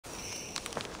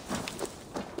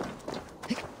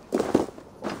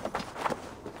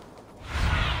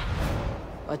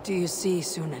What do you see,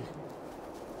 Sunan?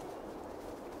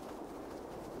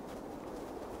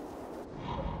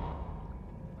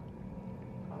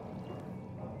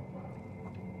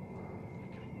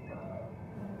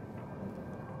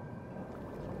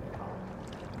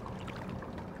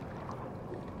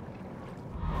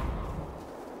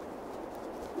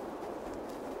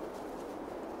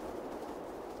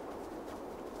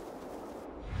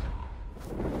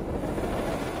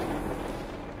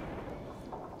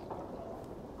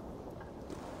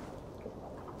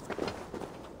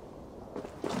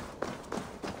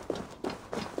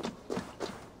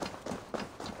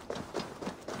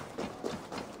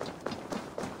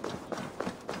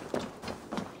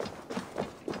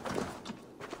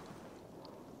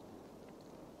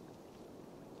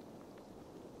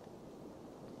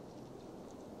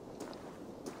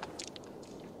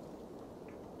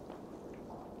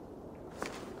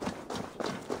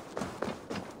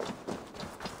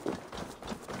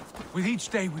 With each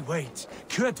day we wait,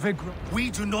 Kjotve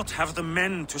We do not have the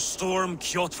men to storm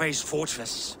Kjotve's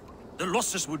fortress. The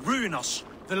losses would ruin us.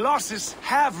 The losses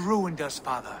have ruined us,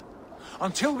 father.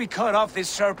 Until we cut off this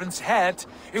serpent's head,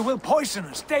 it will poison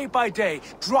us day by day,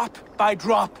 drop by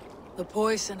drop. The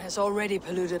poison has already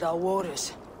polluted our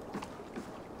waters.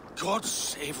 God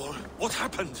save all. What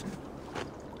happened?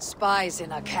 Spies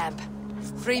in our camp.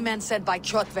 3 men sent by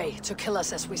Kjotve to kill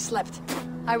us as we slept.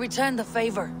 I returned the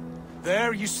favor.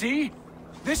 There, you see?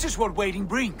 This is what waiting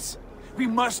brings. We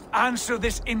must answer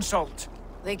this insult.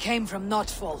 They came from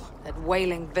Notfall, that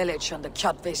whaling village under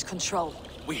Kjotve's control.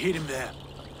 We hid him there.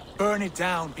 Burn it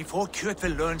down before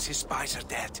Kjotve learns his spies are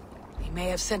dead. He may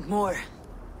have sent more.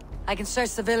 I can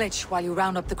search the village while you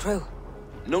round up the crew.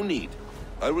 No need.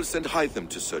 I will send Hytham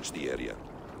to search the area.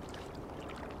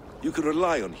 You can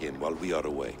rely on him while we are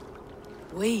away.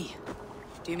 We?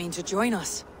 Do you mean to join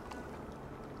us?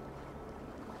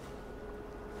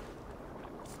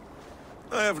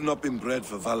 I have not been bred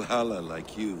for Valhalla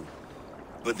like you,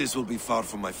 but this will be far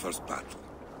from my first battle.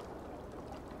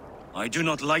 I do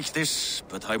not like this,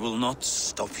 but I will not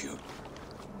stop you.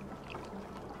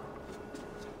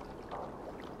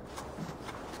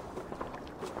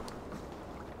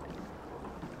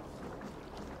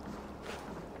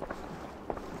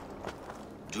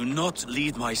 Do not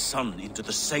lead my son into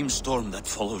the same storm that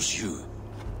follows you.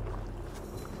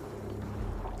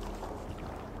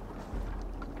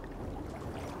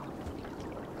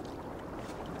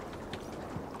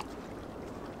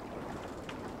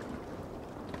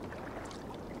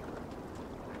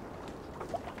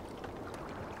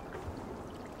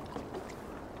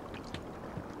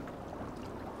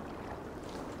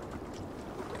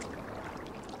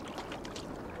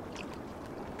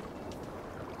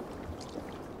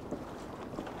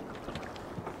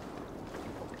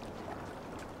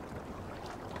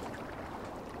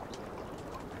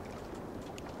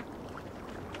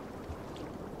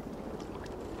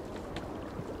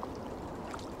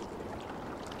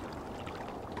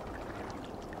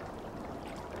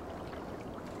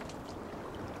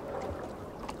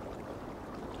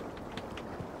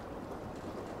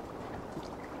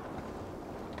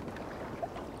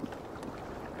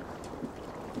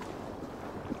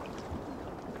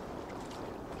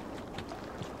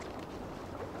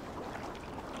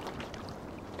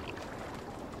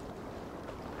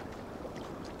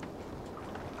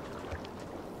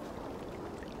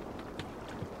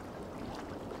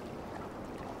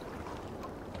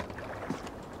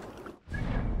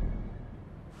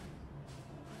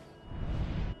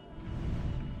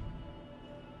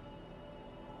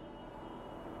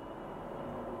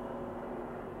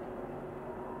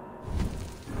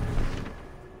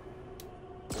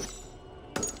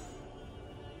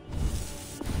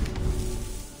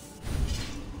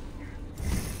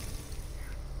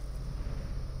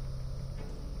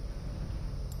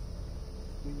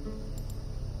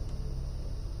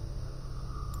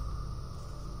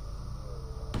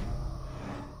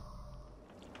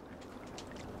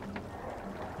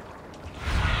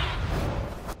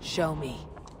 Show me.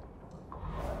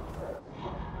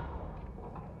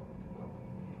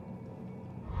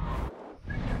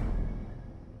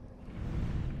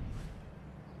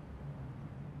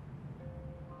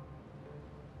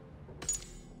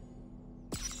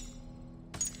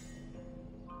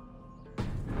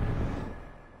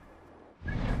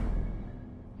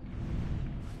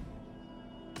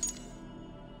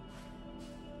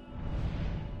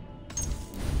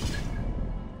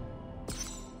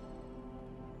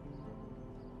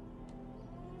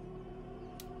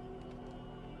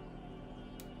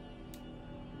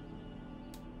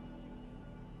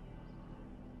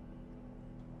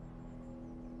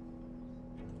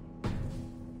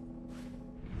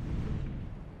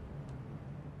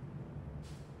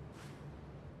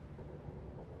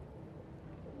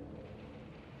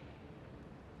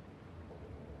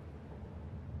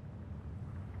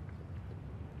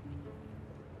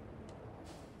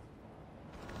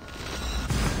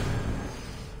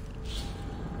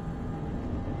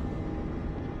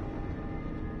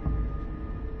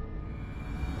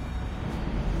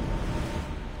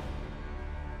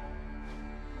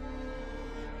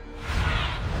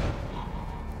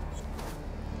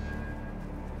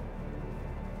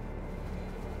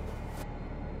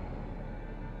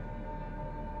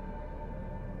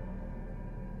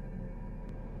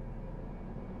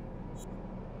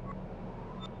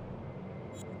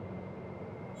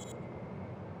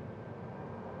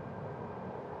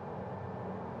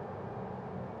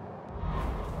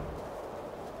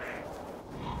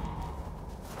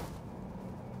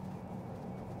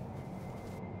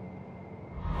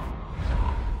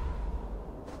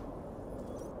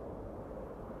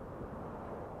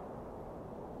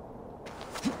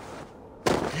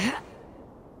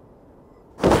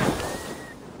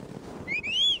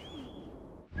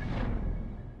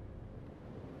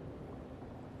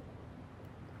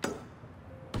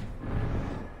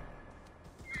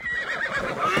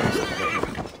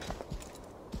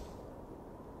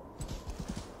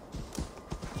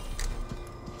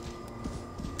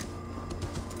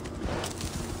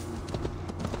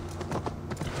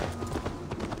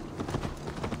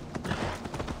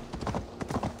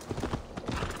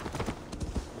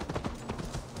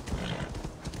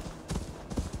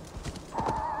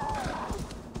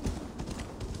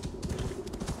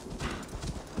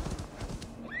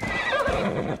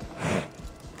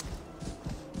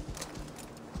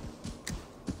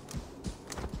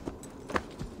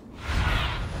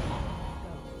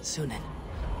 Sunan.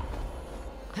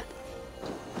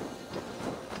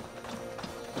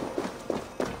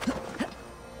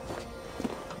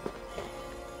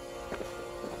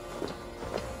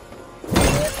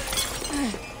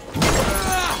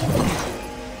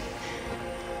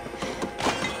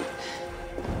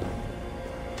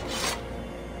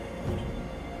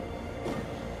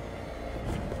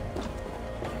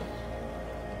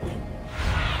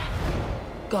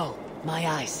 Go, my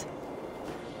eyes.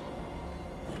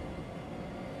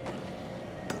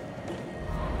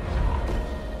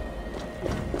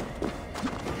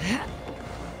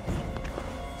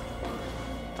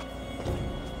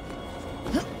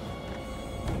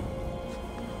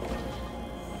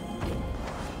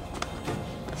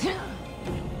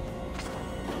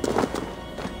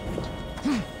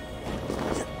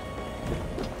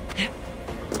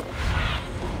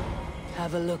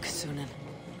 Have a look, Sunan.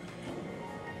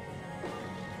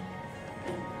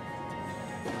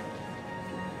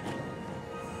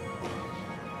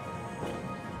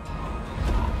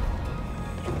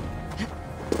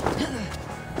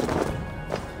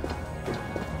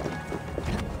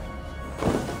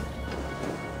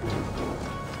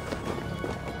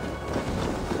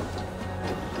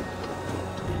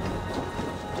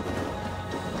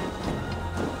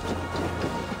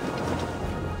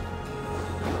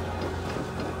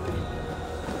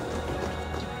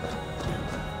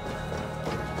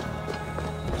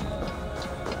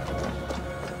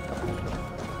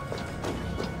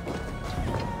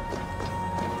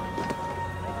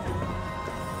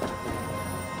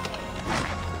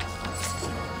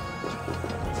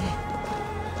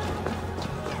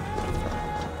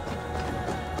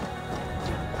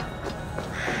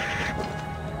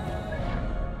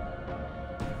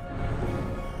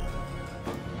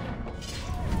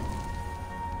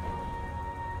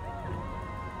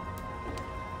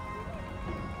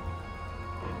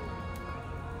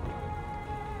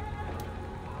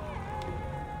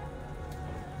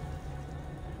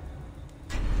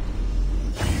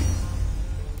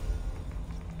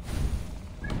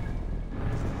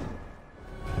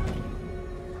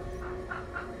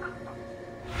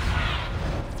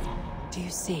 Do you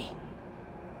see?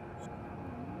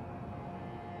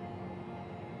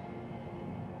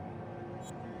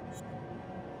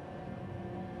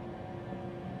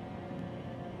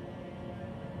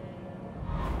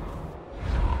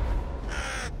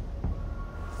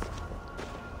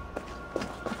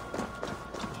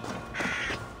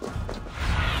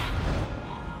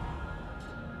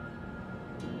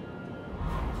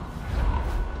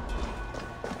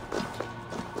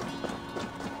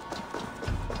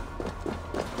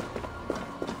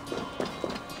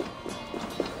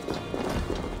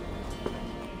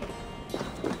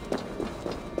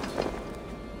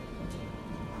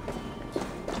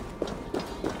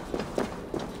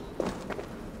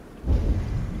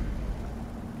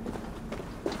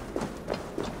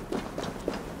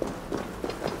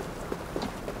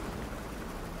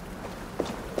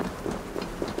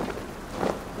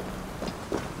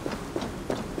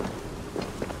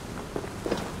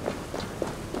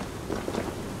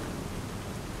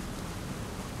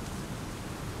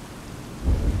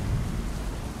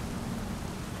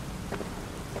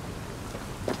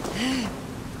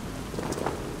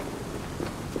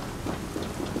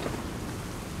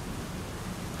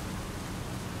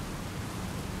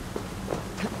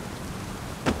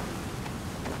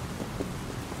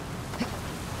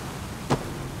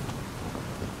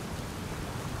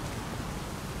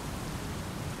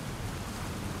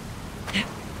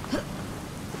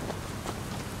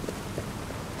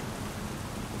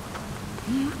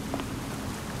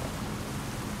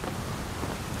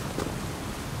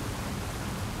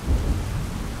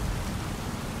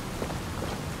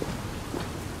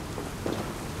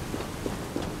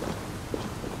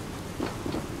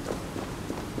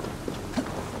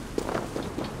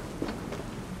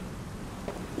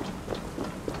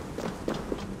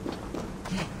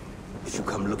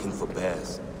 I'm looking for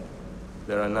bears.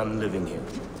 There are none living here.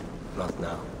 Not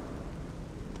now.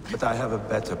 But I have a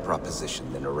better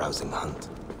proposition than a rousing hunt.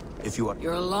 If you are...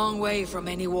 You're a long way from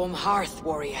any warm hearth,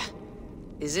 warrior.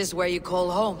 Is this where you call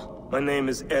home? My name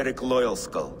is Eric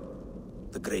Loyalskull.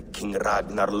 The great King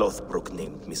Ragnar Lothbrok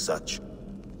named me such.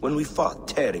 When we fought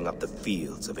tearing up the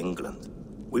fields of England,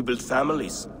 we built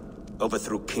families,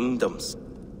 overthrew kingdoms,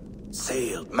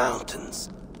 sailed mountains,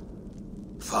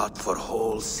 fought for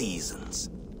whole seasons.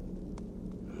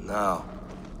 Now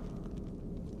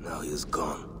he is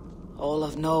gone. All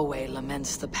of Norway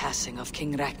laments the passing of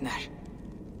King Ragnar.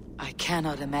 I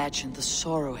cannot imagine the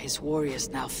sorrow his warriors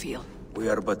now feel. We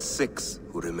are but 6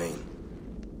 who remain.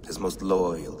 His most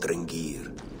loyal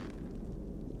Drengir.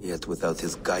 Yet without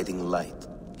his guiding light,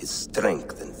 his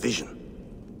strength and vision,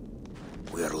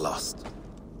 we are lost.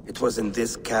 It was in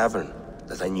this cavern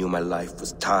that I knew my life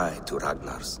was tied to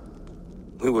Ragnar's.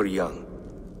 We were young,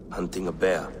 hunting a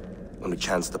bear, when we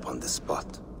chanced upon this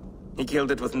spot. He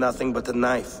killed it with nothing but a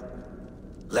knife.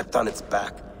 Leapt on its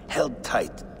back, held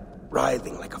tight,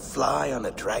 writhing like a fly on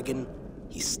a dragon,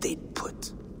 he stayed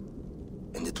put.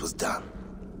 And it was done.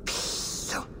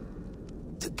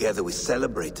 Together we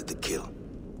celebrated the kill,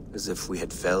 as if we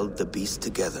had felled the beast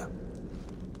together.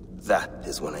 That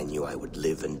is when I knew I would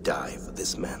live and die for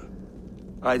this man.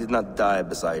 I did not die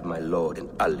beside my lord in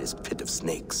Ali's pit of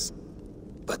snakes.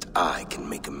 But I can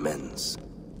make amends.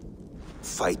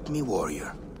 Fight me,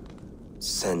 warrior.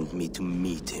 Send me to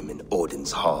meet him in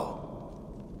Odin's hall.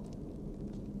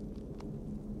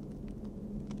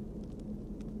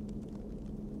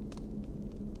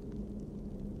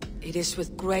 It is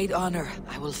with great honor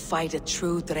I will fight a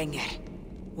true Drengr.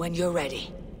 When you're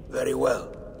ready. Very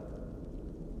well.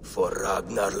 For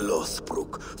Ragnar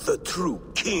Lothbrok, the true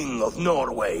king of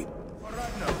Norway. For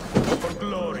Ragnar, for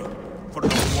glory, for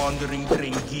the wandering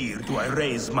Drengir do I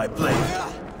raise my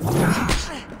blade.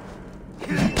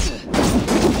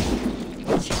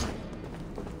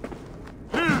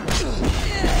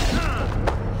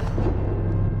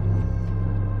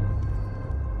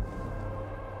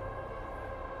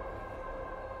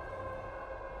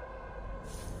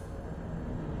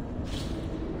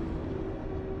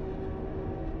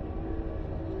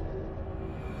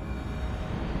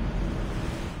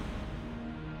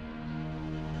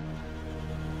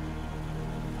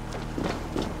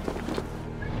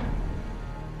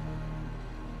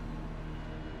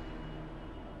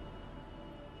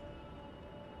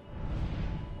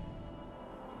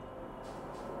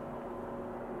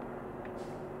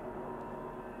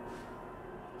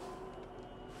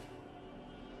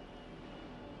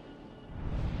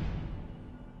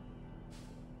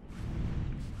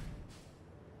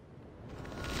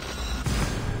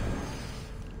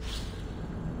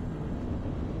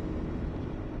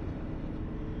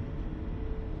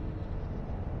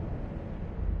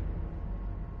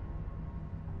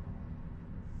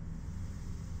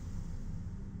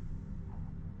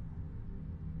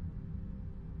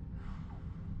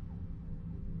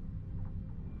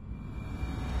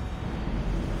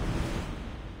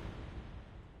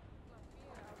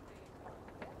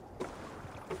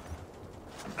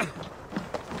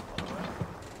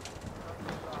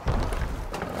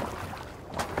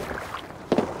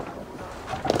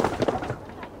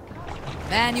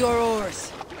 Man your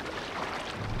oars.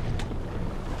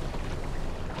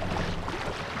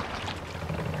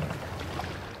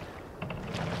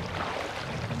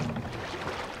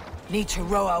 Need to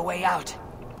row our way out.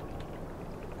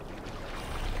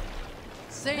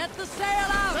 Set the sail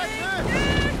out!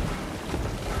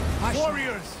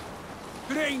 Warriors!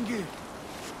 Drengir!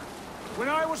 When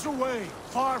I was away,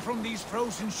 far from these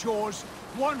frozen shores,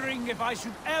 wondering if I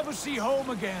should ever see home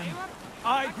again,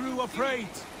 I grew afraid.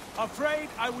 Afraid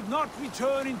I would not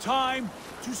return in time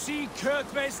to see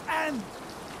Kjotve's end.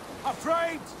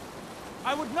 Afraid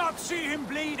I would not see him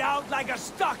bleed out like a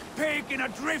stuck pig in a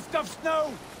drift of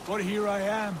snow. But here I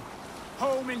am,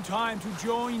 home in time to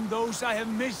join those I have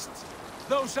missed,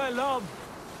 those I love,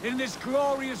 in this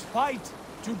glorious fight.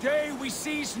 Today we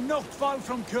seize Noctval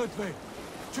from Kjotve.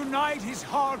 Tonight his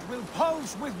heart will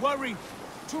pulse with worry.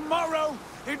 Tomorrow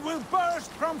it will burst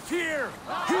from fear.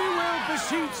 He will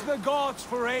beseech the gods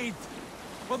for aid,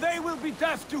 for they will be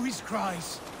deaf to his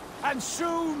cries. And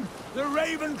soon the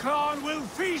Raven clan will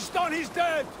feast on his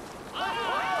dead.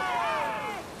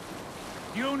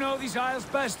 You know these isles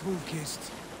best,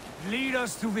 Wolfkist. Lead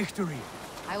us to victory.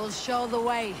 I will show the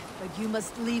way, but you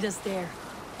must lead us there.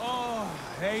 Oh,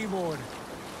 Eivor.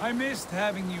 I missed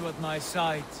having you at my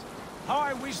side. How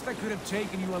I wished I could have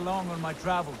taken you along on my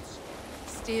travels.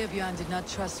 Styrbjörn did not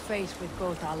trust fate with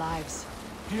both our lives.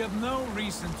 You have no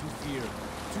reason to fear.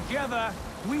 Together,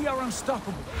 we are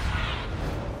unstoppable.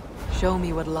 Show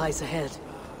me what lies ahead.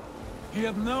 You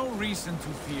have no reason to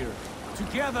fear.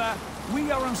 Together,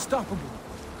 we are unstoppable.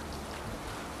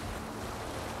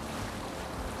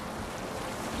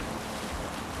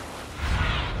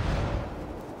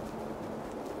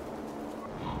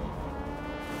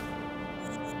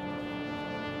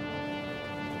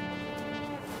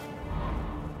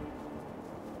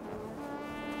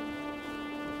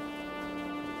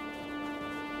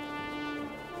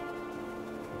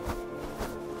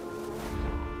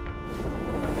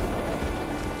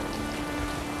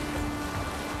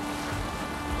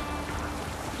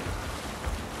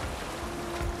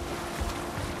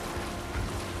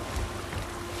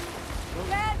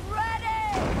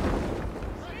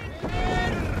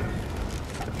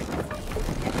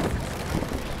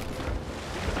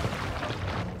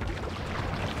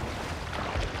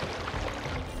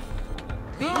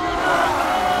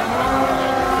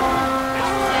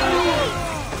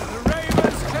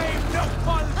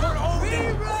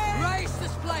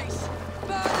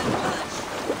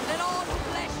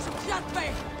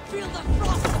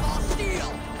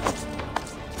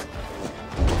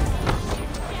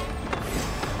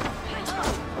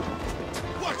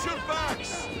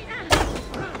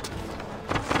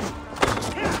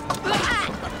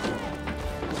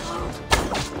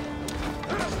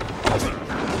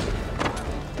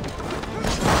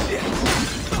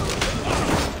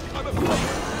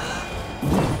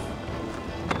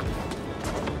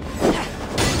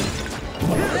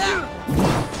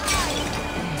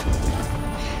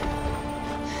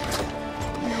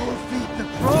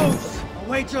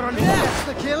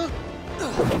 the kill?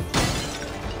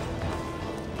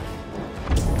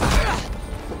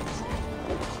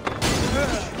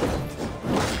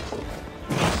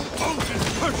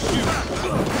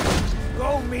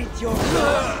 Go meet your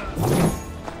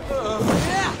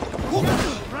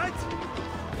right?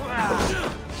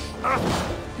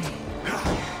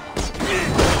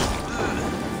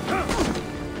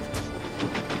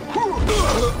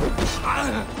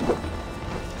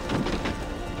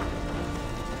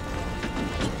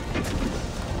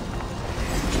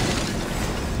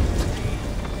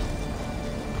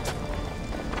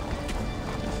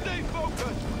 Stay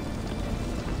focused!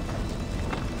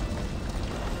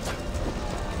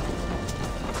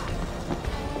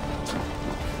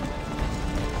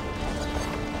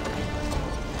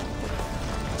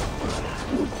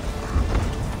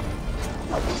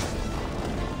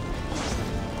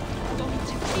 Going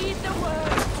to feed the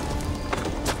world.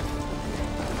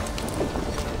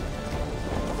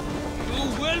 You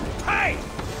will pay!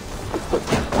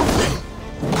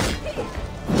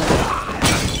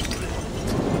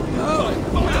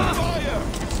 Fire!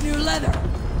 It's new leather.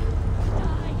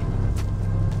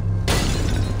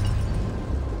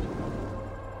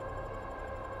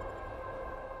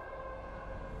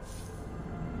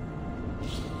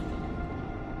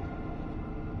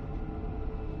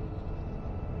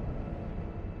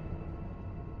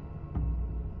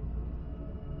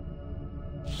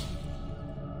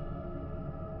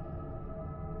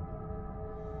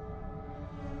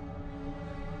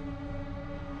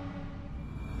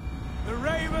 The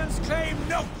Ravens claim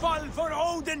no fall for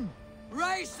Odin!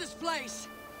 Raise this place!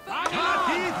 Raise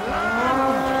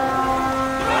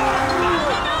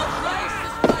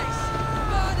this place!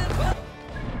 Burn it!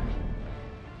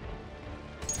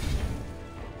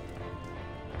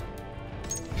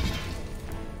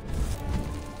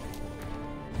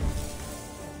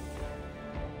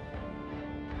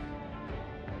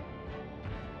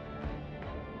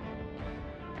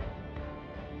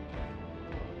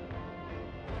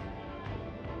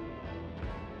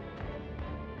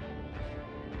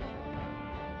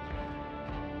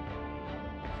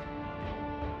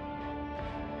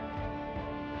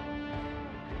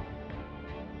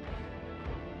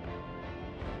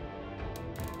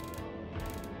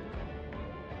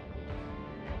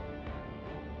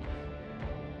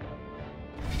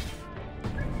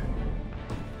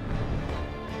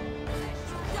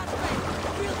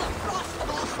 Feel the frost of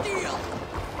our steel!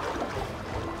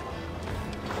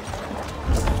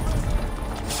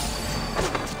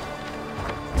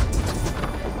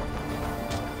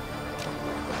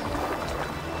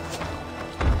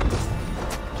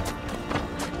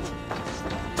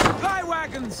 Fly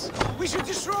wagons! We should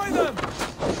destroy them!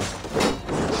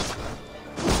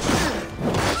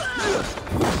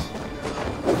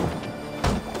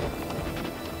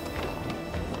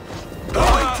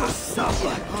 Going to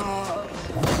suffer!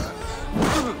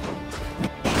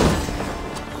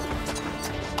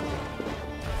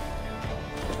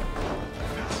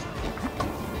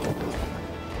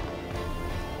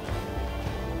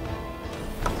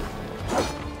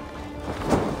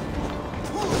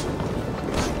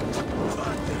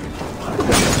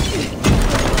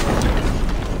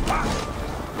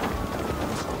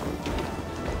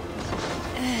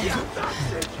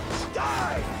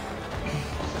 Die!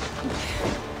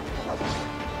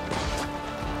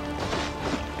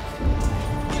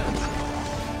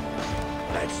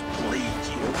 Let's bleed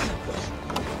you!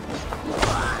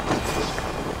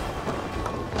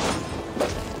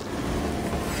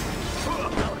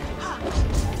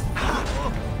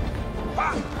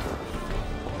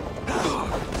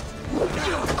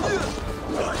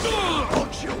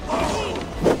 Don't you all!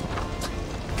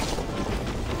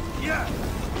 Yeah!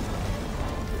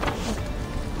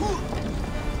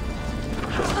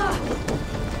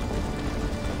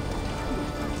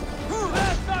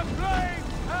 Let the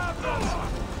flames have them!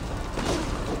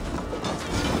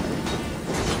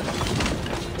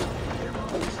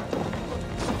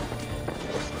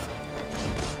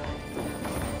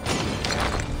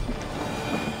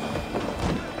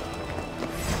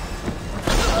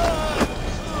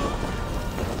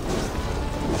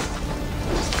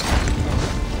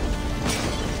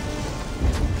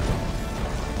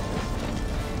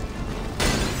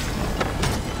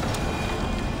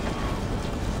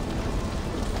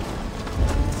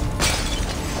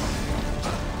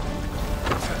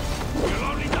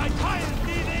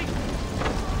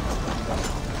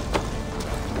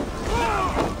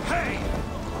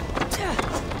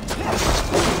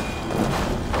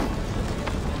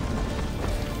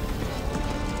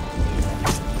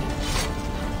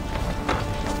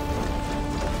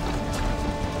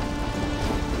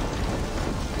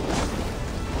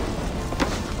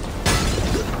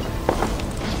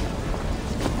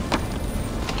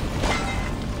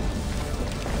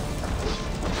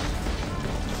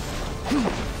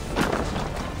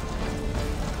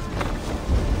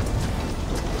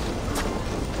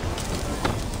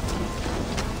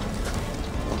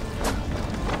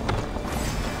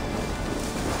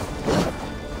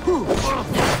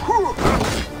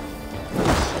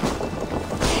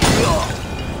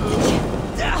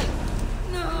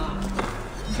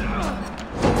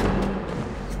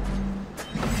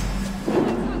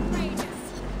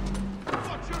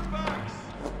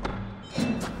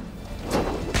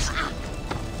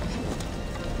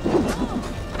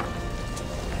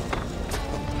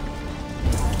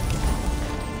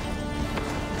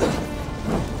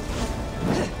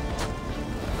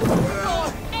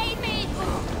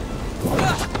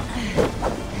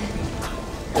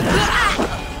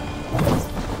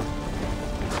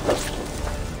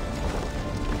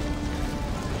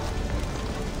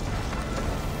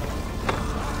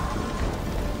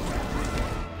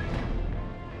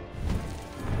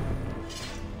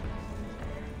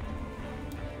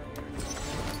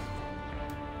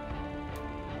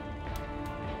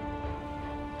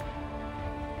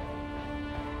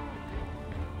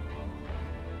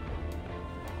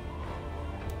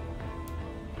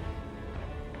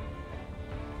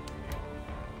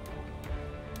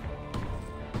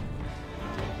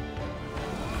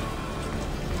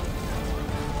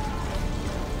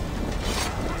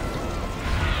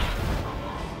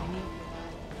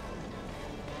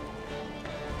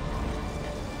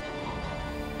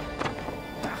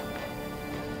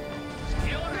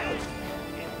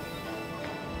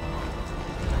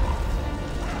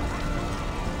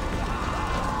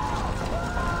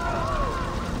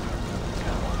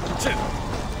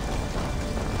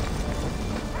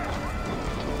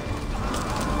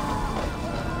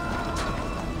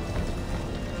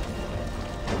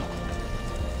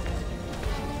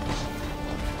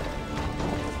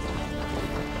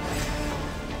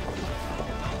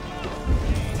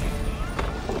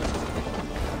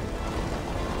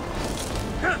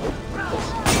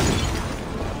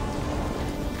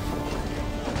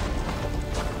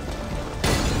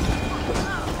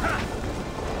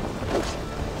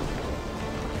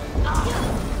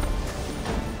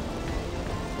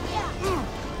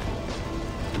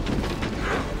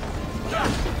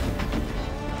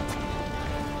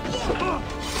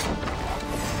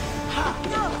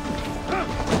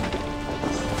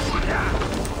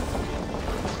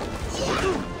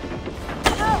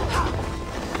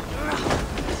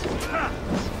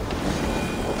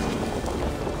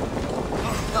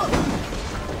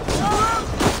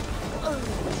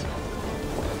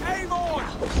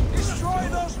 Destroy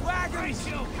those wagons!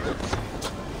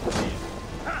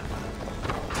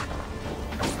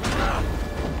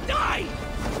 Die!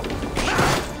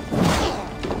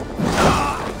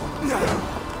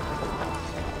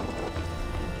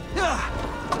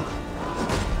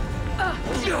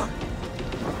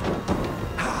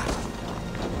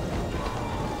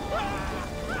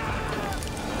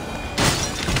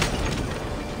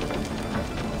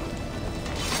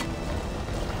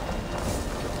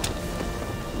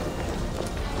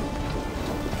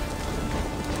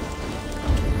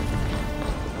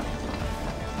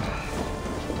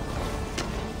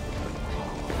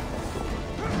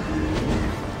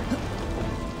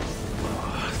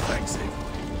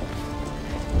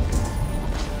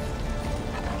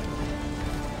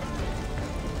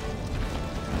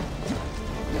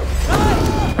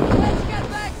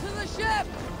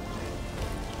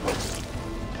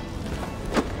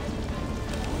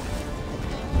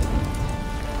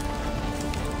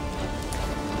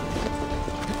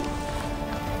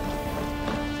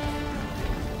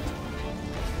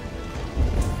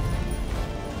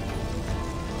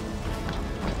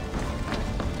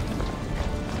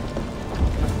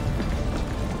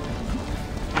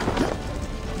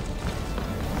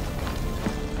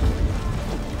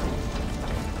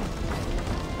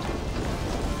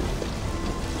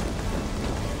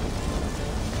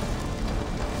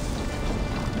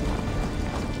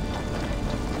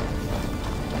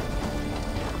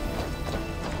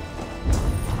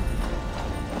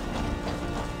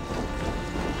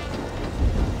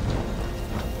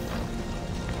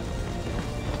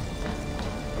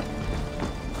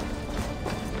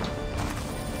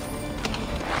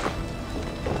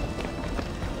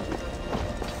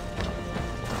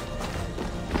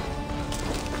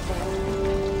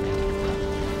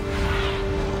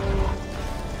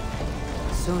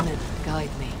 Sunan, guide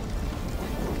me.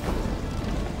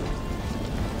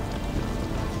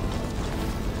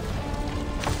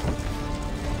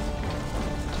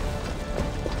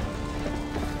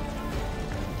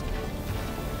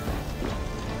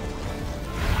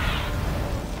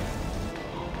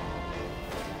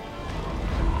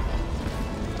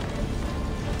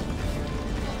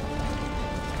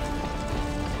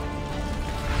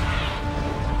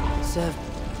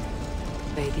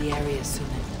 Survey the area, Sunan.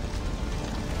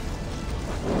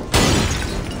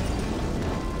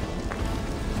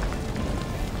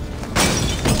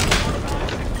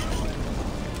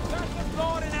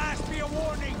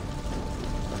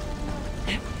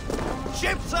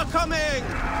 Ships are coming!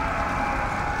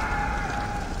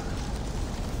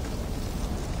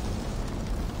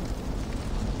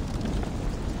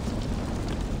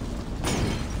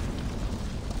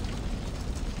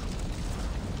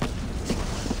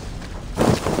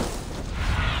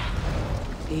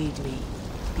 Lead me.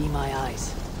 Be my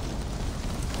eyes.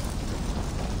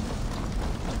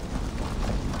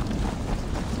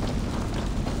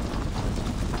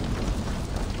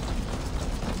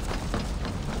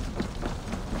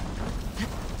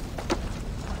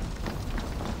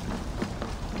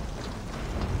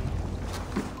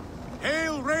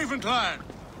 Clan,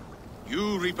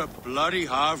 you reap a bloody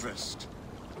harvest.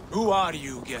 Who are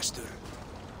you, Gester?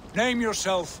 Name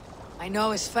yourself. I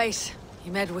know his face. He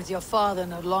met with your father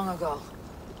not long ago.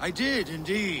 I did,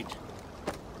 indeed.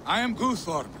 I am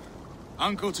Guthorm,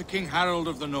 uncle to King Harold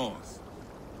of the North.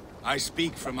 I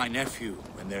speak for my nephew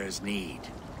when there is need.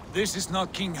 This is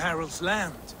not King Harold's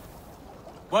land.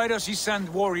 Why does he send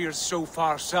warriors so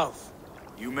far south?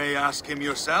 You may ask him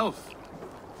yourself,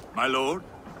 my lord.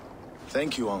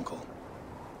 Thank you, Uncle.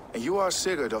 And you are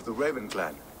Sigurd of the Raven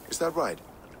Clan, is that right?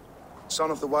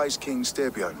 Son of the wise King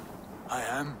Styrbjörn. I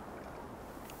am.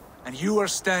 And you are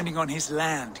standing on his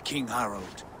land, King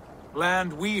Harold.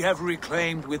 Land we have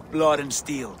reclaimed with blood and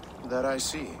steel. That I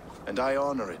see, and I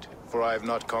honor it, for I have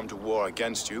not come to war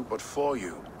against you, but for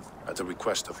you, at the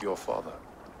request of your father.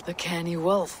 The canny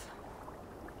wolf.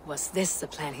 Was this the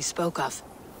plan he spoke of?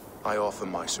 I offer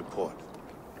my support.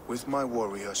 With my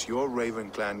warriors, your Raven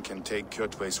Clan can take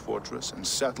Kjotve's fortress and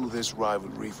settle this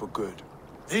rivalry for good.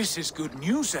 This is good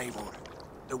news, Eivor.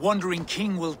 The Wandering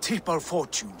King will tip our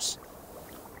fortunes.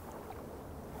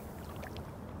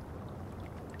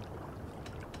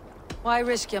 Why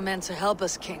risk your men to help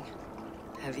us, King?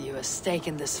 Have you a stake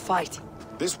in this fight?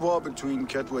 This war between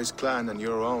Kjotve's clan and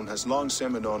your own has long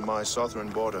simmered on my southern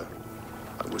border.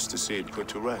 I wish to see it put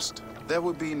to rest. There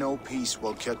will be no peace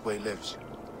while Kjotve lives.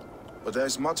 But there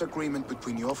is much agreement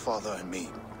between your father and me.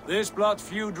 This blood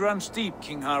feud runs deep,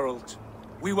 King Harold.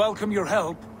 We welcome your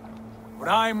help, but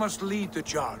I must lead the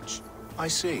charge. I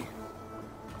see.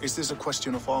 Is this a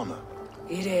question of honor?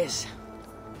 It is.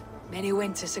 Many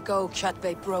winters ago,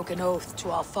 Kjotve broke an oath to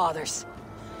our fathers.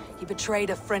 He betrayed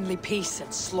a friendly peace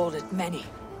and slaughtered many.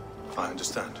 I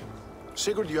understand.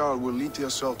 Sigurd Jarl will lead the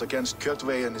assault against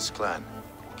Kjotve and his clan.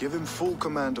 Give him full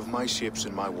command of my ships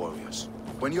and my warriors.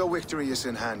 When your victory is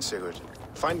in hand, Sigurd,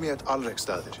 find me at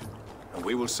Alrekstadir, and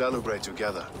we will celebrate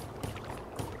together.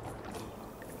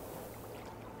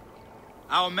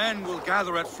 Our men will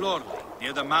gather at Flor,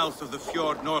 near the mouth of the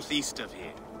fjord northeast of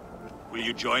here. Will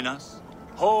you join us?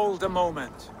 Hold a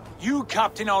moment. You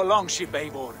captain our longship,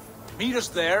 Eivor. Meet us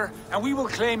there, and we will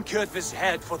claim Kjotve's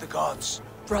head for the gods.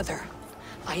 Brother,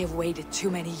 I have waited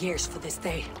too many years for this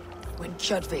day. When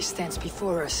Kjotve stands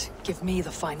before us, give me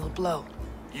the final blow.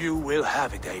 You will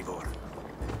have it, Eivor.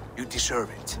 You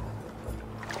deserve it.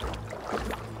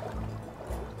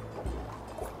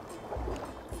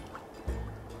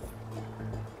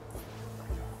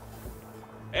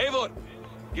 Eivor,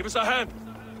 give us a hand.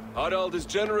 Harald is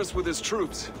generous with his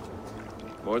troops.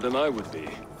 More than I would be.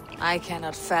 I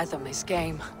cannot fathom his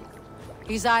game.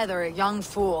 He's either a young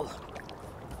fool,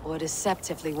 or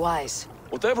deceptively wise.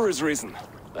 Whatever his reason,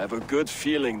 I have a good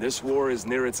feeling this war is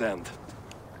near its end.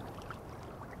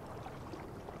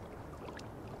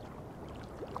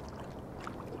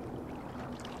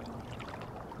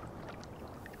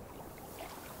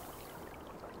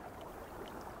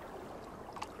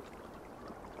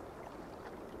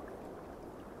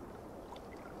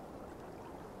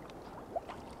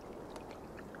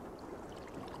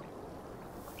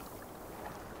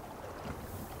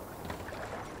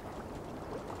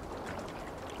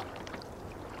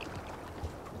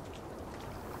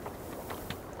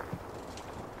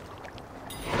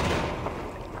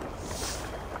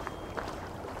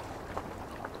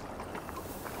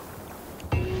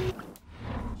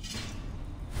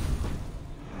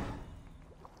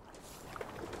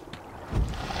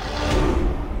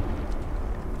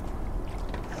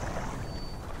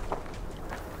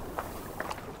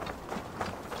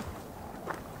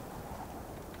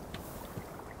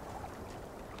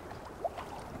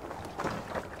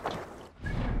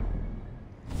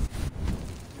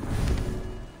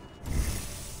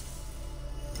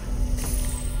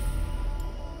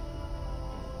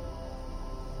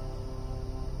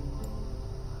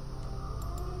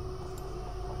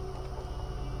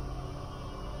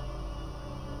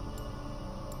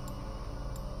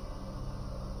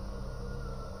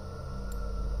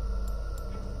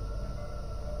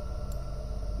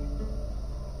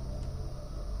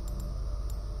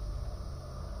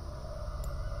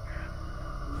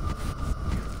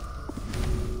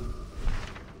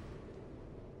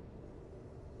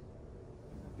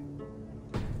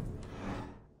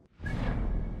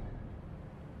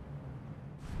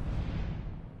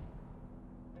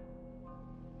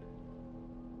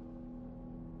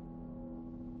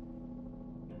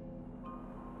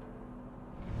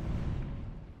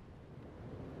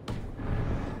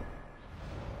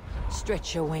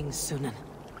 Stretch your wings, Sunan.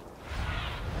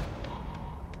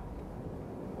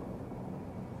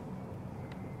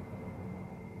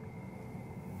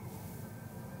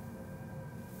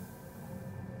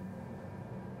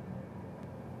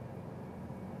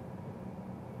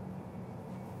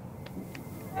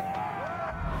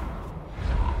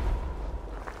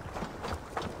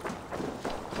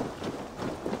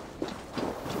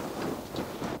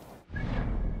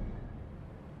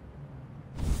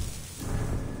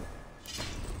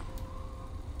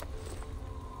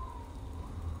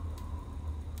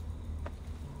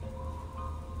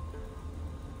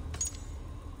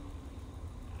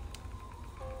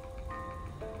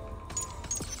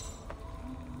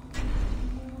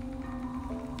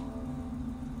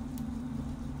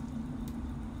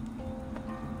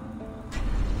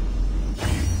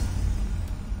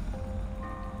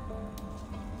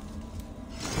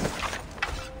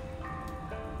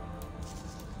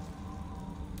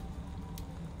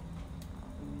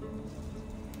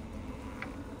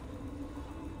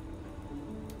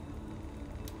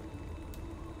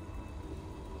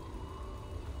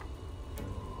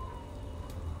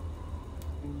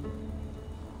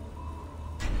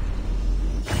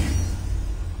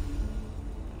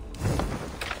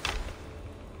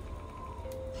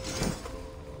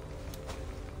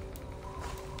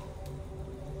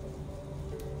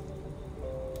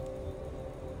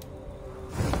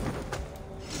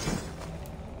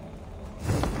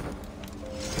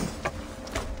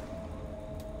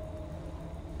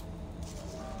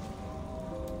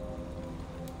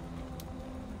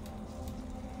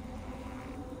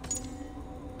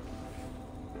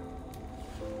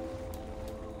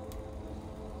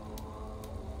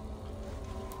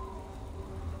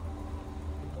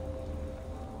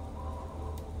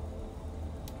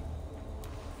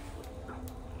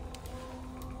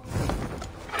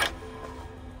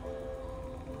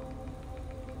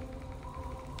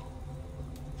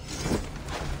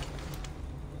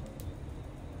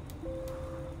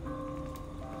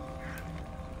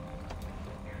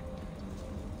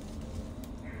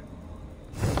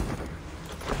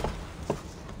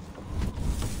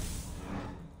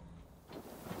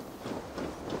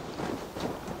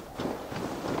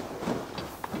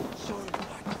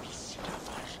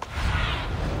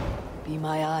 Be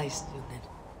my eyes, Dugan.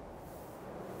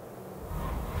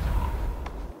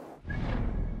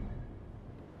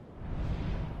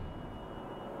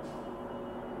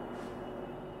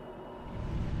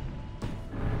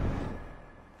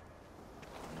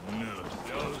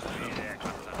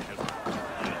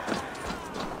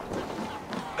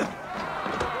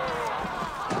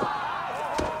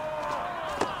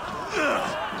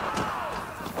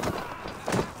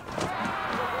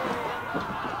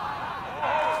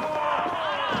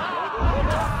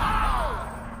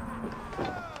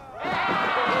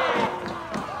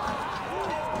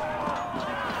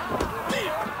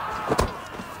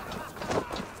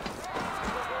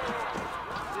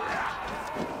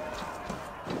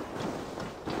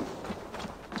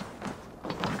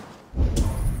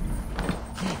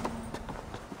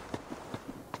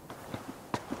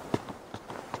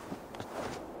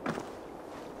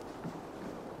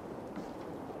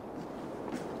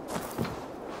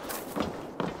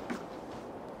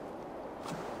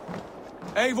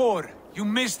 Eivor, you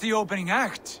missed the opening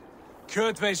act.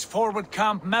 Kjotve's forward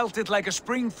camp melted like a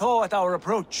spring thaw at our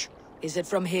approach. Is it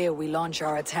from here we launch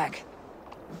our attack?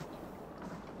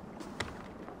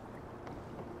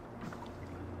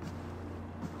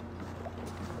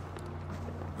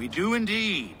 We do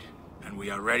indeed, and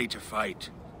we are ready to fight.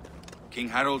 King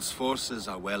Harold's forces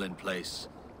are well in place.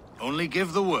 Only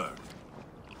give the word.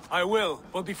 I will,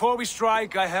 but before we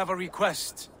strike, I have a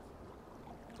request.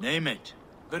 Name it.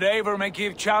 That Eivor may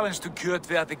give challenge to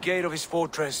Kjotve at the gate of his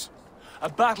fortress. A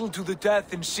battle to the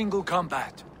death in single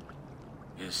combat.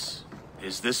 Is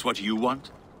this what you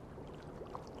want?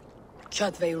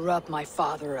 Kjotve robbed my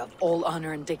father of all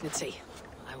honor and dignity.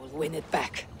 I will win it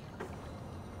back.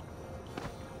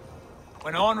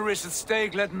 When honor is at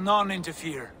stake, let none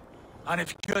interfere. And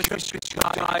if Kjotve should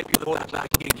die before that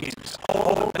like begins,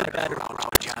 all the better for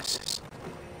our chances.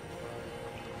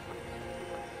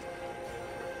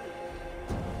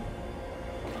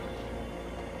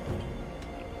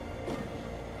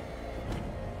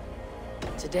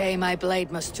 Today my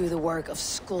blade must do the work of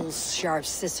Skull's sharp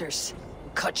scissors,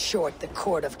 and cut short the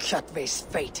cord of Kjotve's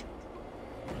fate.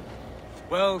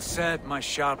 Well said, my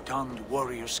sharp-tongued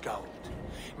warrior scout.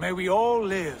 May we all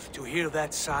live to hear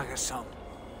that saga sung.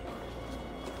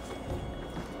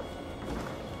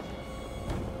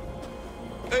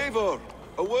 Eivor,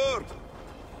 a word!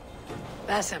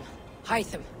 Basim,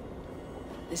 Hytham.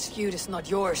 This feud is not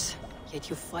yours, yet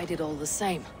you fight it all the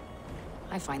same.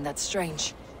 I find that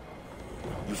strange.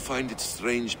 You find it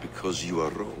strange because you are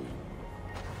wrong.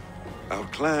 Our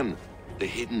clan, the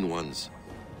Hidden Ones,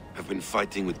 have been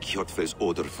fighting with Kjotve's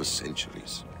order for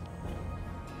centuries.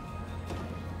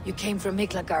 You came from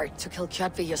Miklagard to kill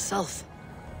Kjotve yourself.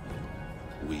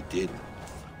 We did.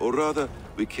 Or rather,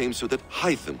 we came so that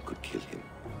Hytham could kill him.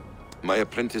 My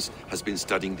apprentice has been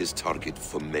studying this target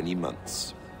for many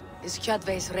months. Is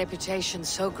Kjotve's reputation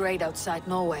so great outside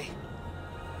Norway?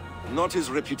 Not his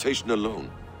reputation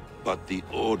alone, but the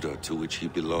order to which he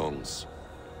belongs.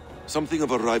 Something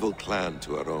of a rival clan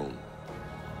to our own.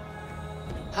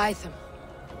 Hytham,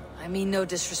 I mean no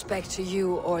disrespect to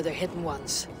you or the Hidden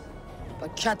Ones,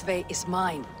 but Kjotve is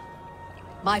mine.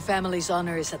 My family's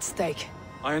honor is at stake.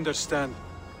 I understand.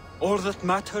 All that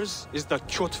matters is that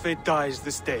Kjotve dies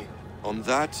this day. On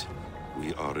that,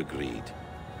 we are agreed.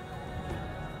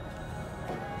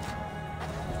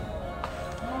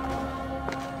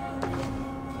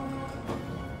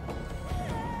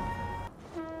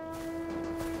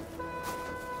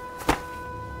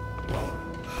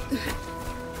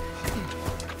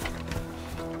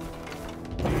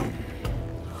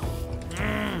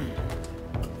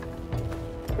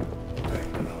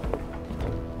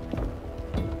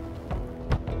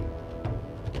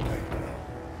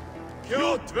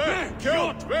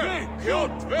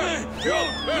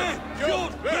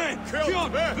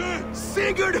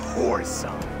 Sigurd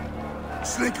Whoreson!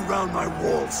 Slink around my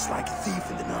walls like a thief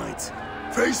in the night.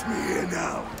 Face me here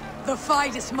now. The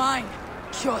fight is mine,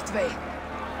 Kjotve.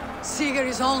 Sigurd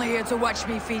is only here to watch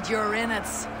me feed your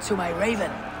innards to my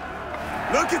raven.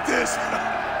 Look at this!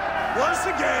 Once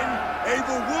again,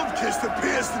 Abel Wolfkiss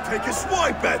appears to take a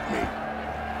swipe at me.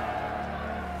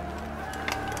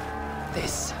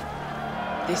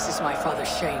 This is my father's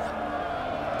shame.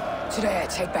 Today I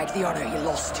take back the honor he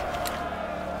lost.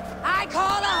 I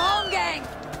call a holmgang!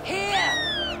 Here!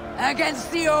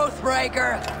 Against the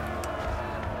Oathbreaker!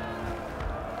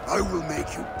 I will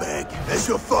make you beg, as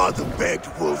your father begged,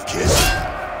 Wolfkiss.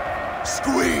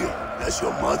 Squeal, as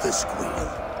your mother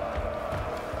squealed.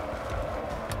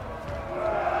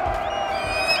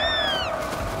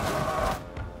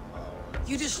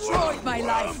 You destroyed my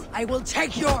life. I will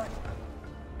take your...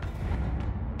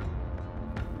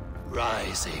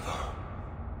 Rise, Eivor.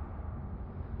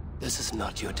 This is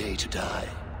not your day to die.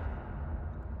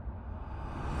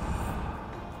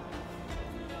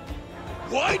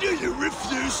 Why do you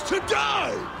refuse to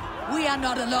die? We are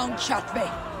not alone, Kjotve.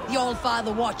 The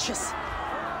All-Father watches.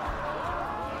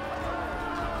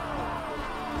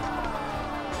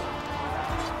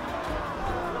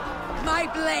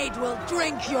 My blade will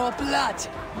drink your blood.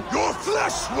 Your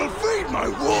flesh will feed my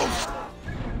wolves!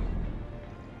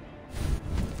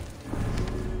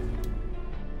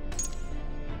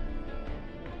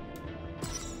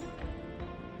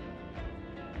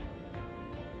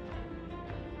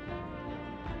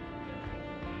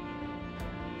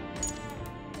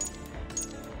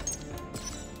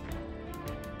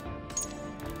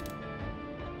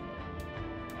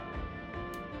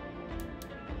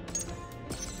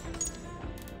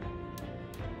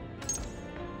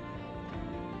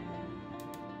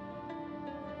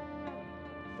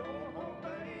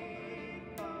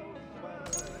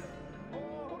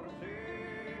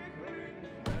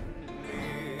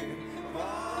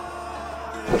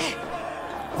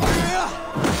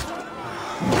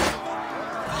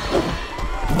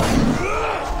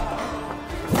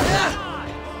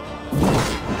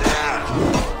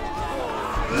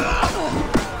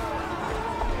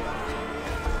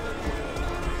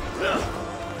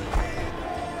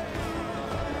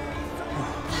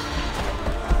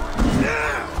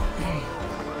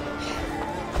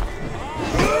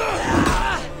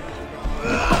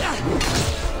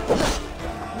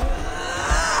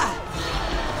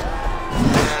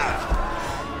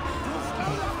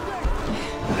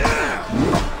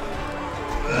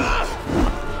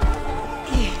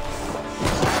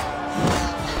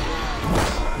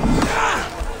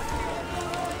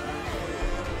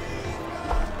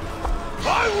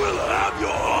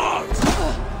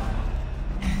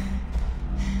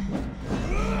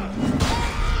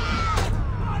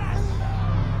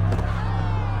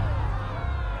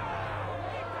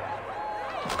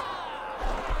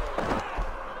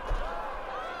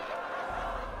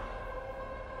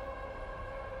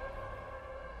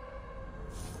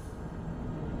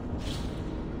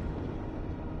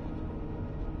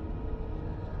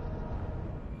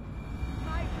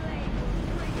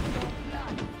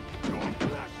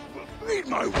 Feed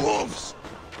my wolves!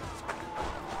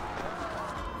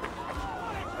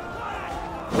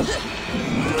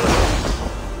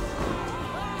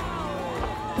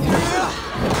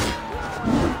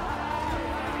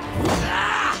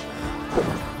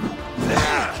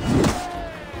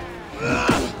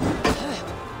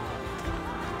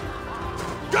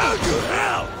 Go to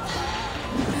hell!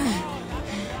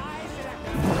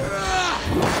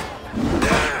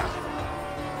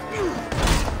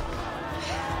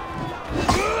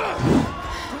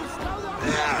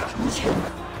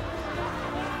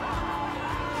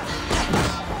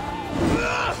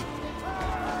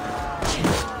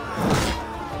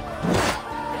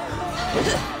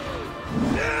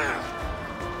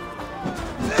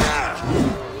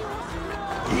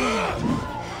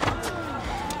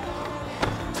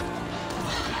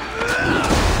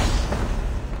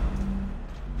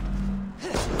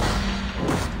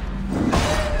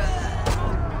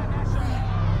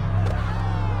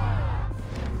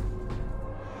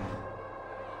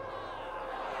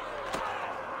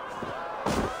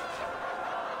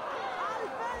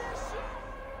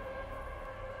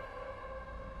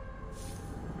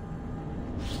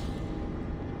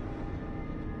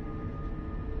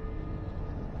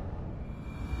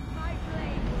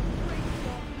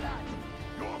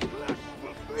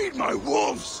 Feed my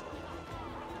wolves!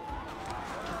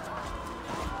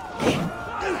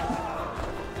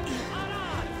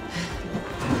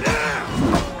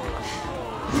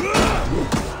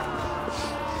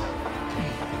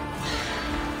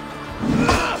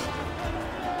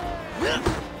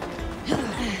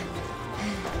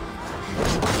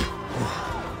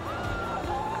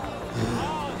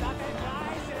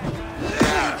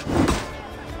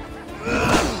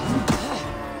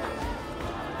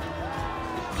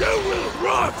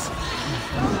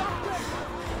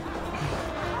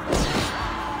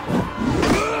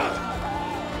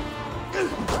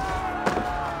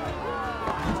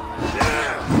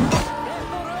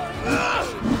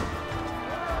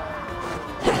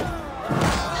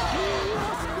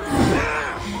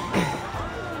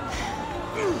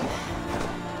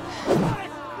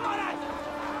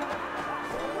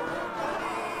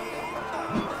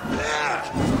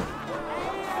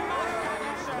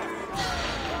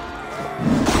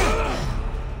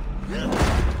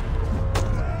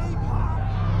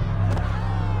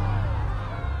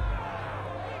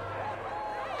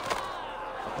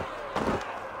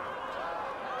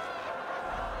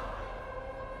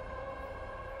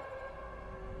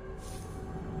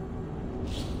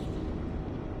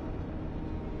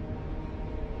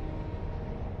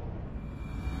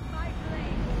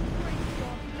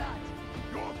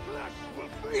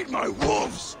 don't need my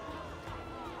wolves!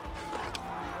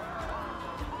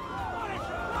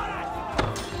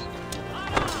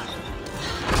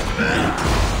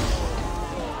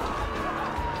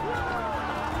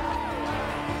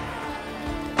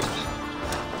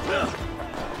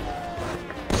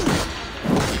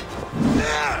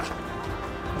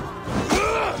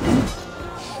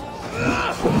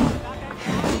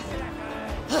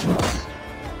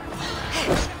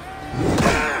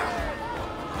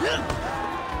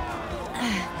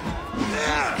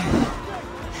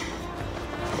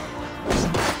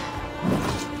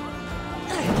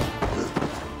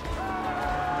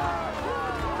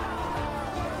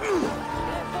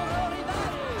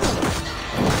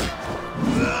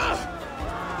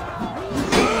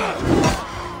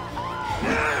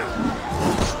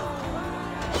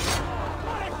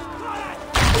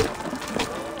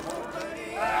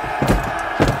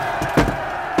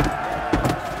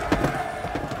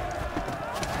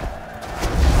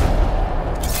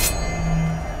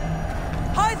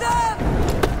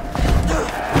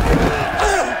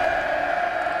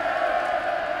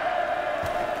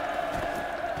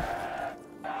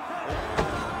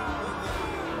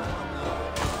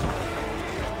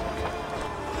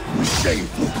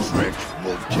 Shameful trick,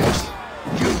 Wolf-Kissed.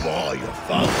 You are your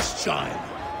father's child.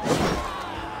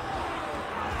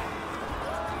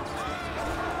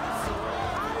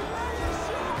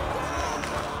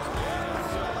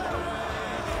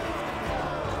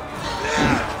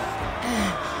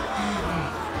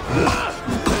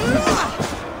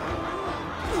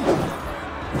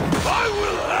 I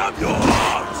will have your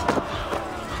heart!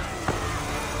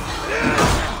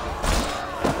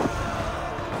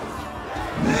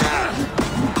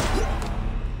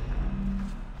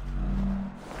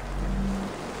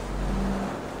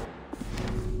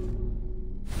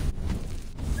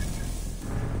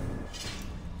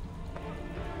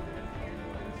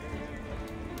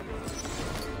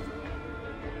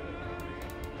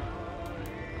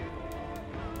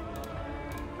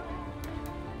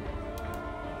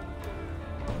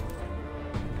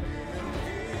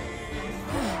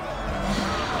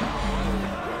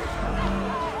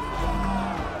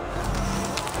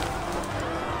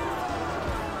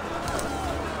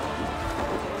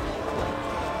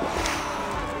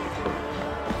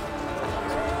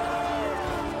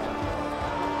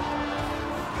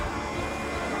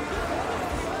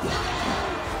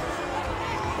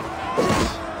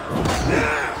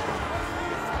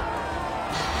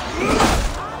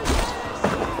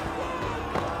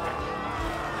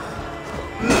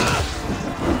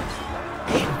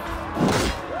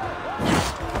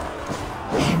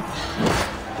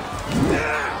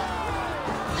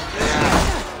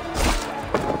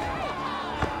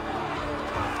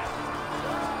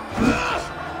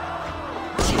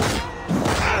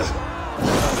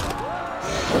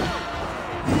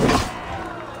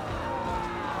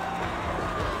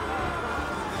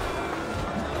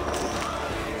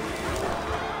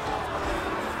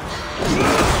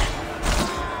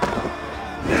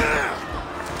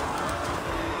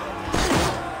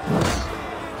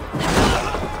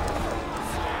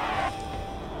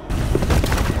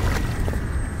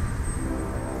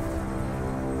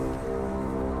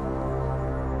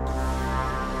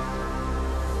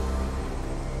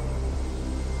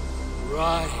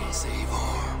 Rise,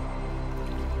 Eivor.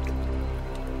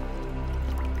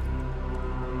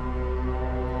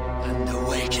 And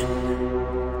awaken.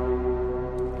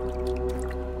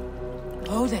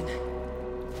 Odin.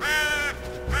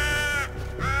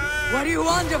 What do you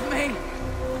want of me?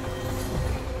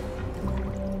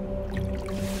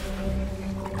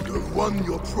 You have won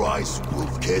your prize,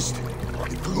 Wolf-Kissed.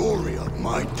 The glory of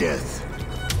my death.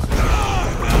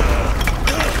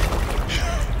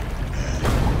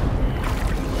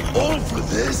 All for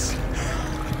this?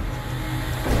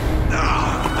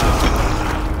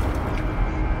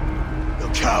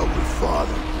 Your coward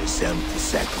father is empty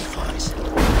sacrifice.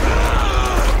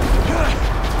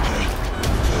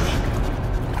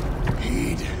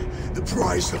 Heed the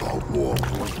price of our war,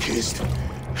 Wolf-Kissed.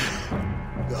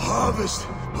 The harvest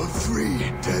of 3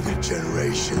 dead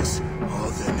generations. All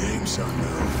their names are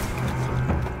known.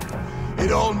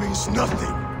 It all means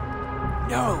nothing.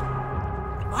 No.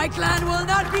 My clan will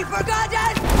not be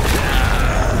forgotten!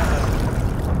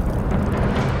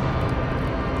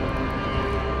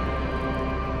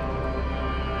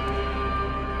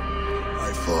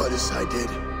 I fought as I did,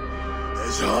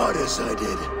 as hard as I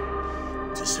did,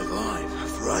 to survive,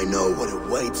 for I know what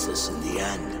awaits us in the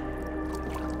end.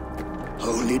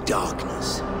 Only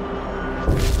darkness.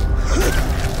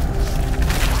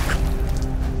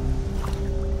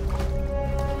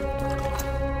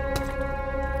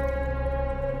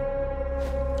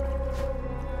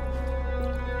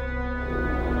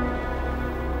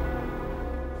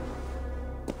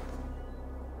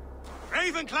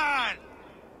 Raven Clan!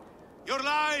 Your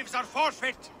lives are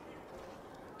forfeit.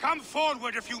 Come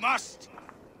forward if you must.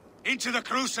 Into the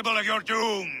crucible of your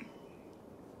doom.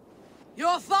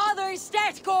 Your father is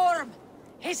dead, Gorm!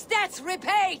 His debt's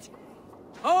repaid!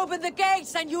 Open the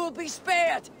gates and you will be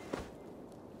spared!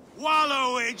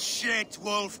 Wallow in shit,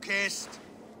 wolf-kissed!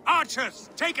 Archers,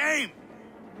 take aim!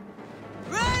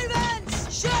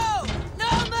 Ravens, show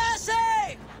no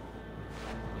mercy!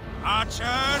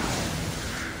 Archers,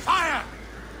 fire!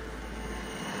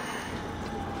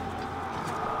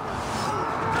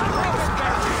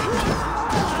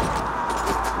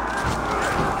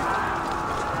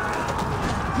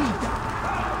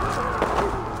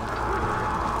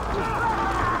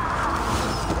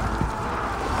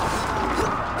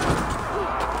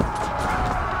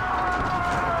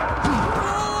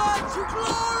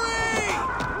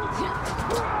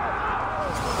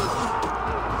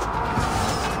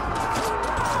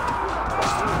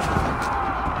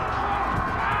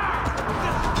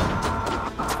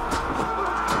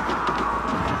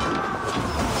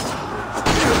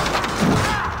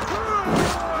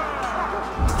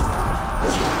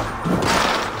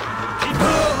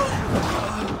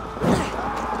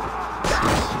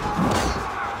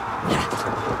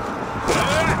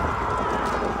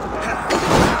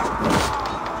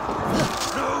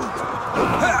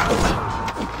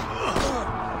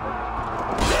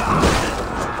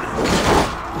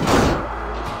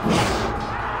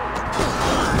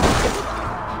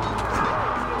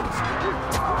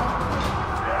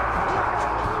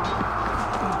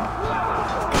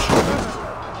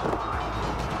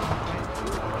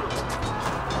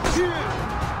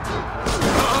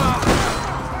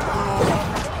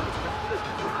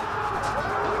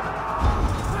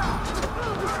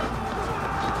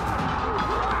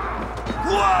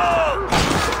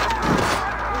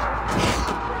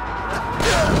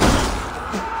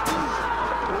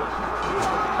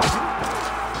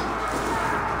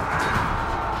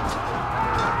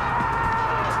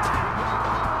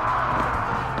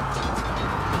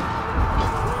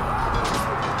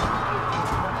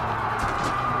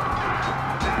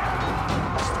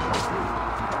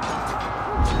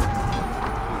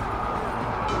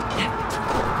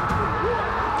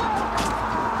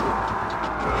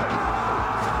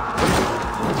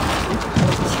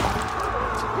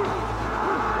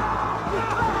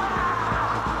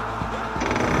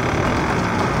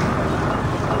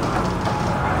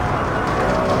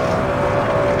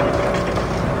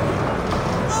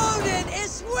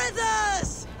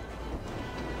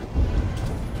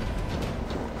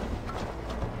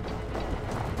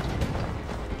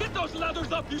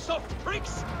 You soft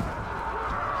pricks! Get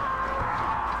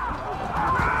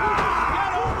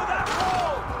over that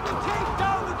wall! Take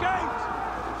down the gate!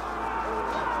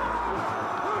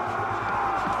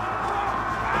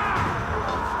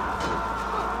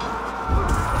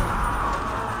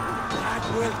 That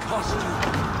will cost you.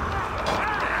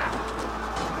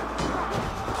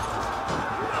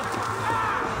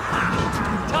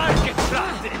 Target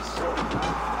practice!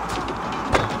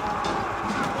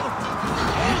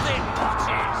 Hold it,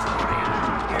 botches!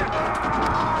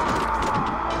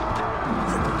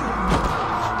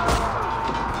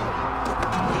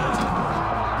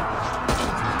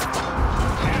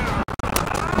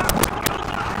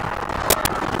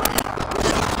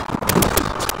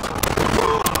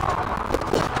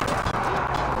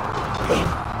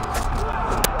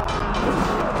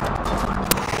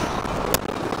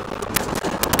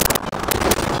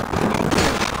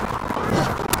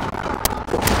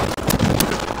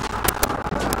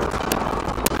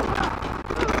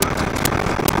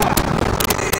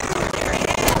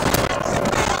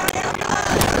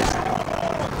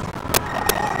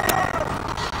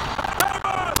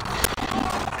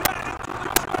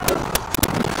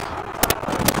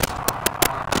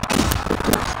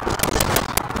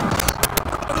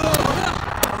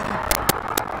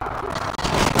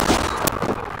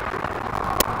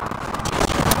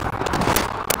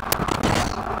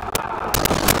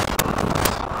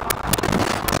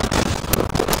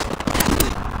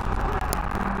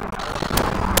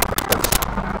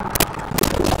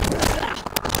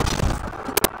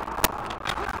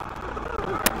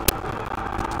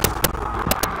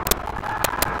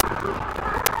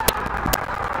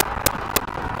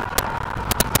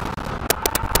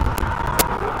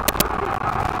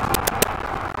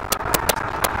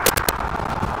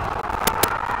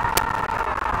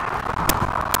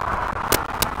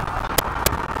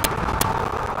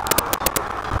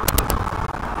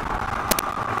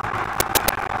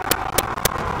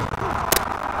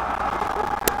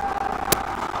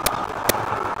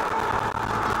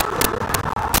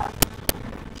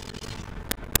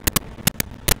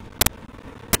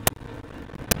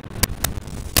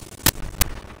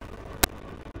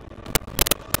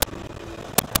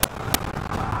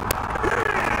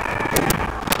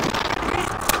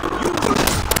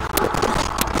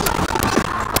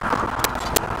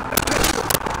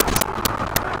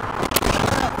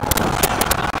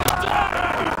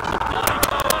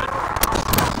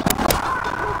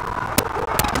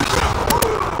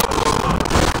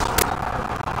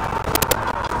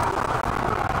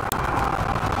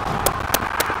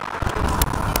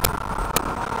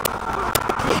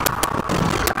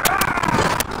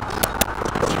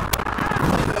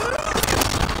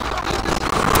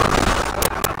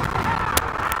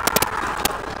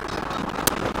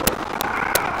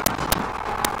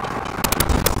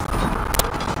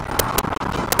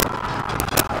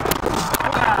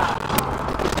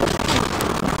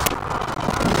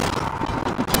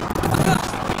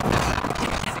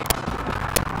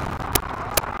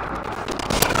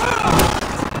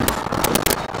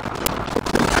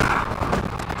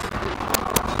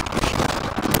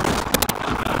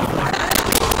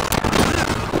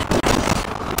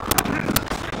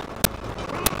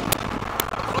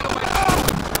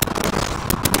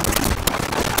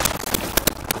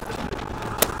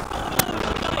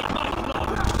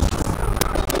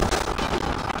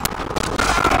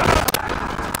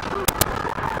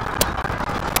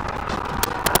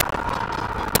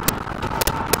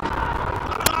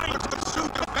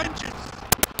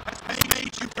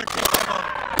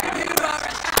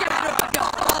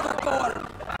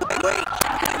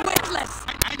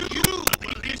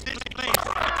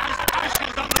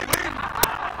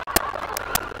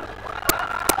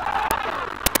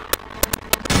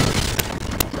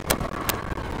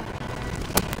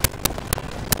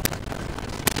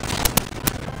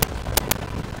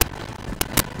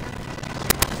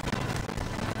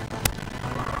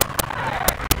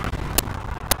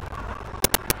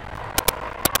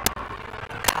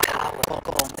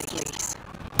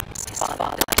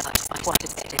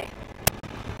 day.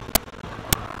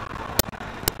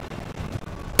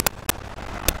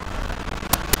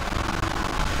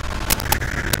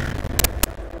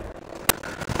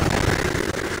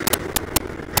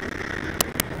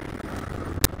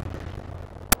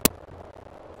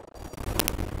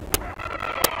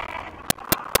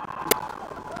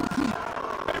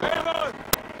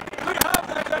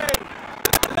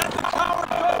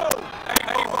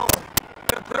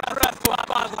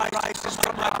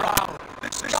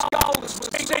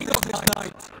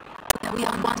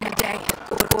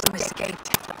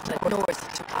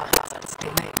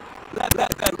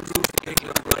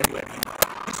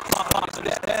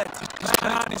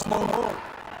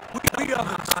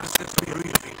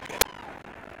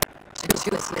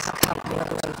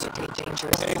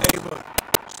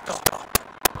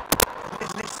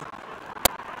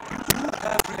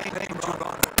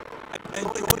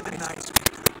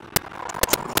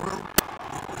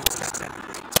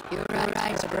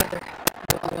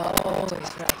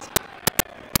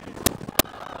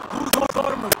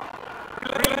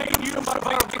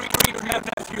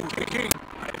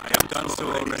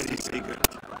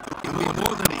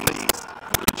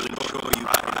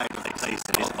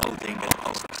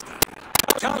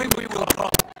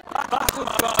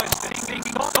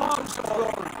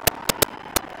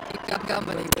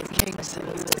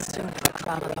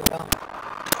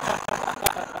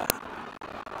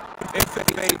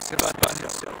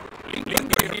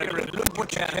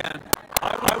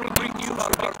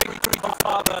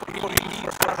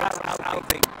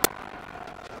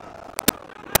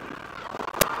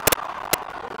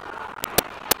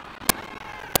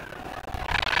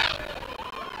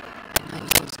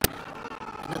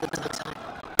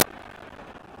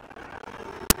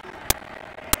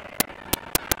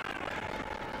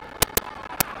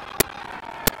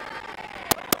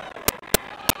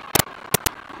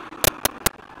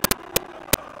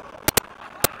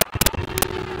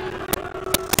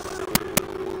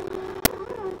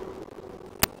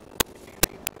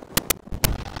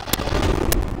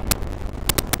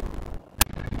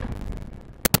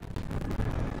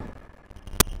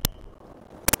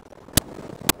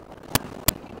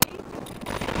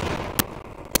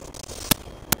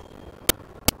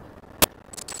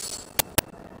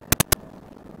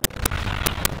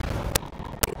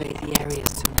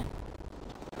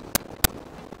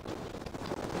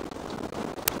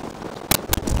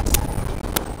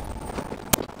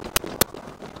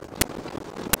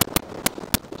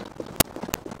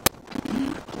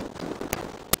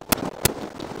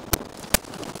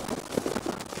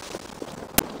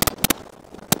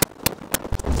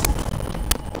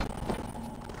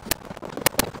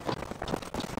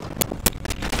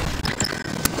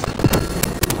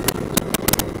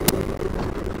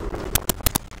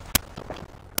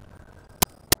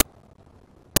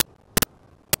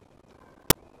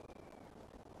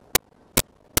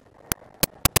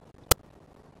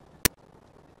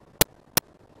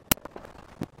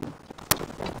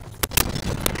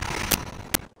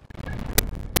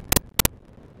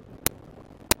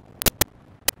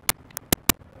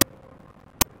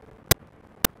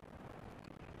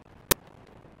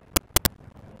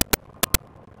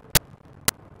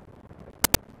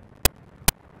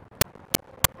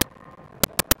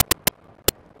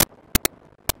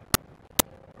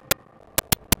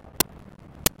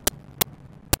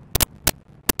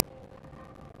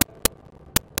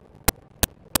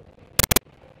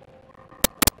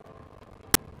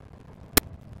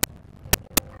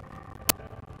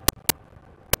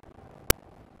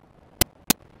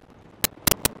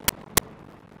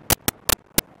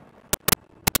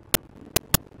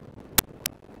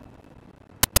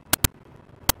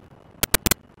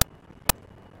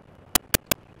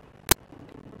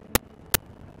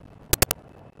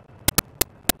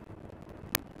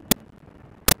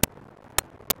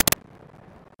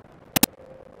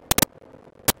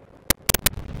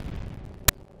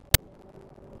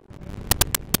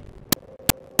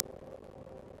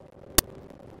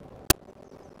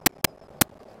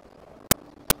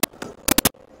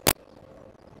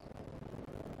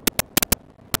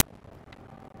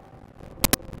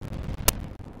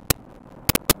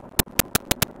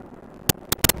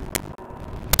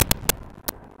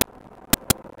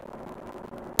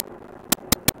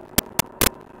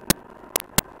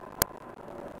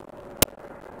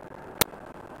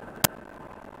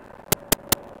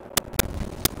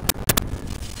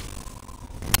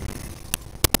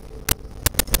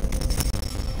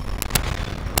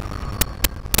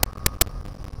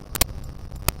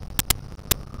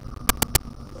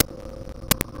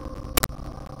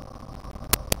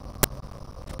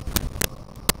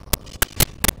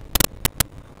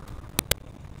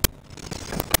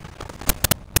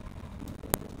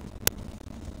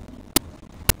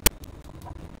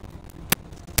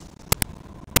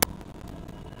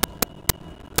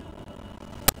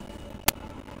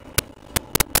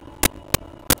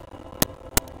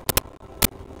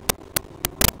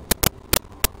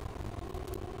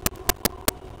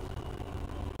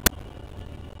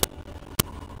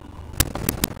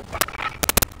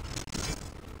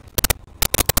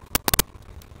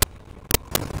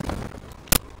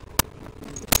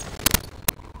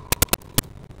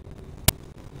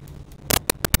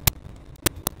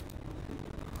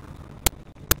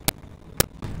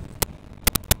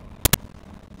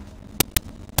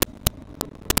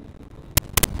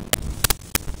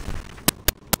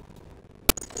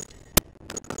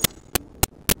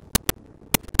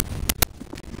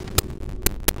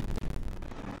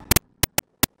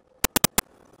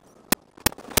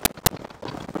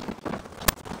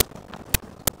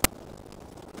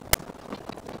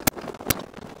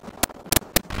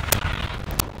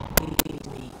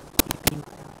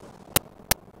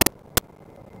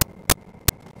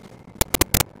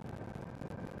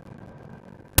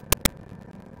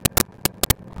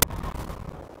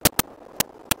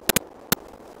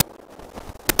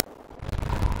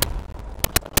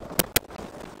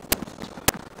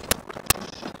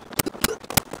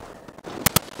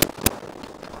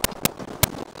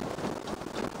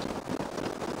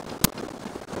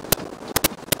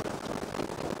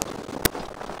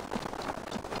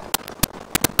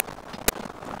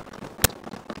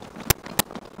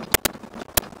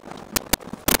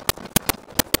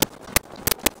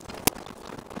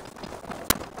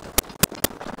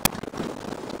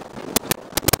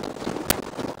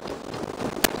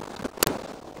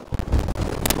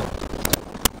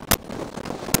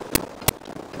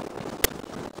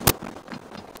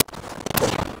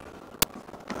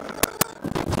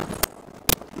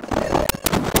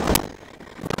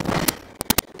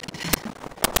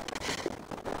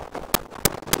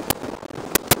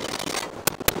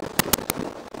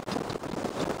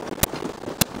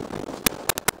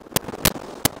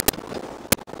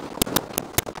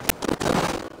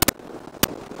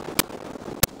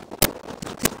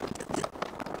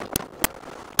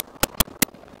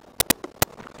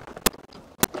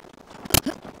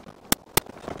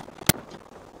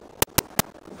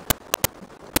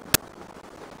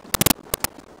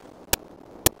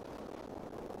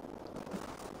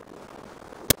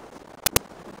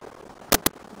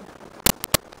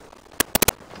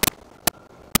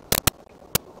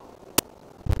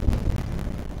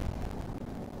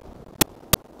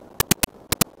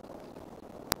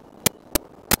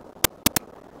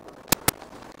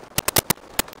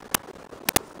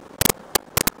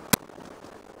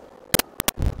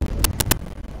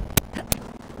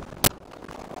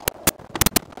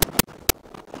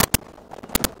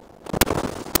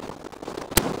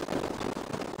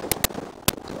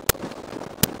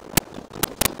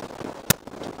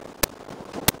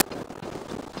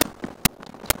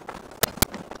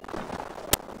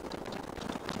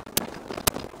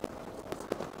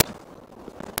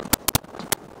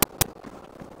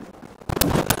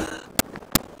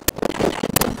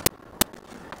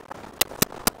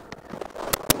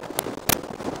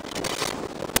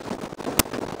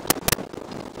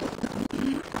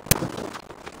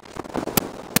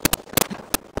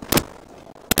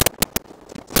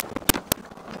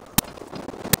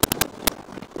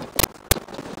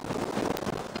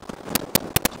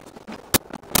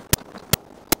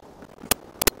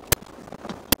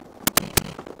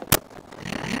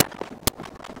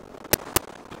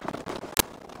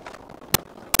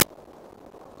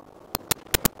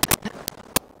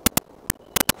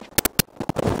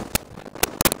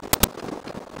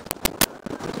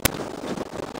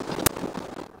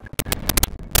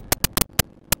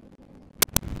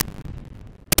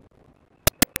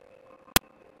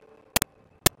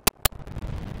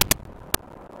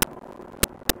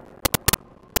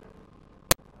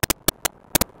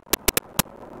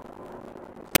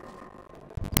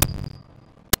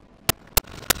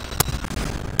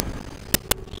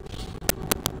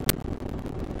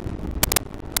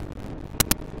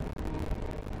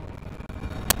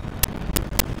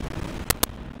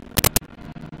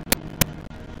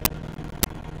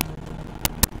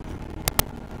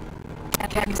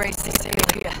 can't raise the sail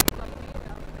here.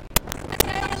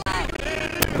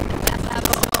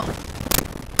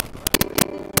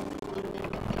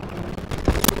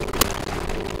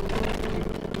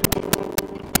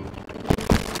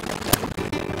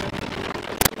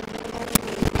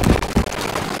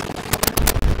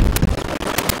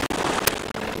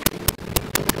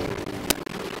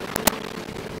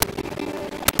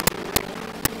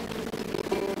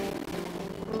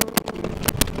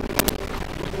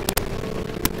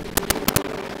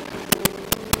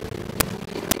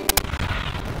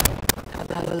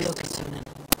 Have a look at something.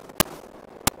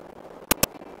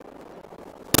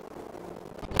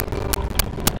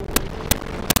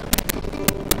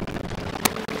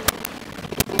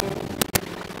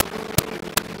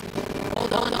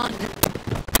 Hold on.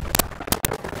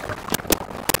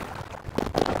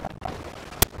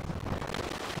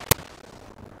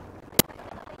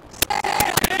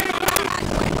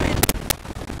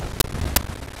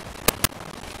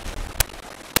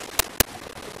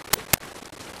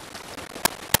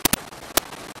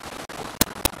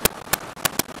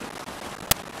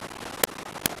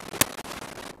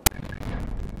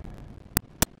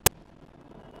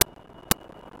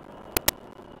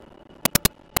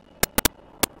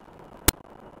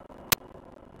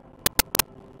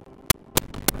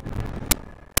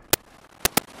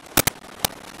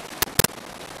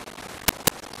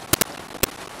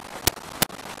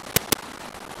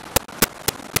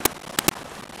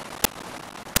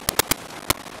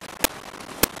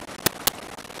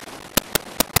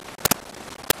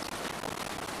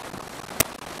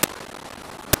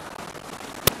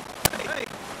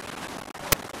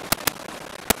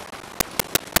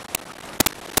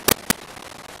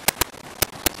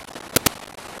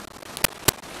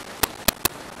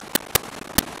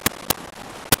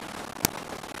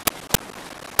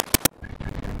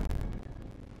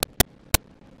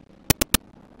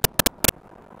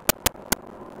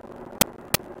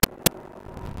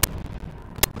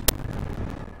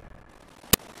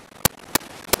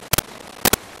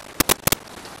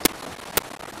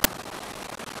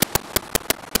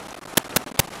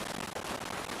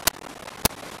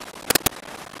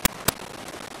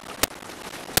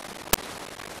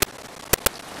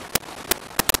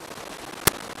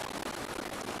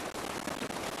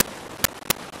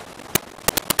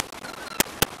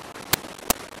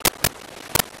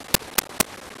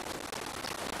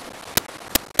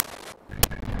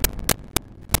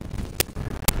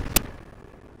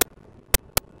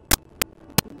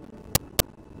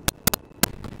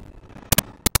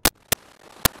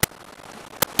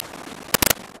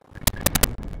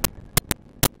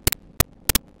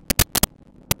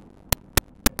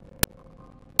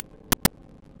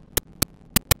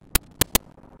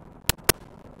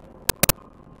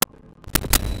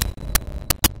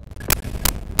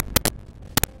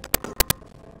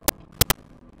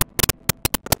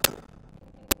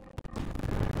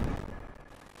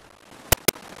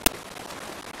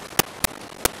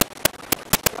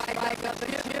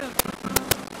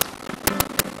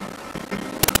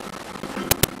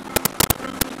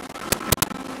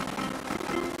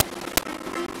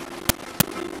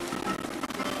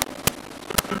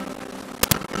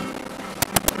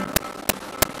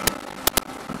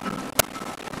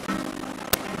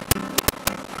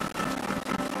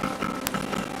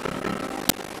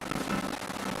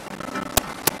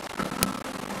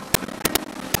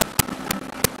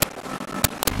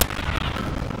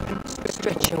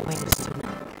 Stretch your wings to me.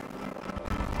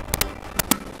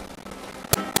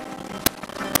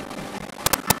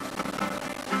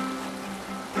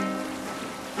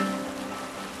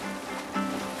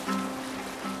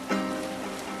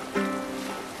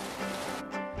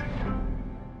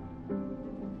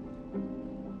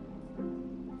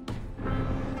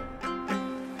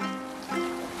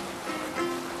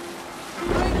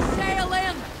 Bring a sail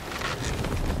in!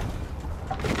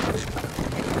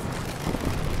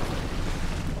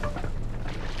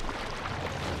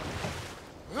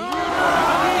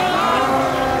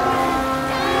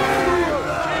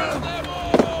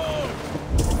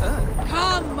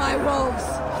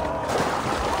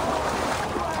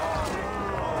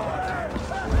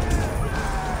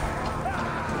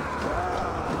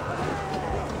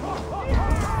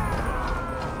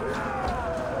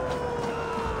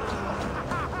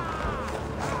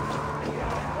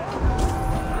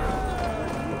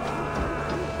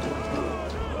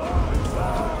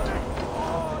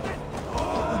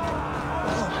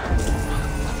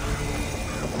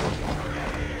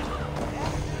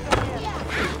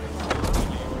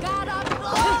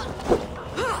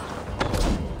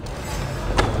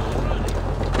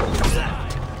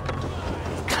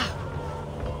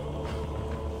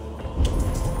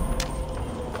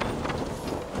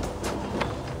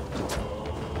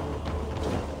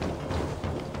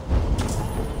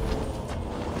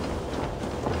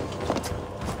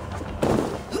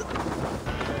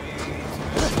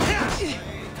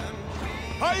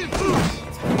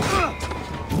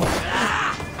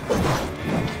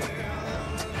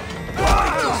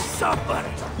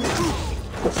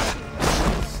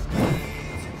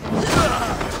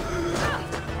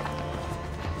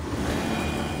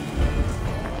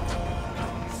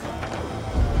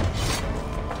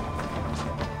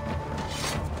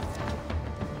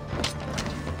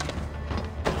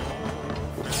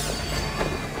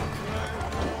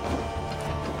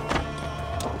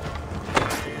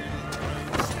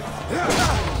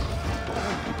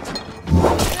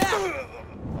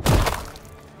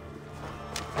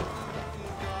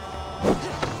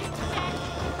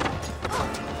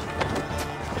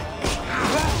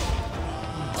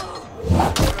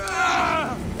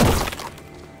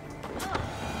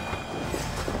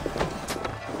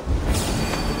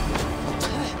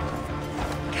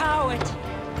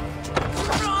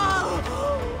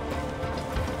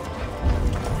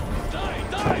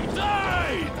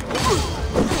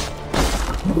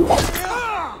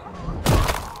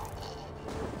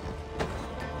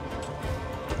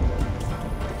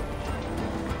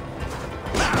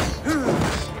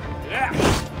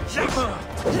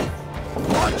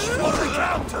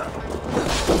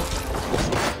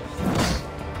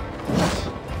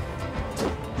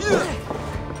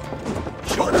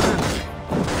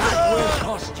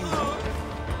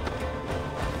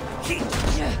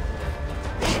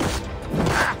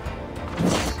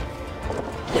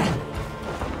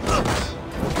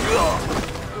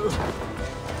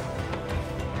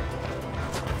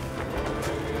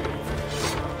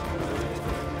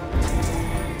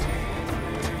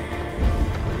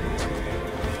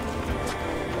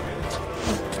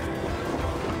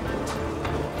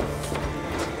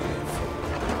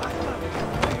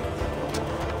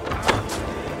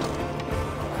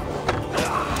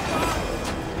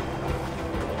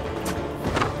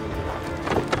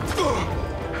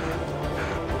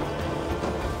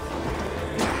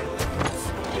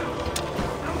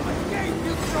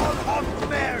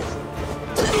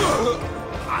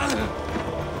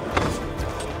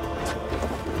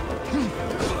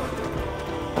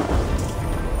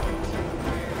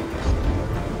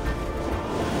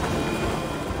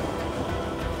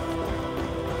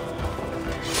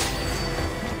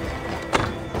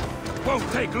 Won't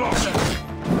take long.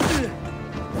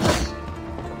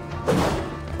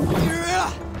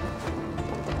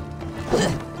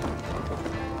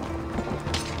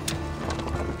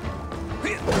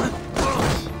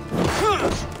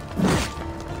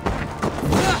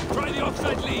 Try the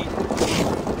offside lead.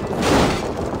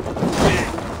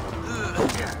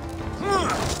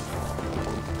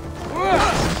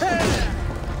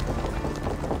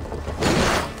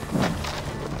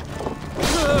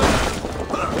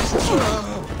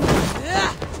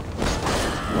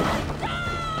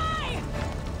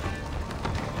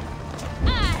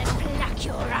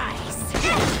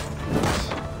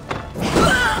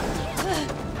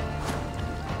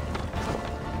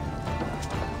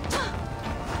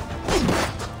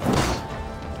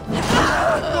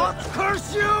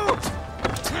 Curse you!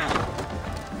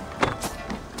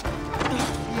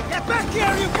 Get back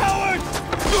here, you coward!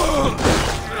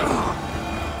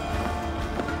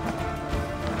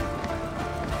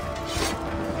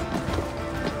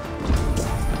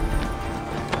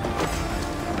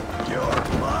 You're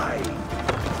mine!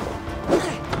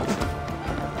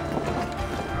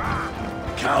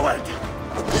 Coward!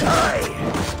 Die!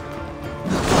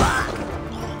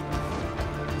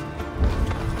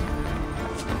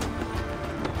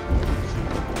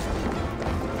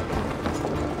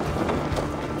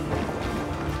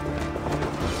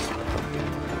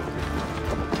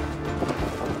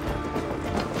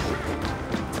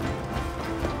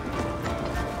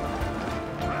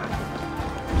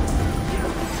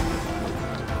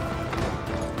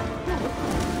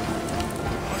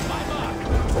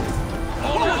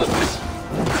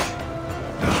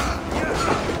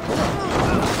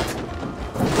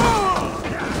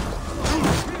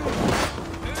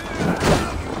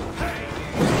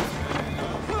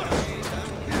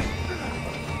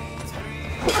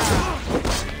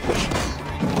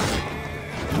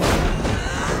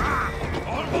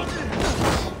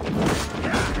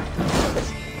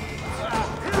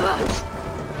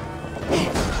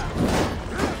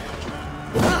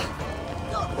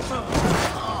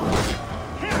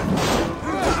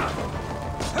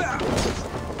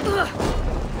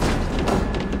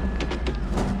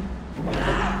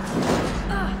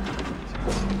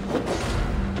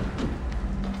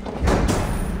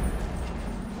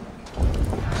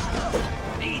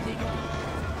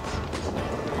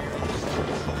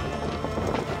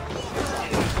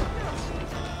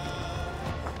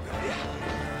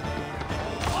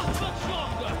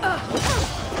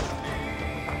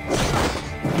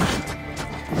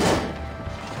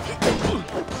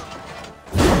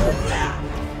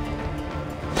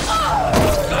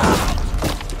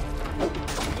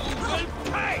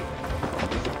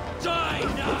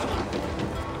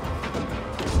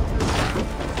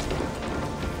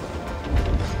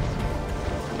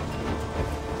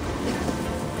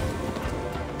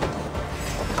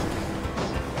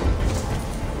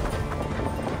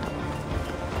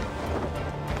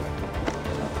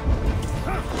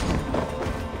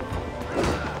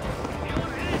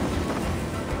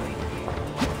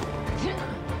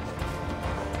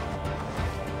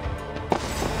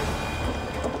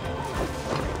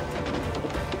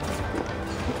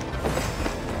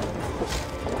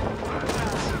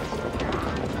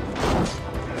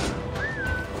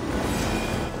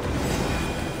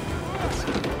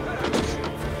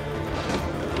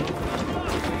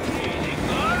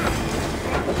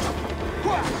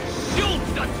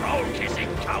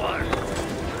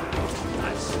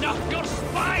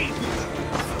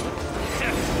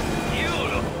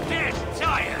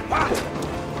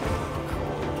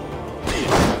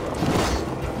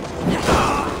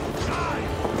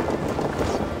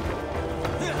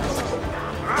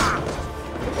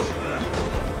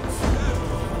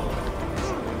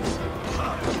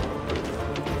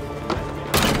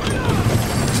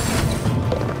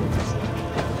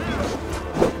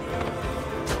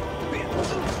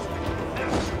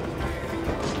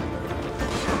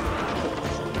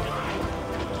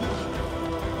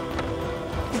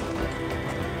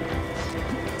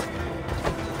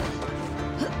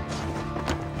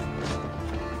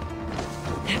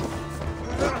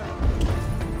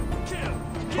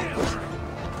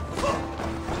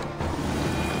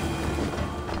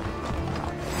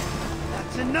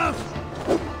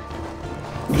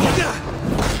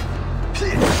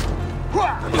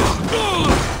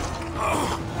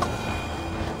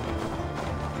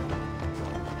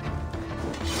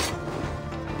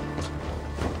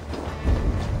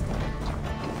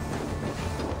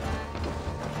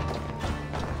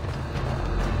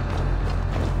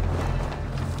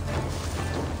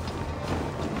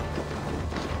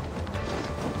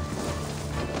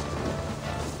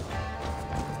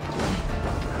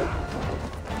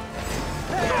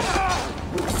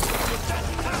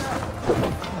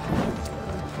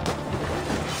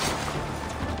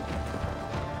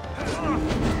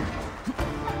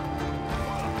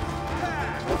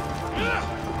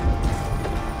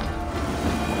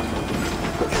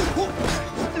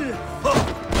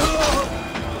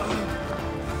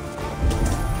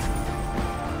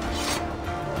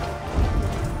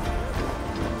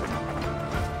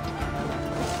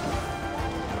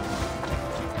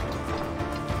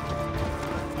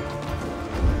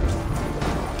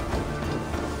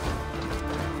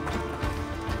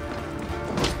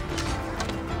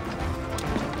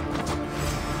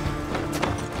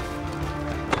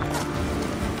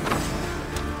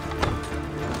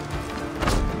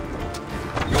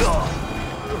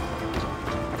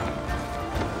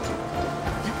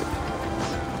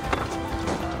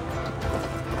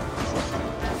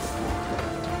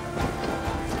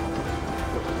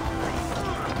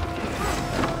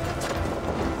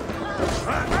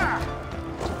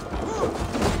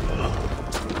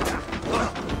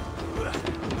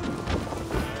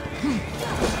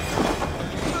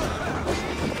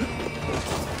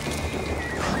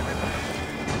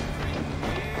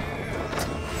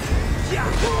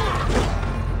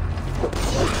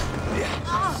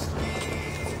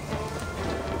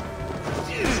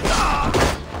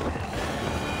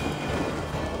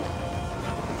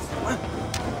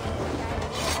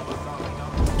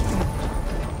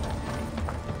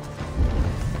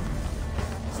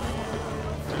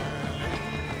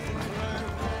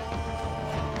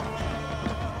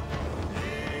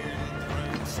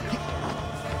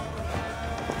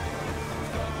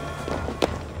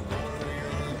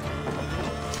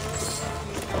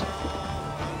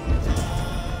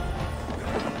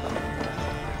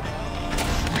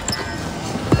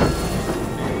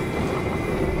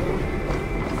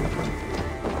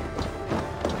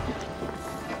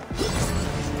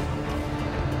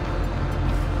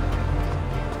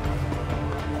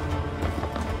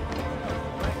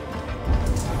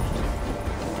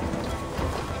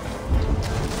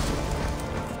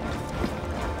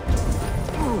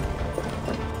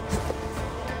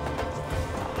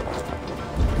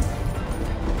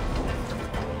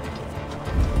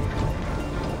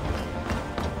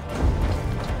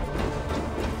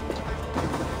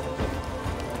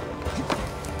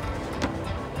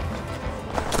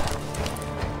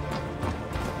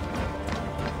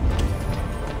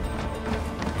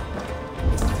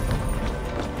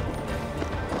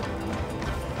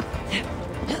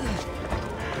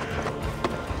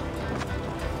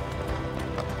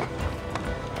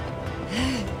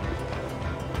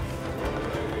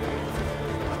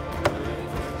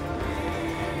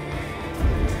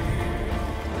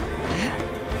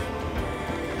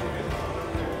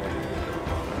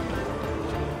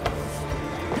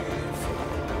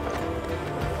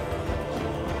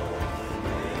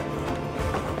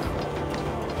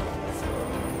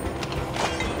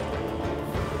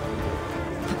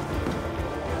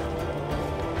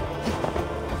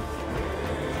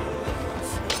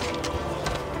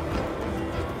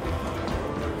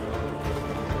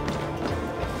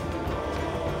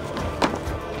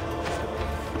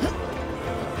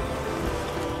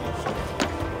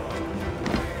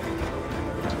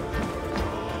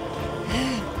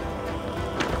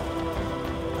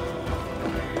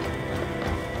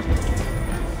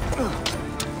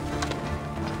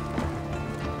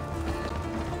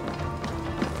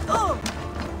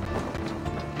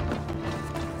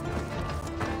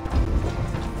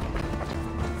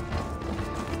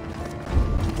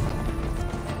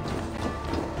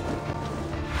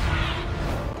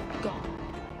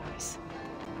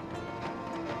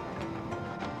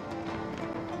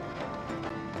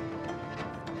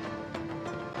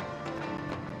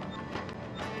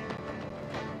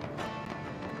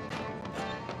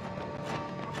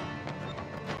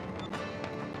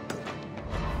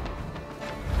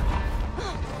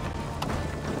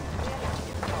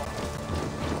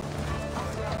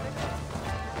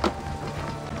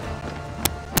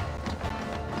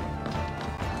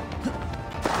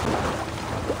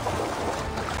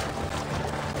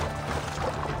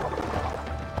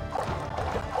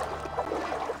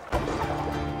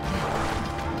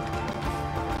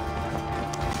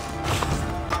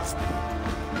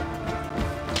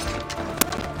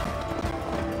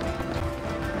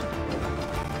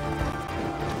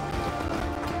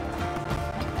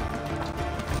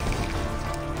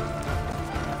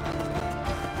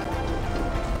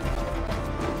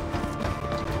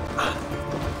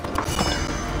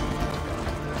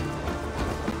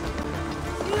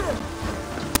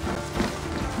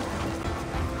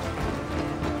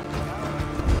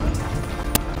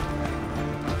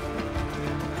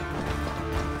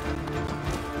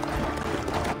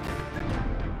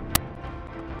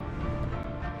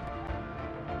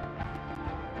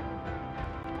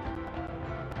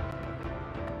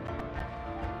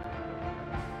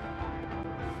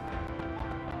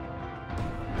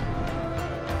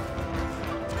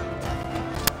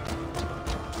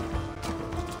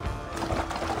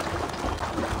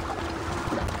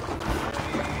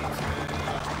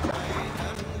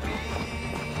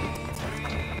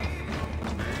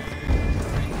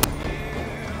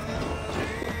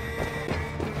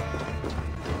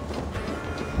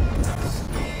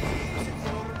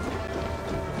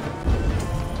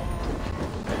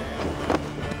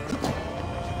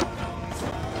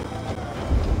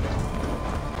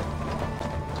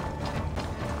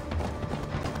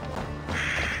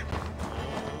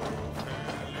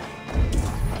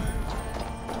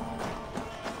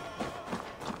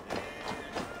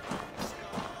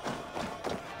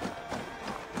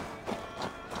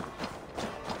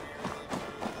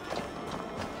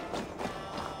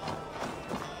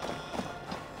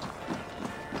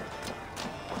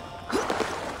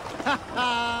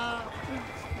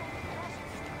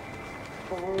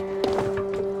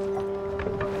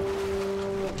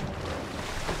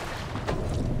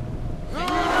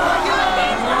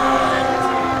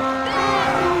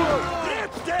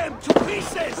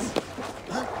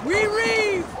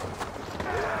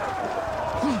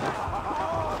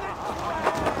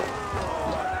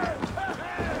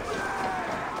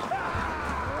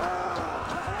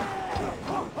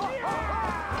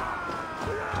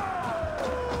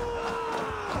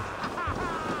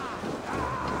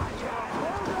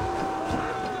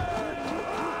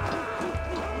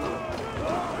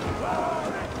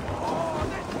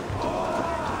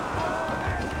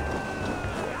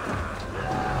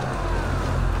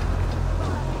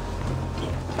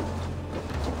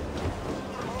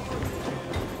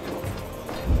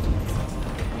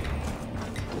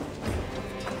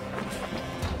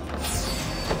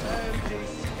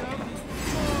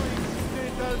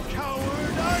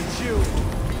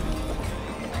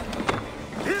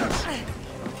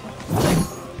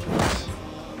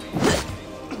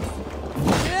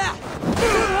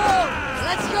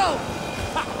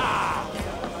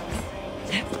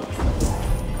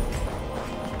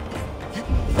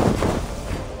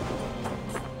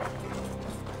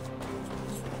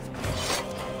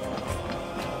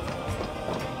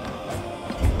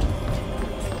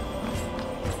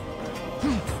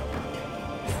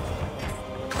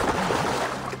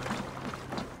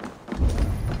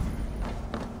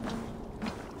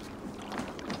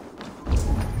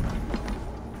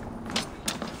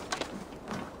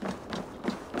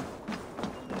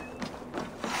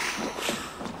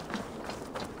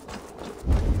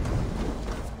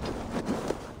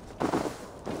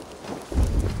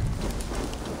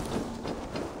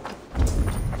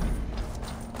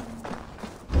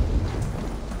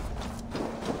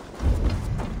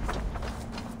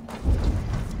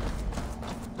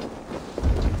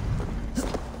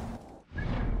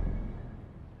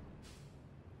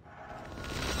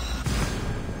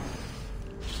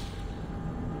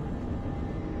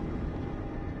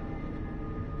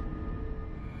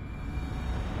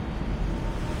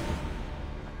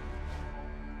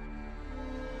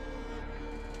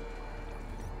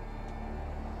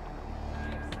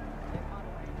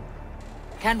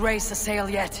 Can't raise the sail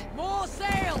yet. More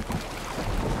sail!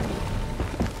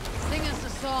 Sing us a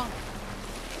song.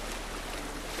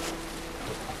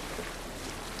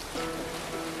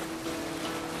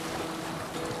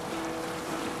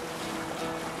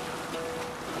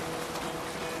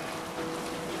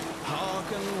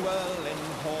 Hearken well in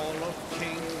Hall of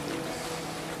Kings.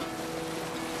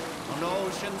 On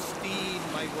ocean steed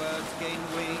my words gain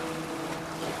wing.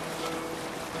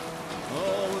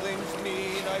 Things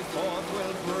mean I forth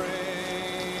will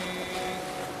bring.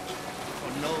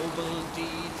 For noble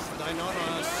deeds thine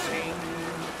honor sing.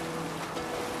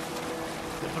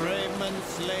 The brave men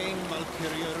slain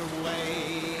Valkyrier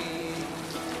way.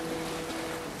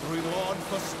 Reward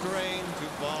for strain to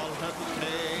Valhalla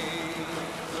pay.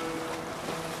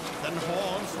 Then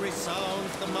horns resound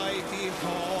the mighty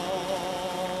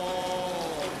horn.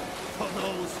 For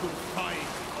those who fight,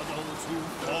 for those who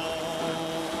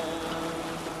fall.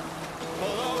 For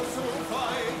those who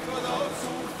fight, for those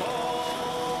who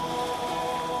fall.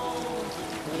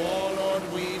 Warlord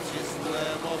weaves his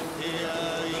web of fear.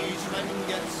 Each man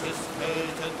gets his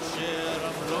fated share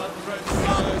of blood-red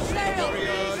surge,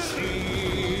 warrior shield.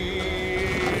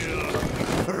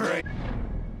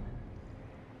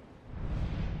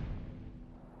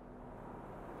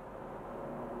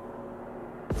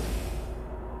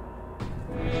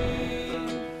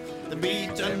 The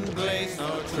beaten blaze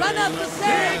now Run up the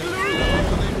sail!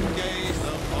 Gaze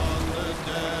upon the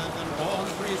dead, and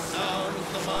horns resounds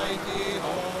the mighty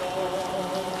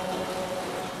horn.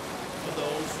 For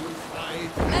those who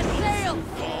fight, Let's sail! who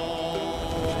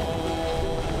fall.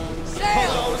 Sail! For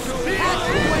those who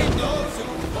fight, those who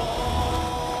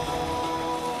fall.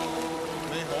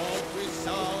 May horns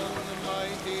resound the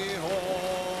mighty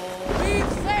horn. Reef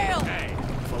sail!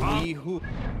 For we who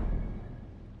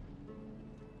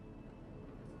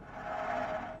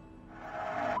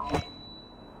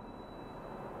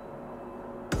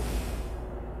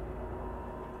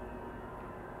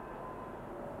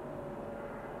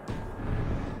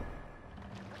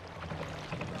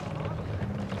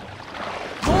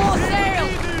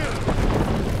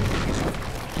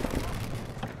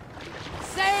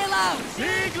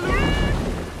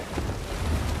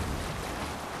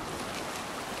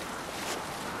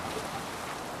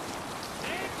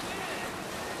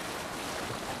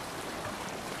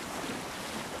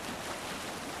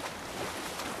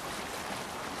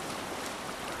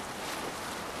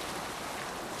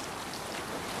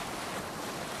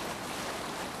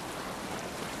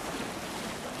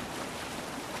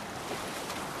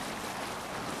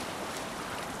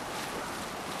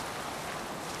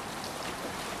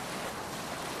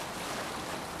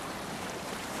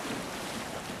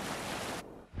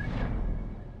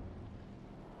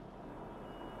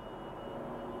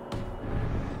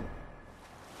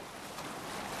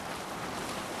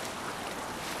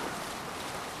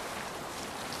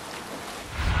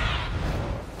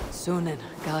Sunan,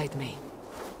 guide me.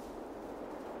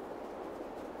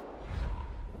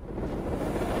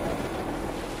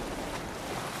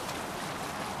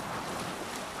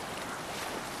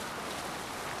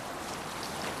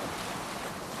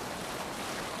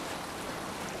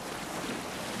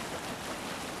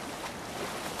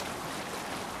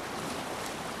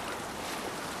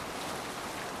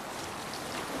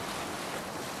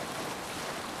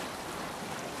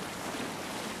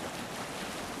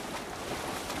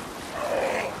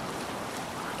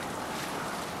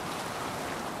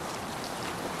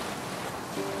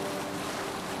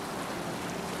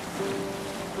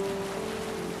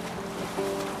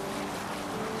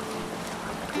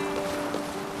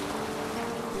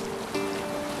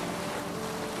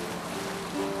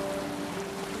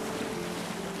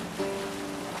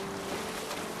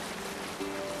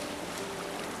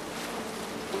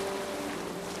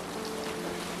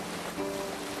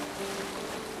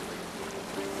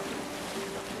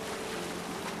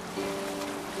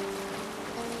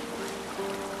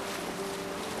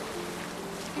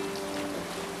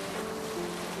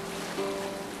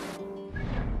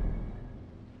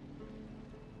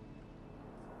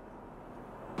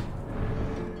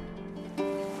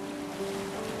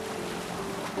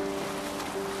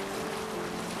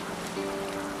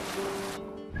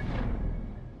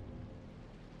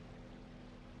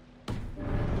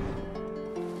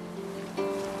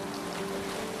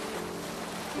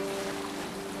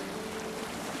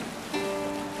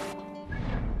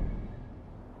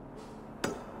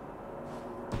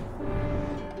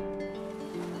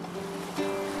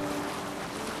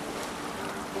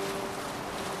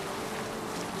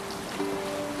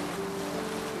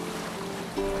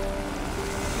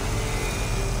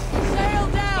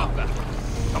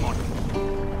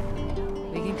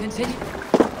 Continue.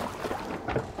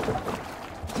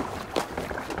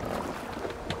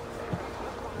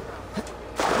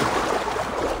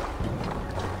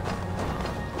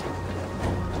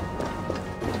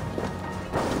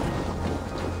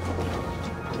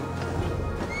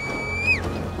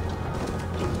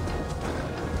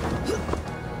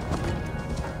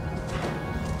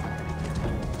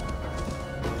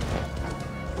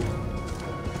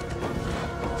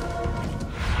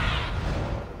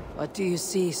 What do you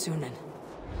see, Sunan?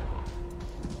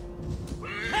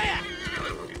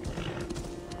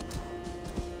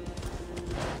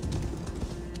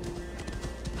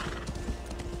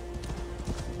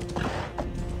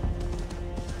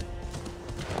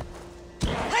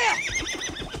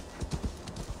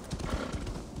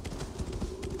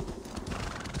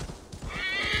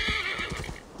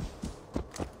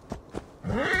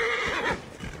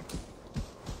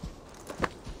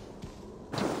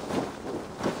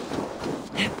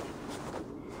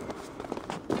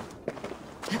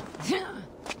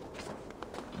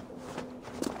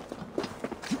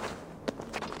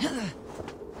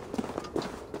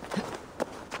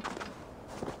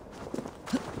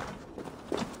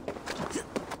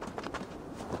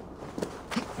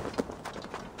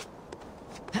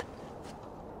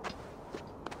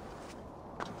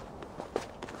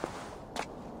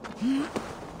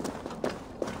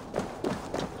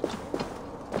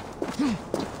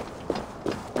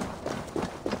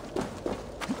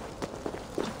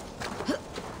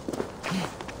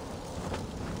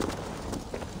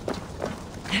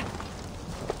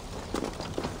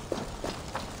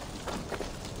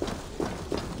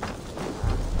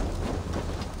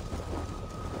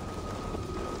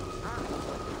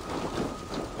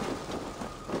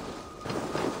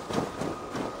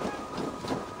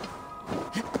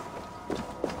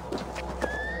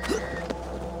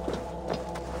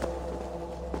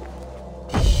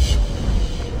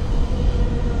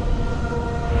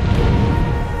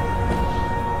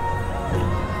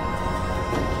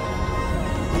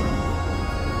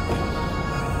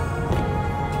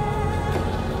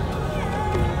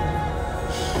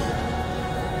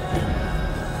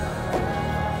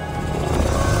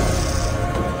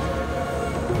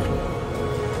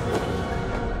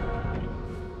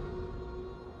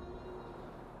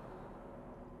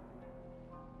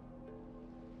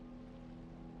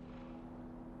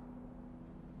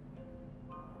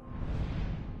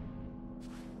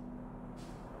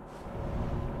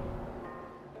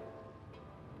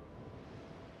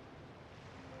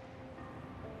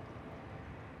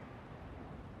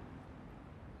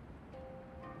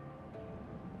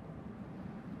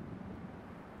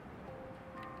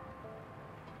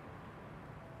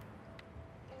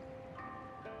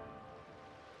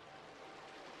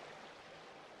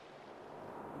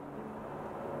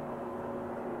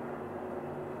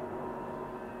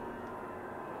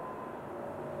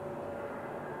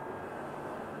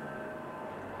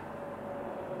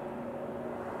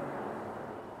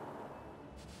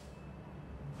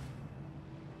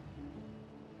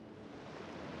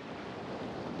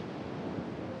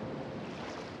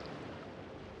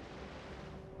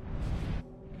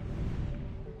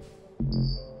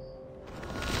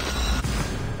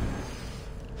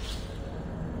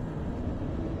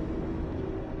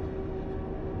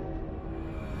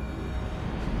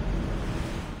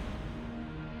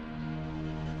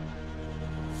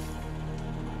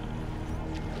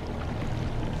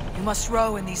 You must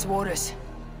row in these waters.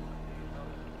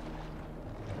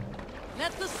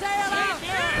 Let the sail out!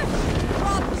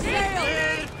 Drop the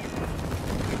sail!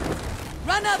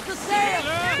 Run up the sail!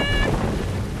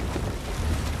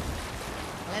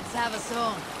 Let's have a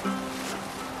song.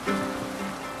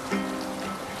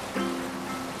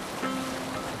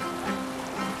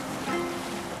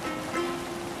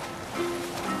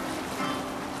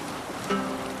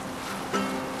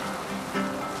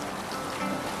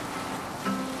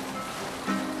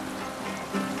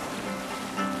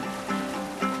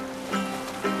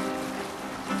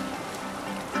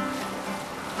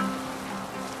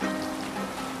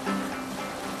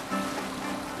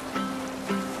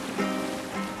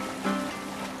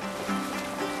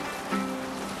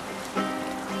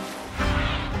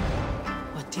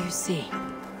 What do you see?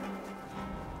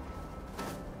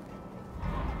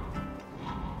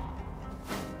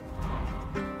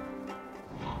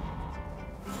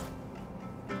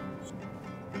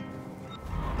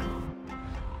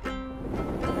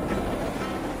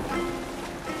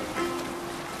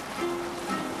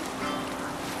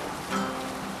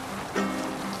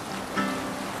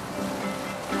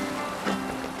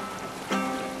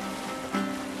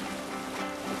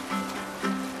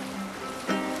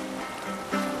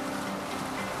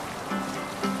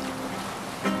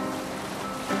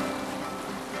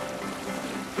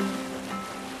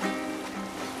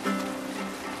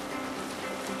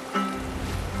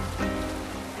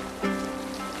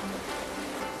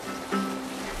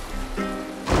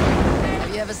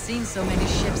 Ever seen so many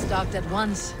ships docked at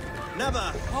once?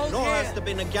 Never! Nor has there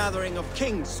been a gathering of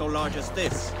kings so large as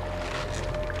this.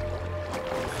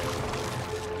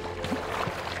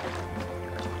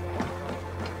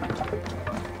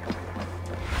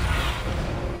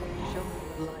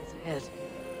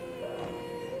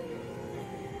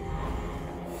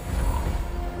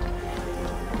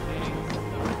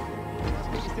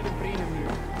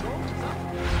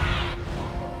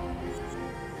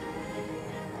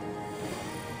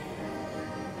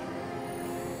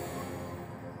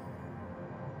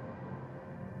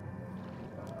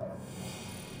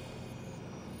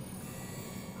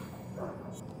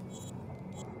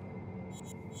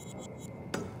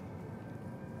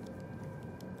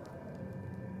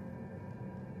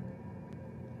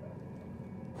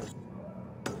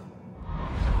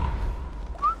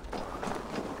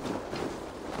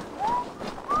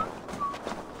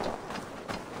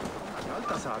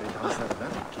 Sarit hans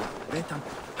verkligen. Vet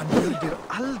han bjuder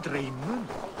aldrig mun.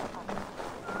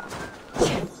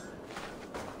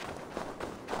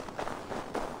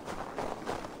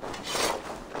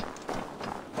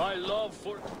 My love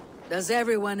for... Does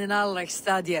everyone in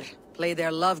Alrekstadir play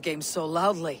their love game so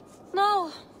loudly?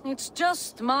 No, it's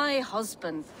just my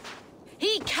husband.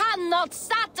 He cannot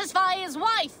satisfy his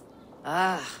wife!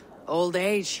 Ah, old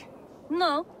age.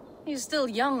 No, he's still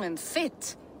young and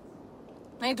fit.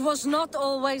 It was not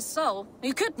always so.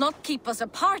 He could not keep us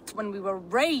apart when we were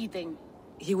raiding.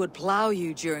 He would plow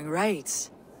you during raids.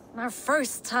 Our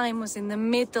first time was in the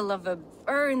middle of a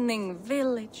burning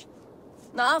village.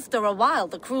 After a while,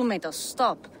 the crew made us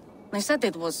stop. They said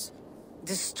it was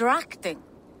distracting.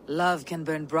 Love can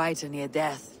burn brighter near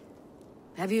death.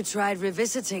 Have you tried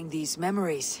revisiting these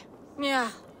memories? Yeah,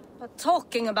 but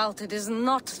talking about it is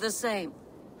not the same.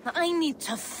 I need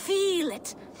to feel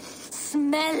it,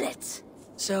 smell it.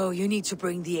 So you need to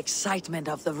bring the excitement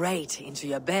of the raid into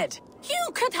your bed.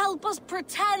 You could help us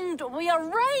pretend we are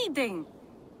raiding.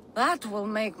 That will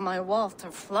make my water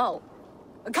flow.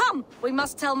 Come, we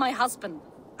must tell my husband.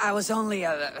 I was only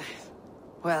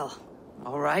well,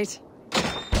 all right.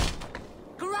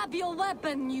 Grab your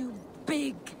weapon, you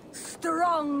big,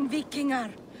 strong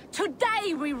Vikinger.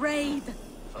 Today we raid.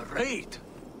 A raid?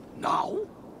 Now?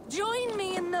 Join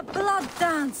me in the blood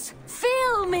dance.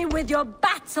 Fill me with your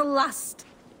battle lust.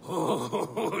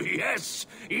 Oh, yes,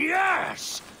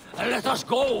 yes! Let us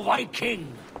go, Viking.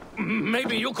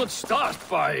 Maybe you could start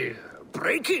by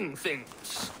breaking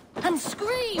things. And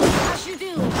scream as you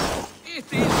do.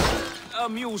 It is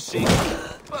amusing,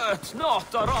 but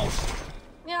not arousing.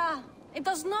 Yeah, it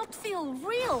does not feel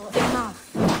real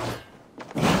enough.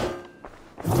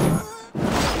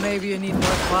 Maybe you need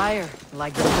more fire,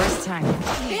 like the first time.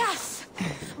 Yes!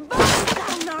 Burn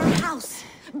down our house!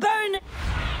 Burn...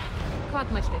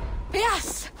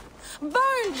 Yes!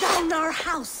 Burn down our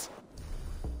house!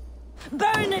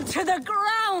 Burn it to the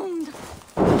ground!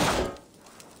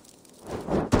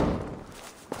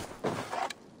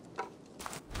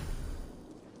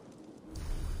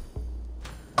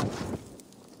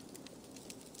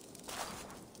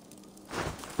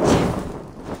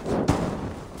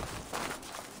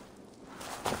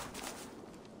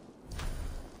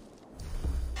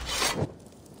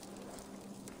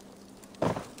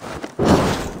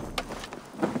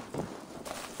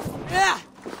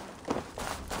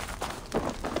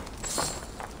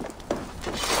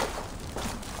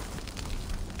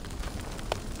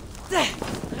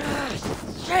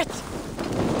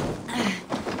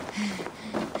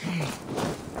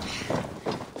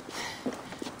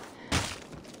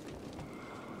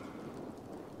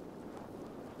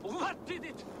 What did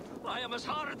it? I am as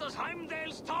hard as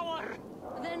Heimdall's tower.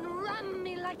 Then ram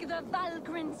me like the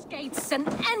Valgrin's gates and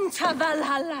enter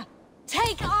Valhalla.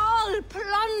 Take all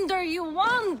plunder you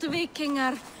want,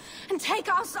 Vikinger. And take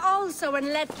us also and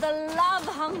let the love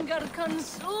hunger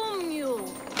consume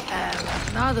you.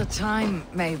 Another time,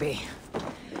 maybe.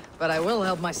 But I will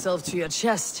help myself to your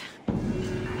chest.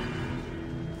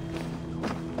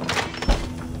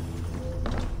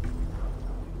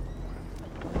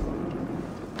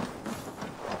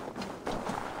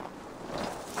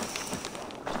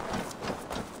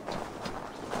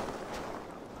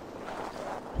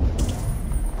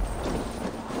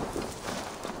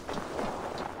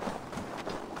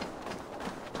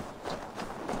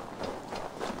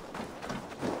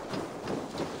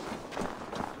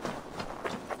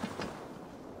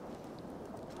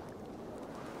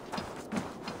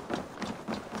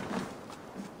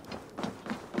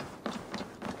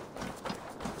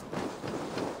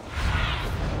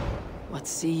 What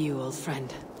see you, old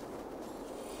friend?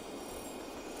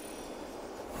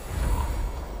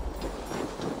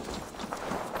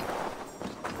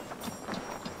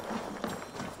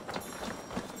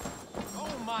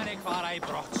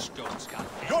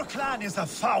 Your clan is a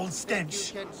foul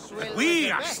stench.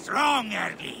 We are strong,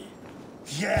 Ergi.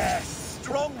 Yes,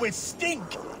 strong with stink.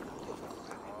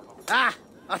 Ah,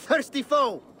 a thirsty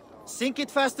foe. Sink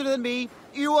it faster than me.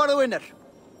 You are the winner.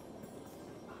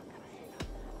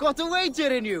 Got a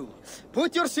wager in you.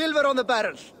 Put your silver on the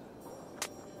barrel.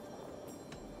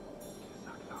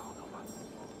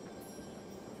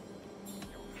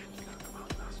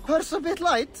 Purse a bit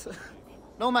light.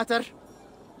 No matter.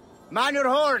 Man your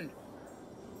horn.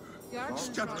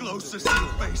 Step closer,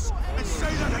 Steelface, and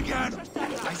say that again.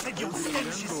 I said your stench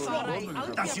is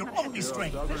strong. That's your only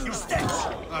strength. Your stench.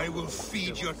 I will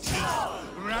feed your teeth,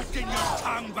 wrapping your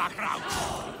tongue back out.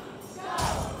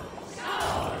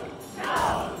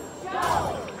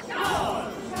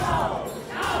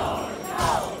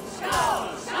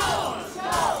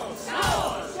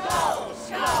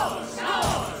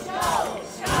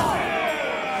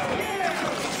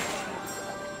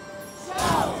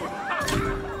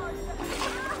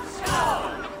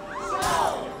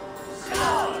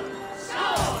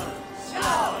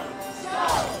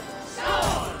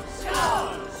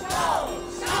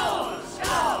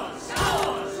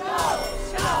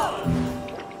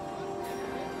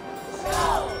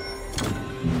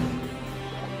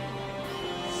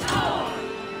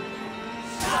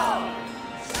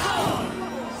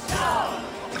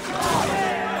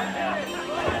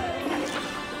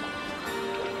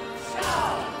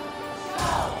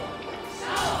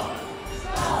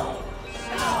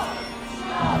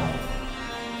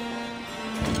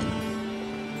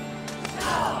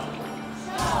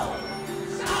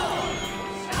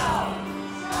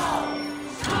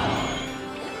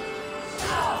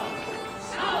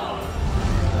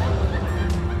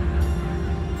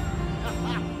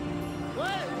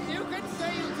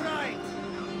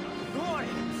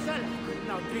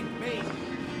 drink me.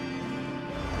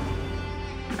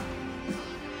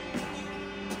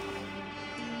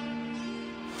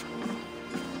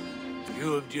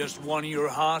 You have just won your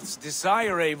heart's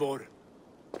desire, Eivor.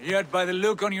 Yet by the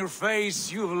look on your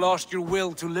face, you have lost your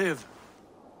will to live.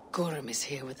 Gorm is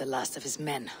here with the last of his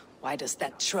men. Why does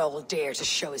that troll dare to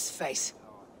show his face?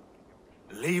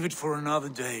 Leave it for another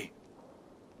day.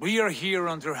 We are here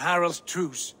under Harald's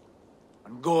truce,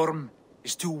 and Gorm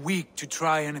is too weak to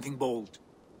try anything bold.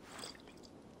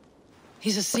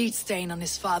 He's a seed stain on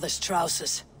his father's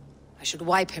trousers. I should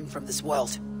wipe him from this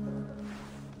world.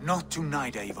 Not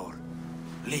tonight, Eivor.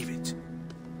 Leave it.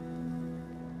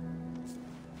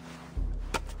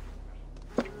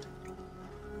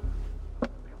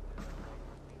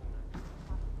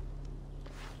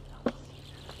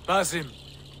 Basim,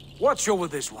 watch over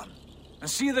this one, and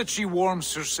see that she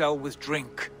warms herself with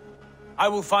drink. I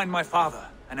will find my father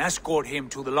and escort him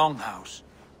to the Longhouse.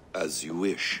 As you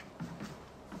wish.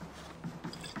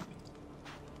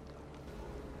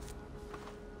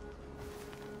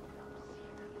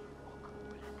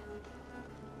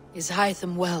 Is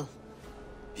Hytham well?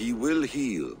 He will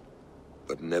heal,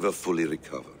 but never fully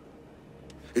recover.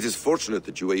 It is fortunate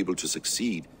that you were able to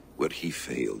succeed where he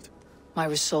failed. My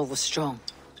resolve was strong.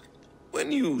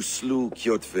 When you slew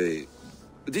Kjotve,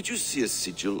 did you see a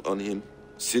sigil on him?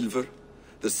 Silver?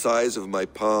 The size of my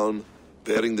palm,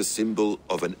 bearing the symbol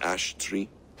of an ash tree?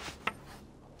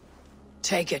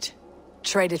 Take it.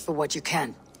 Trade it for what you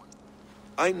can.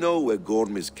 I know where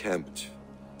Gorm is camped.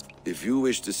 If you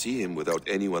wish to see him without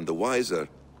anyone the wiser,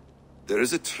 there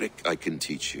is a trick I can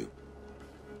teach you.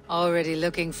 Already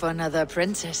looking for another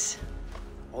princess.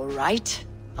 All right,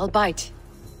 I'll bite.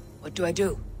 What do I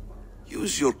do?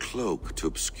 Use your cloak to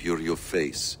obscure your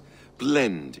face.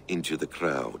 Blend into the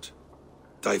crowd.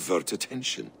 Divert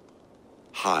attention.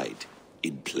 Hide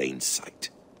in plain sight.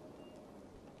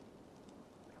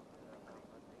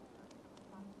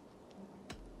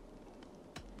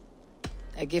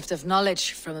 A gift of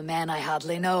knowledge from a man I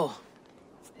hardly know.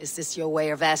 Is this your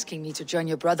way of asking me to join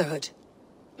your brotherhood?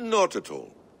 Not at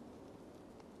all.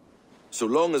 So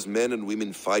long as men and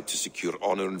women fight to secure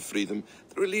honor and freedom,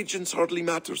 their allegiance hardly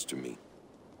matters to me.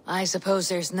 I suppose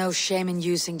there's no shame in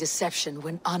using deception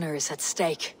when honor is at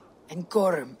stake. And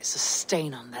Gorm is a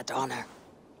stain on that honor.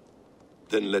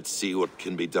 Then let's see what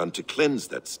can be done to cleanse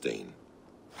that stain.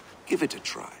 Give it a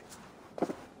try.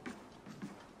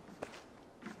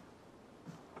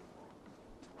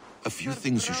 A few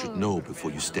things you should know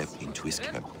before you step into his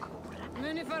camp.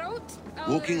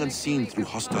 Walking unseen through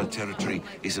hostile territory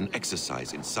is an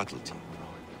exercise in subtlety.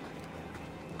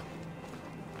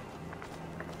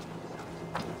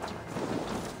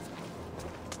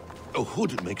 A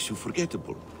hood makes you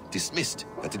forgettable, dismissed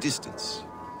at a distance.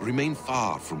 Remain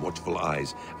far from watchful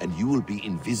eyes, and you will be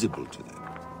invisible to them.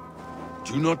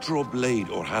 Do not draw blade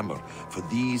or hammer, for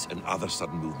these and other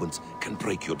sudden movements can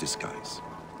break your disguise.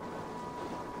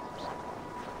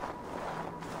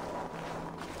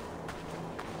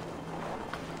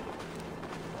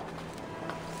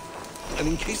 And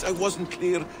in case I wasn't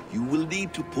clear, you will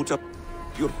need to put up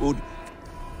your hood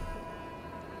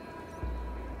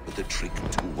for the trick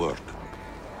to work.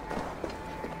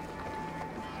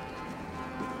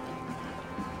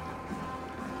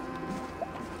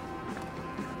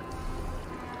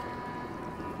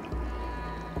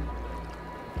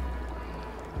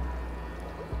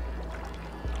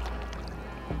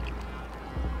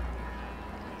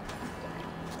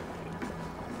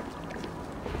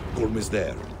 Gorm is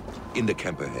there, in the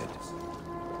camp ahead.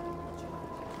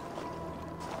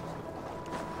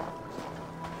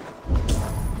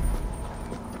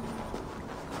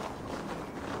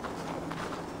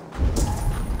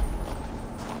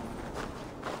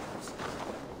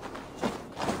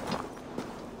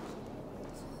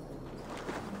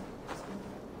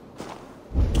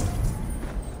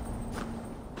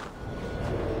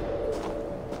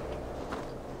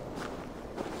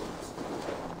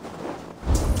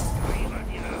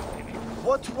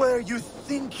 What were you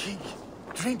thinking?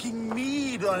 Drinking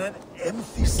mead on an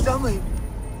empty stomach?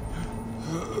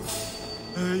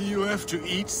 You have to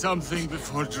eat something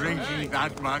before drinking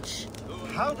that much.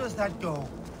 How does that go?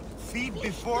 Feed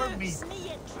before meat.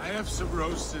 I have some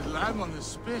roasted lamb on the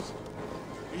spit.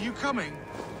 Are you coming?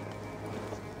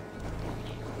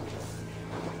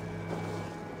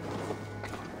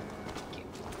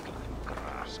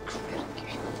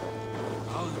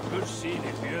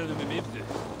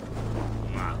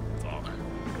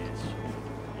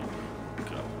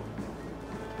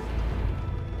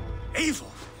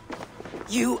 Evil!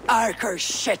 You Arker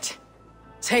shit!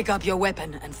 Take up your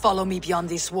weapon and follow me beyond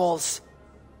these walls.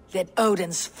 Let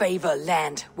Odin's favor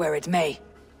land where it may.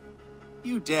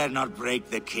 You dare not break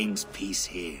the king's peace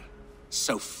here.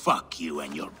 So fuck you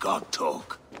and your god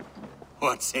talk.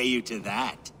 What say you to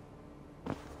that?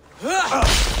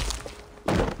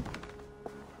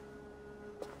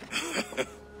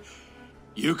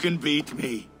 You can beat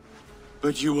me,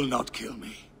 but you will not kill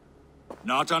me.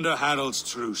 Not under Harold's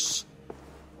truce.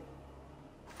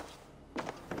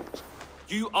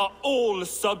 You are all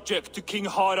subject to King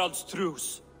Harald's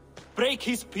truce. Break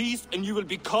his peace and you will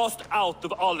be cast out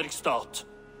of Alrikstad.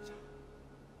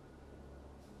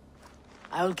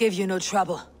 I will give you no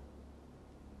trouble.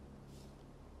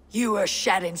 You are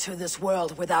shed into this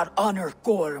world without honor,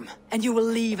 Gorm, and you will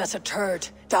leave as a turd,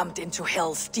 dumped into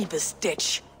hell's deepest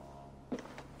ditch.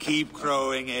 Keep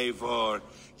crowing, Eivor.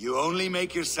 You only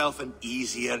make yourself an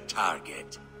easier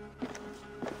target.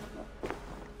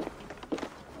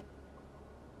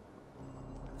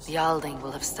 The Alding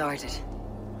will have started.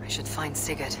 I should find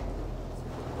Sigurd.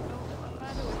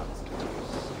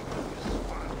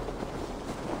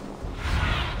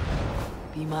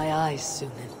 Be my eyes,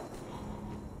 Sunan.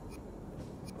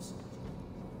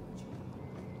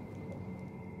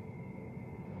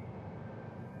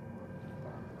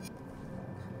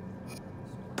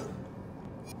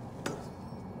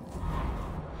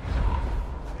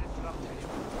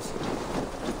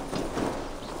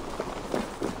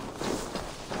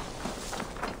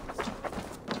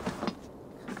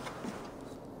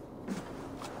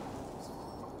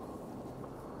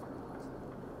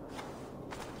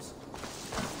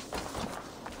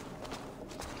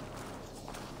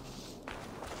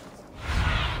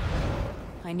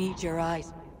 I need your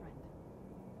eyes.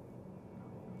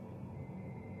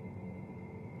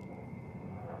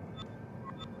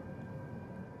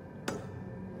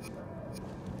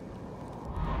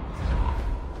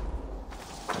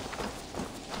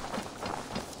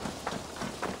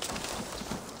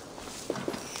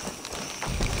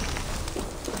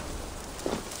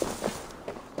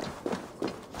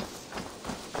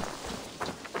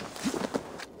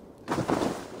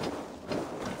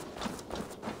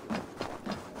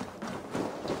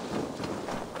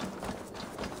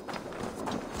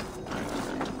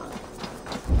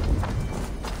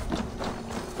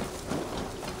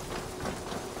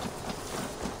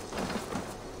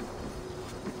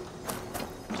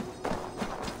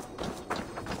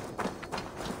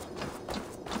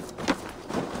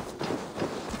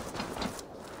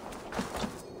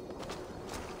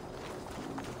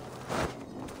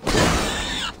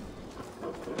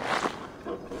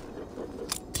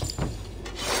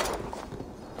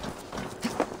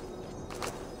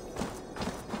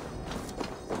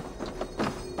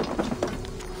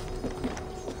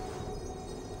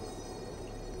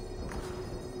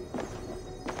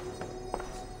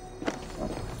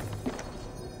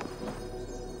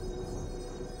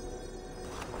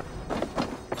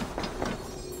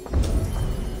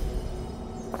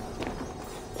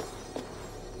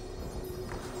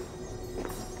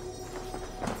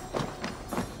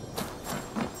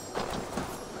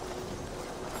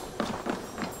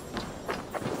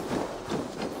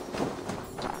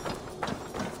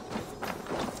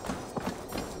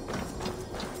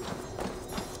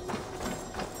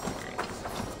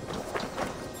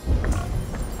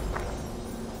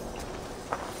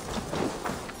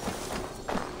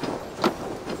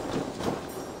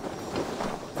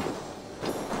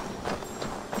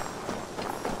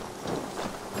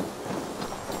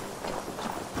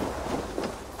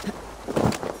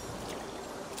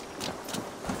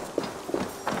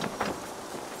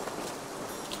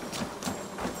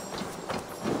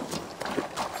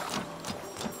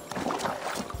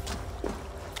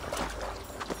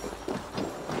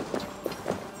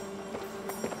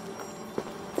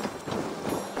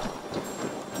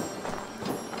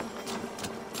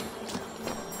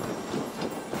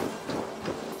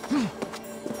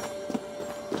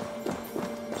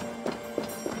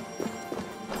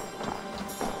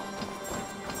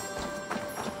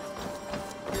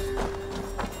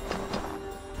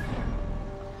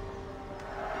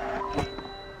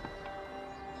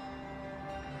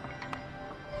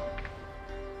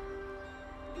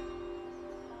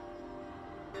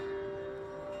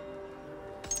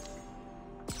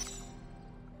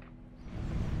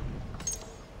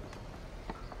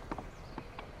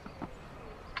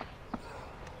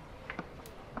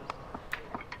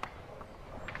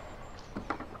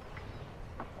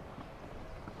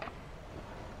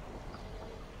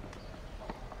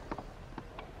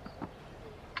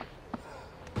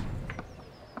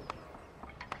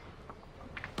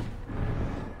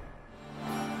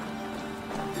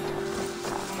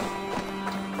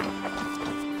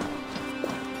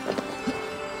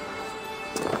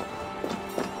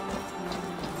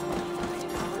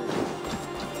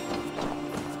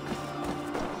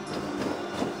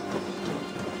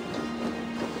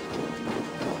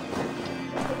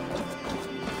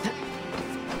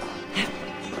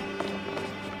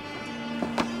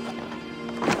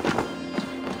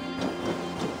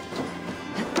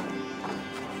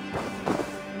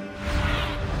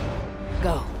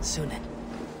 Sunan.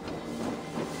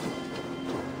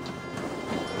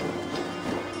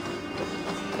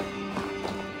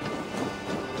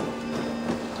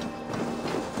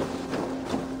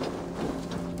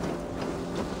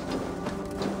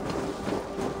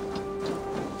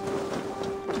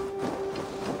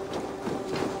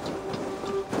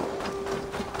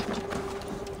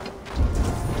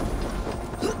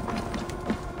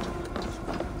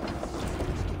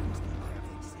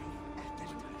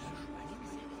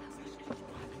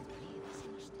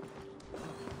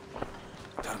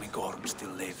 Gorm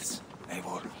still lives,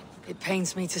 Eivor. It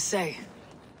pains me to say.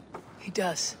 He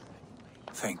does.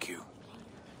 Thank you.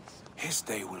 His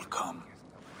day will come.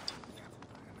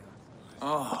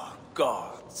 Oh,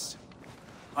 gods.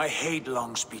 I hate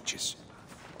long speeches.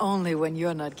 Only when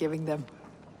you're not giving them.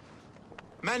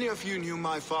 Many of you knew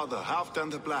my father,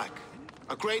 Halfdan the Black.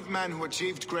 A great man who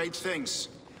achieved great things.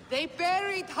 They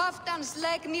buried Halfdan's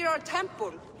leg near our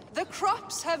temple. The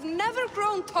crops have never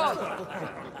grown taller.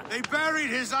 They buried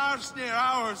his arse near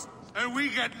ours, and we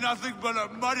get nothing but a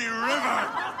muddy river.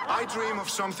 I dream of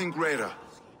something greater.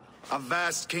 A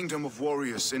vast kingdom of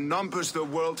warriors in numbers the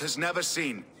world has never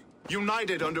seen.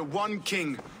 United under one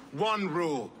king, one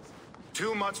rule.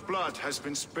 Too much blood has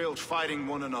been spilled fighting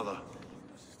one another.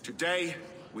 Today,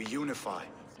 we unify.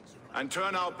 And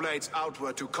turn our blades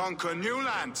outward to conquer new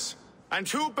lands. And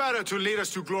who better to lead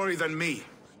us to glory than me?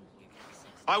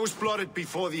 I was blooded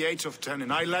before the age of 10,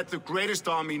 and I led the greatest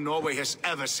army Norway has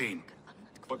ever seen.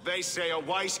 But they say a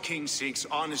wise king seeks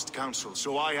honest counsel,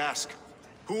 so I ask,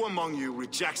 who among you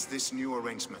rejects this new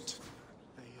arrangement?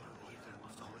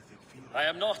 I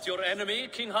am not your enemy,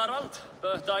 King Harald,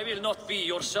 but I will not be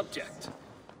your subject.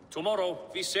 Tomorrow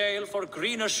we sail for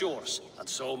greener shores, and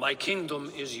so my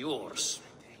kingdom is yours.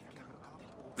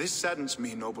 This saddens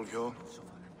me, noble Hjor.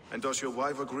 And does your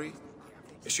wife agree?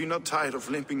 Is she not tired of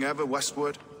limping ever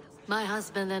westward? My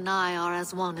husband and I are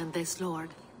as one in this, Lord.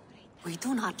 We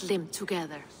do not limp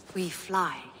together. We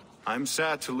fly. I'm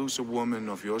sad to lose a woman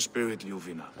of your spirit,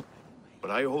 Ljuvina.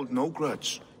 But I hold no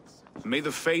grudge. May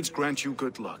the fates grant you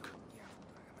good luck.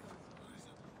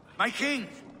 My king,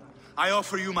 I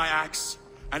offer you my axe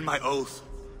and my oath,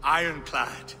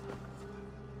 ironclad.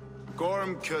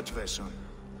 Gorm Kjotveson,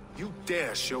 you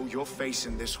dare show your face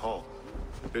in this hall.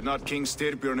 Did not King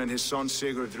Styrbjörn and his son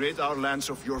Sigurd rid our lands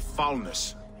of your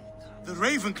foulness? The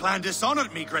Raven clan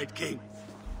dishonored me, great king.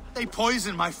 They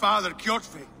poisoned my father,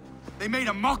 Kjotve. They made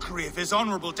a mockery of his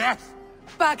honorable death.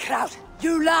 Backrout,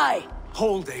 you lie!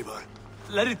 Hold, Eivor.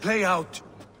 Let it play out.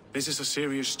 This is a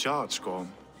serious charge,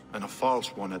 Gorm, and a false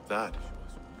one at that.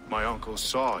 My uncle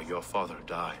saw your father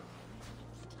die.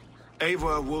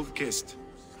 Eivor Wolf-Kissed,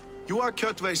 you are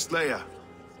Kjotve's slayer.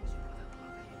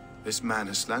 This man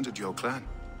has slandered your clan.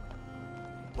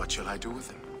 What shall I do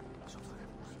with him?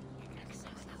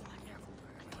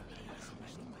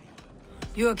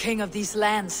 You're king of these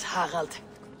lands, Harald.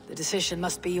 The decision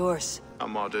must be yours. A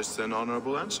modest and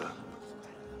honorable answer.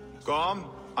 Gorm,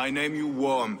 I name you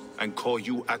Worm and call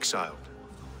you exiled.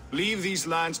 Leave these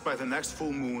lands by the next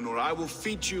full moon, or I will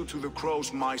feed you to the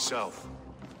crows myself.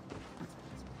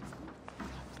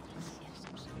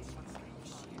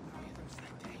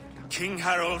 King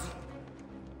Harald,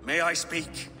 may I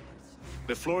speak?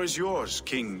 The floor is yours,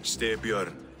 King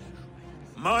Styrbjörn.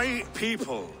 My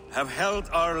people have held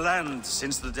our land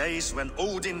since the days when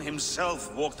Odin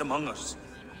himself walked among us.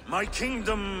 My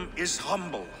kingdom is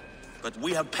humble, but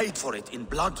we have paid for it in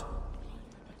blood.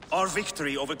 Our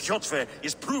victory over Kjotve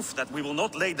is proof that we will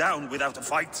not lay down without a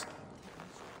fight.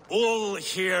 All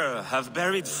here have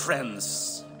buried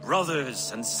friends,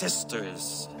 brothers and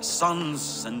sisters,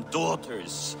 sons and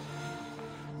daughters.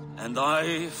 And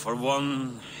I, for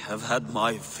one, have had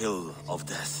my fill of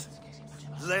death.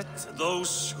 Let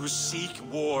those who seek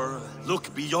war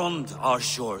look beyond our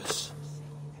shores.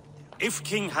 If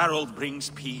King Harald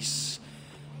brings peace,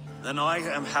 then I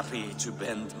am happy to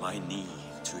bend my knee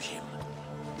to him.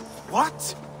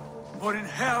 What? What in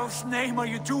hell's name are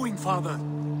you doing, father?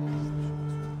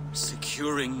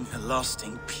 Securing a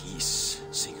lasting peace,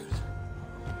 Sigurd.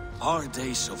 Our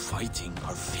days of fighting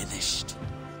are finished.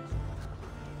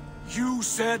 You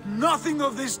said nothing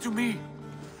of this to me.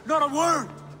 Not a word.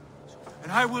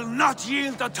 And I will not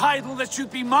yield a title that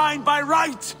should be mine by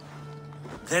right.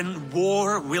 Then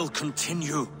war will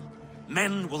continue.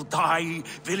 Men will die,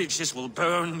 villages will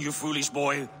burn, you foolish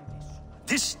boy.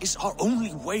 This is our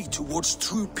only way towards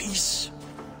true peace.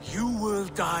 You will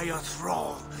die a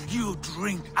thrall. You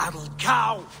drink-addled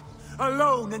cow.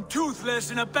 Alone and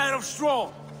toothless in a bed of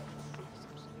straw.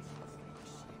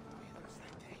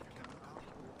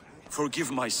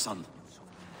 Forgive my son.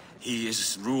 He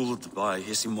is ruled by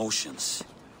his emotions.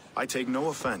 I take no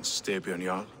offense, Styrbjörn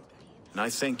Jarl, and I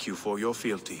thank you for your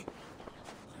fealty.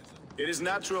 It is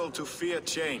natural to fear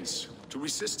change, to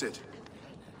resist it.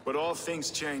 But all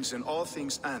things change and all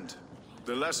things end.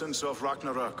 The lessons of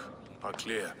Ragnarok are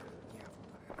clear.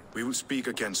 We will speak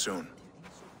again soon.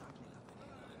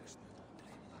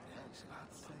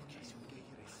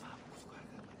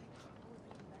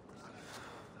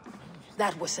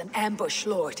 That was an ambush,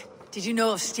 Lord. Did you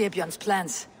know of Styrbjörn's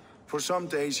plans? For some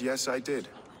days, yes, I did.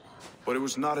 But it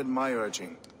was not at my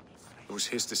urging. It was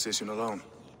his decision alone.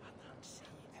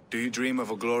 Do you dream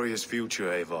of a glorious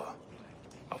future, Eivor?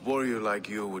 A warrior like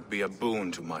you would be a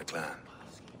boon to my clan.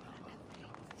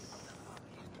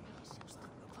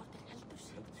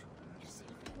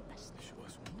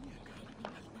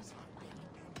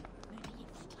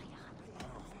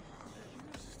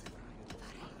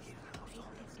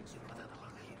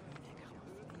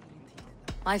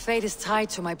 My fate is tied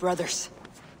to my brothers.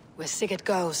 Where Sigurd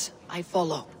goes, I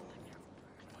follow.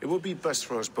 It would be best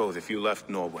for us both if you left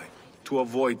Norway, to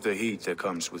avoid the heat that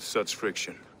comes with such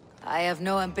friction. I have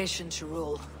no ambition to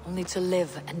rule, only to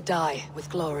live and die with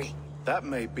glory. That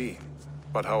may be,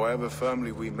 but however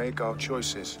firmly we make our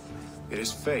choices, it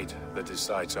is fate that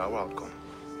decides our outcome.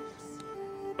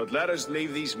 But let us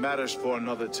leave these matters for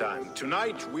another time.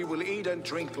 Tonight we will eat and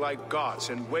drink like gods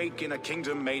and wake in a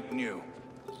kingdom made new.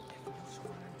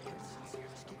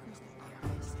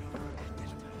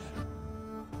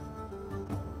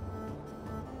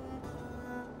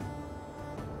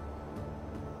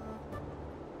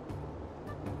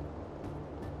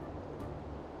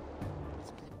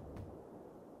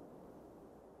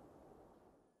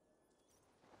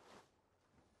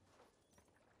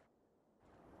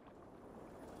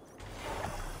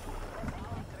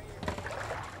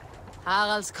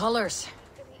 Harald's colors.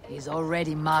 He's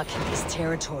already marking his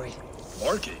territory.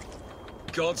 Marking?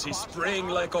 Gods, he's spraying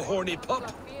like a horny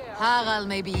pup. Harald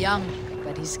may be young,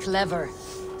 but he's clever.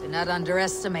 Do not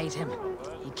underestimate him.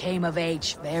 He came of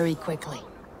age very quickly.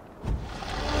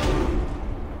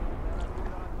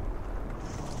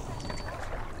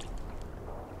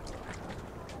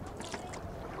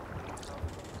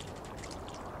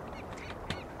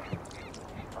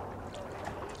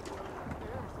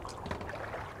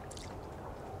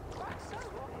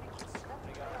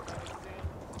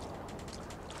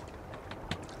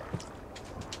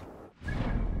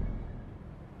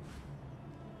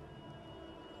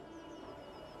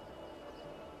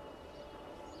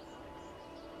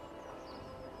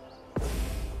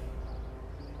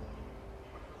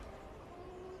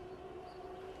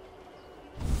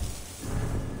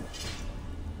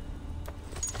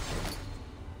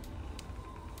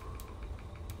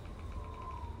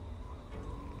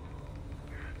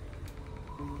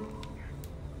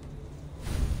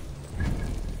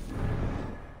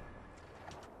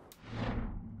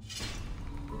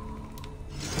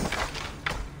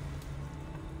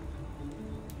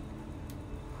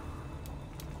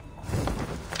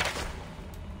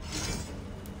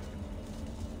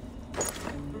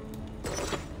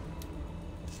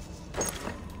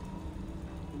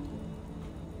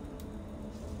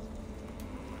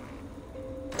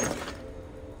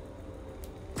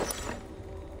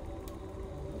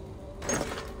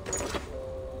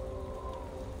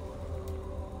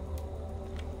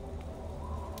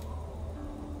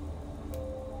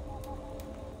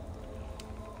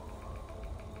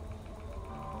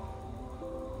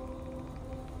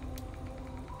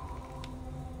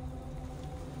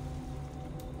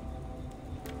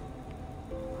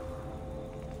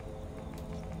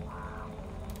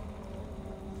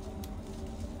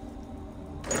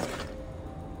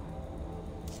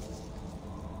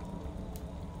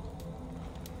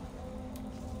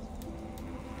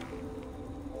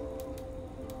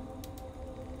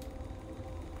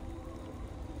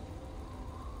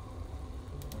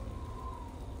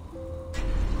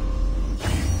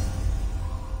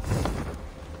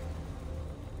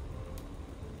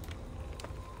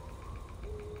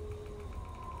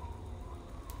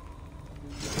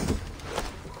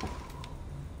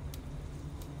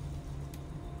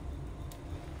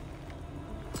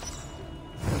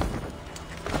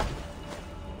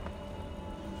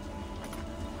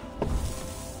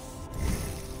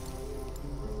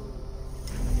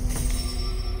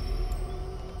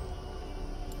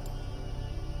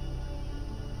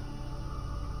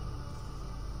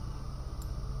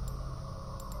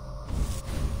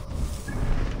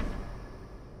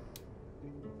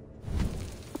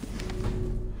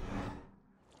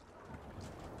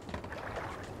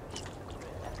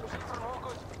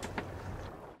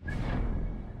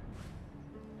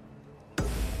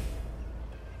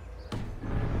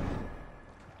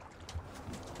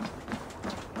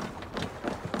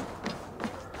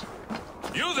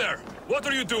 You there! What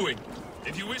are you doing?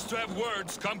 If you wish to have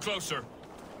words, come closer.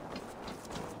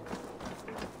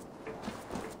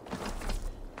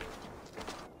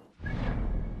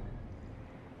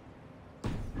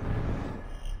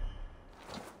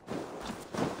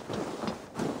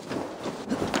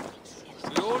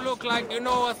 You look like you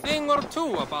know a thing or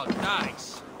two about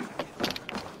dice.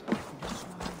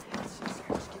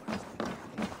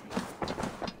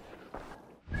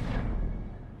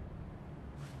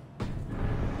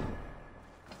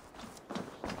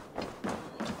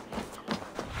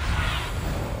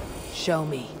 Show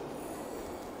me.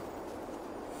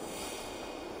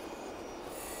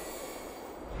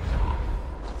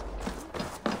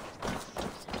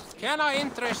 Can I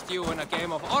interest you in a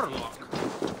game of Orlok?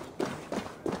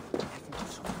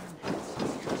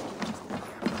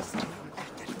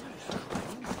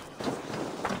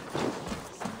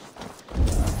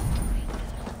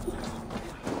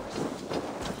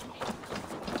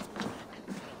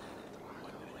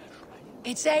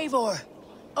 It's Eivor.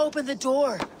 Open the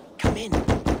door. Come in.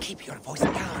 Keep your voice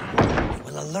down. It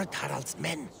will alert Harald's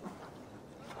men.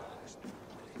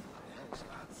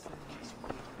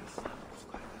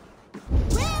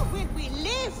 Where will we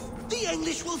live? The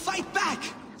English will fight back!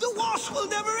 The wars will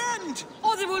never end!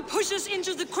 Or they will push us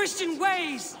into the Christian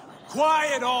ways!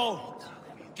 Quiet all!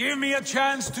 Give me a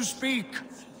chance to speak.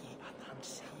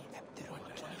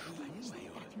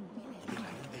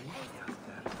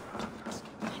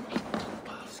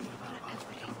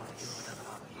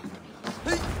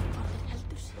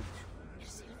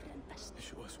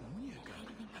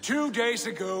 Two days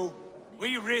ago,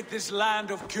 we rid this land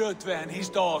of Kjotve and his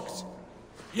dogs.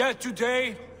 Yet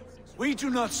today, we do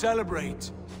not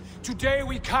celebrate. Today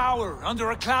we cower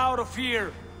under a cloud of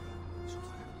fear.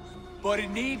 But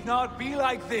it need not be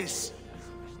like this.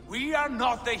 We are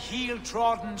not the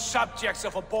heel-trodden subjects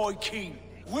of a boy king.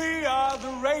 We are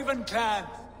the Raven clan.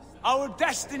 Our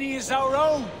destiny is our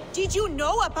own. Did you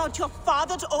know about your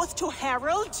father's oath to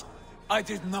Harald? I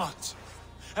did not.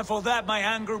 And for that my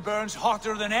anger burns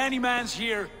hotter than any man's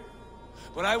here.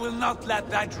 But I will not let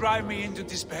that drive me into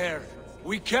despair.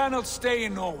 We cannot stay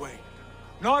in Norway.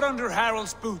 Not under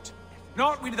Harald's boot.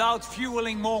 Not without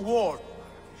fueling more war.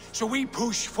 So we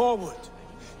push forward.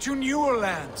 To newer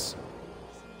lands.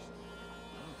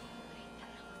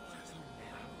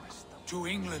 To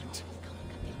England.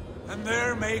 And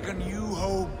there make a new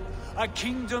home. A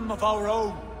kingdom of our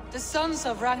own. The sons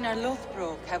of Ragnar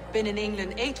Lothbrok have been in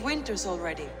England 8 winters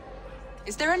already.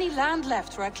 Is there any land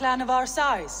left for a clan of our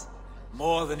size?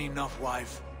 More than enough,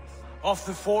 wife. Of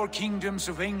the 4 kingdoms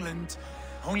of England,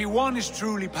 only one is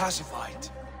truly pacified.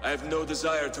 I have no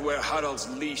desire to wear Harald's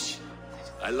leash.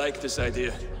 I like this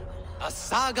idea. A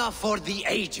saga for the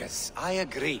ages, I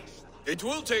agree. It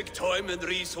will take time and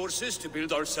resources to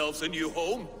build ourselves a new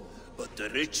home, but the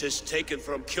riches taken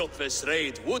from Kjotve's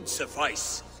raid would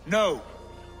suffice. No.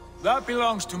 That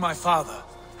belongs to my father,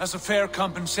 as a fair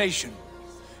compensation.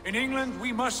 In England,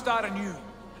 we must start anew.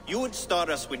 You would start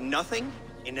us with nothing?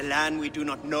 In a land we do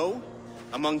not know?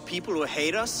 Among people who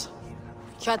hate us?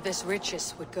 Kjotve's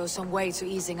riches would go some way to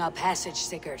easing our passage,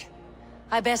 Sigurd.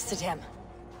 I bested him.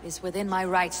 It is within my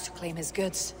rights to claim his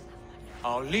goods.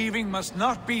 Our leaving must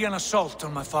not be an assault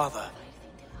on my father.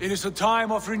 It is a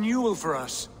time of renewal for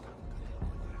us.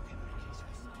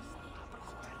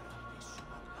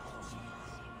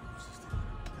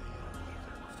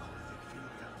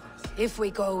 If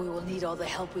we go, we will need all the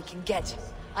help we can get.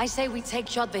 I say we take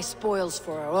Kjotve's spoils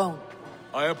for our own.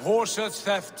 I abhor such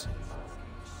theft.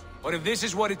 But if this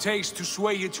is what it takes to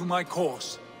sway you to my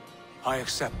cause, I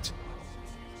accept.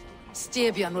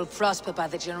 Styrbjörn will prosper by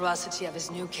the generosity of his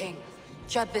new king.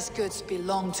 Kjotve's goods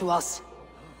belong to us.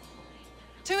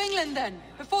 To England then,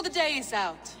 before the day is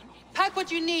out. Pack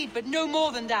what you need, but no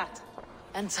more than that.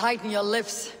 And tighten your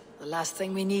lips. The last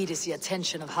thing we need is the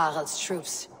attention of Harald's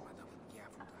troops.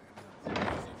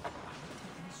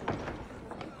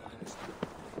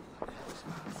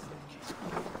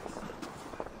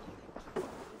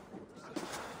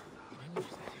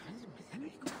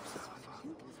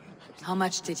 How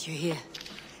much did you hear?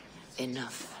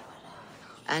 Enough.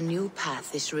 A new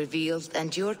path is revealed,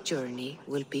 and your journey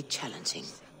will be challenging.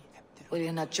 Will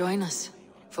you not join us?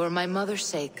 For my mother's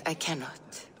sake, I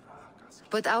cannot.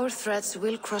 But our threads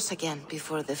will cross again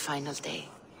before the final day.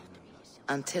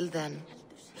 Until then,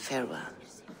 farewell.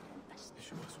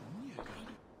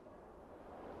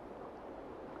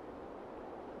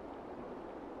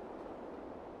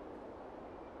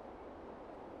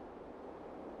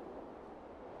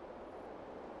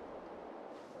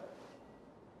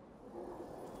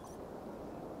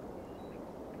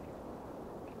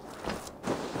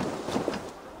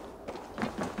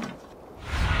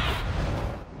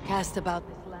 asked about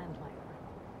this land, my friend.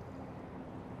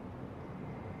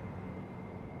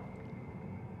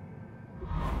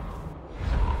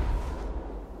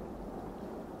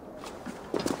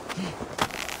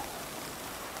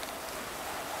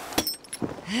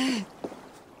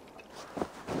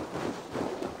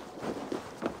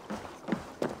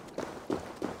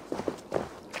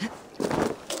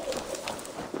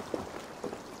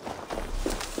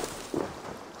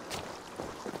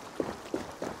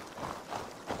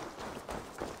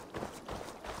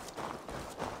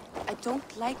 I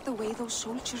don't like the way those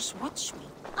soldiers watch me.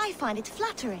 I find it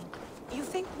flattering. You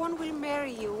think one will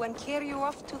marry you and carry you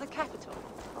off to the capital?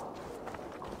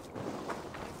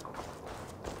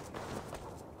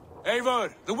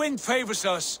 Eivor, the wind favors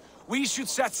us. We should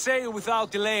set sail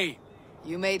without delay.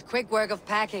 You made quick work of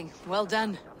packing. Well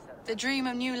done. The dream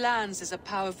of new lands is a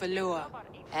powerful lure.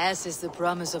 As is the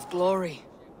promise of glory.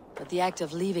 But the act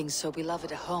of leaving so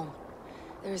beloved a home,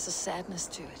 there is a sadness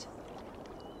to it.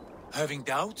 Having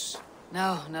doubts?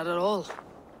 No, not at all.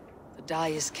 The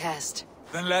die is cast.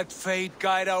 Then let fate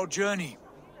guide our journey.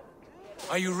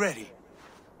 Are you ready?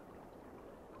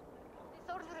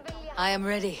 I am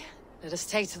ready. Let us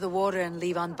take to the water and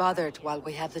leave unbothered while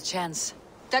we have the chance.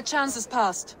 That chance is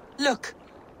past. Look!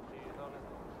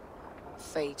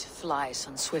 Fate flies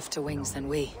on swifter wings than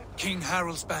we. King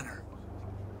Harald's banner.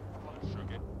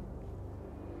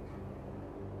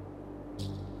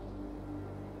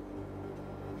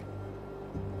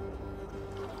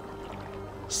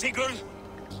 Sigurd,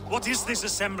 what is this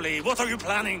assembly? What are you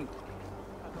planning?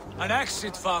 An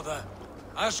exit, father.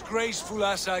 As graceful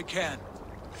as I can.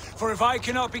 For if I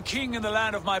cannot be king in the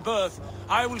land of my birth,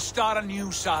 I will start a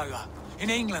new saga. In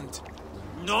England.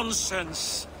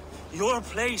 Nonsense. Your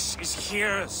place is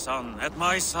here, son, at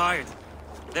my side.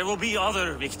 There will be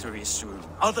other victories soon.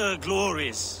 Other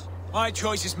glories. My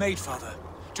choice is made, father.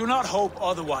 Do not hope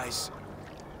otherwise.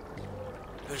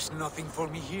 There's nothing for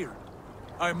me here.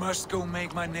 I must go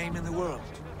make my name in the world.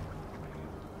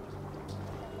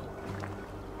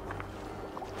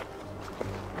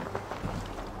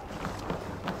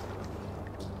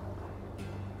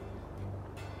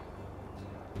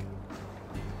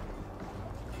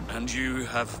 And you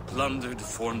have plundered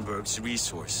Fornburg's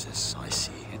resources, I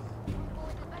see.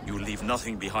 You leave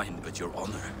nothing behind but your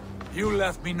honor. You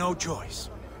left me no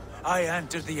choice. I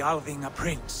entered the Alving a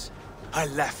prince. I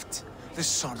left the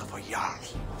son of a Jarl.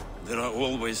 There are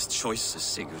always choices,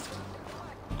 Sigurd.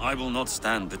 I will not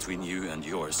stand between you and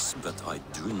yours, but I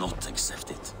do not accept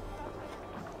it.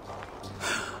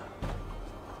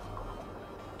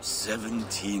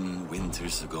 17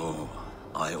 winters ago,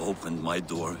 I opened my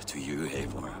door to you,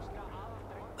 Eivor.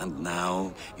 And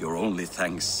now, your only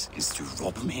thanks is to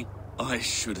rob me? I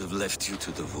should have left you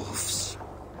to the wolves.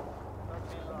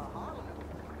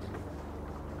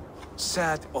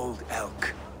 Sad old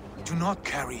elk. Do not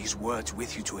carry his words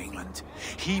with you to England.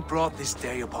 He brought this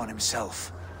day upon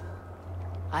himself.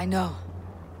 I know.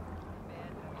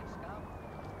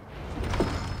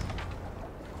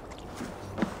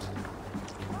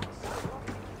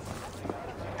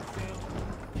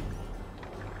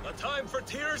 The time for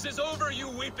tears is over, you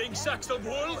weeping sacks of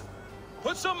wool!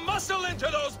 Put some muscle into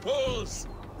those pulls!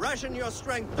 Ration your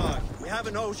strength, dog. We have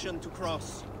an ocean to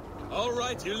cross. All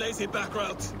right, you lazy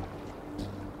backrout.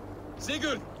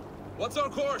 Sigurd, what's our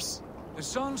course? The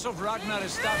sons of Ragnar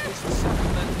established a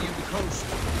settlement near the coast.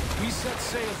 We set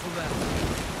sail for them.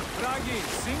 Bragi,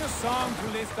 sing a song to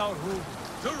lift our hood.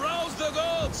 To rouse the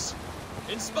gods!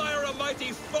 Inspire a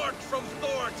mighty fart from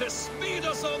Thor to speed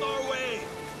us on our way!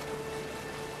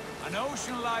 An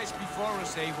ocean lies before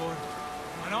us, Eivor.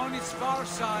 And on its far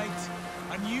side,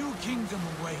 a new kingdom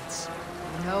awaits.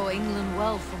 You know England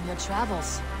well from your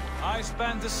travels. I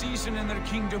spent a season in their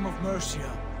kingdom of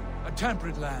Mercia. A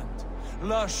temperate land,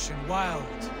 lush and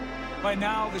wild. By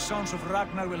now, the sons of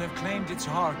Ragnar will have claimed its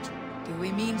heart. Do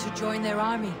we mean to join their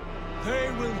army?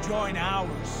 They will join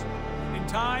ours. In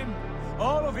time,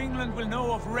 all of England will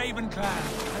know of Raven Clan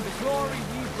and the glory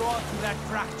we brought to that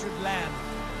fractured land.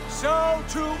 So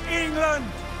to England!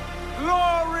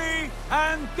 Glory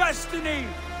and destiny!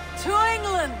 To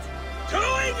England! To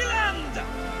England!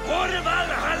 For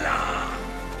Valhalla!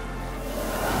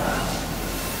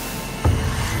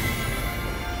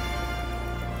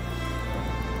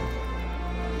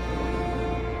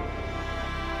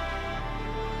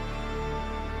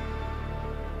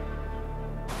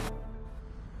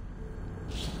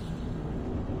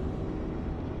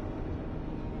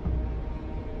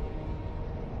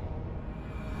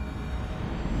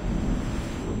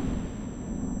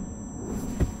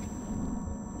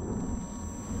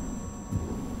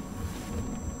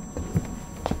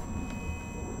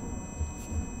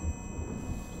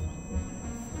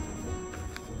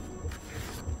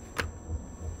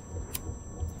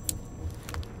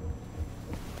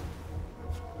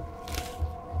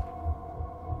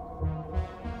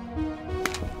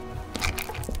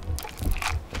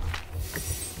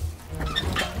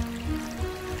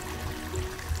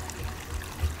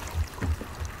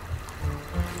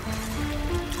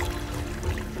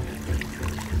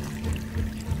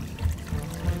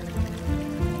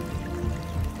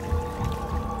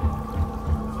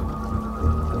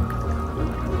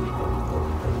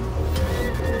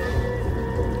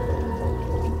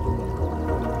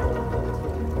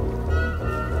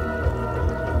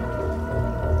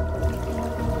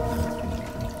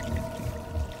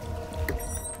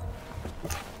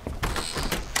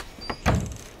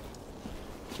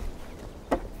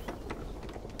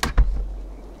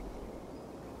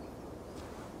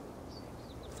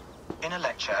 In a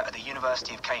lecture at the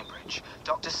University of Cambridge,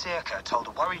 Dr. Sirka told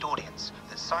a worried audience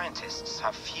that scientists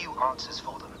have few answers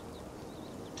for them.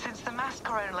 Since the mass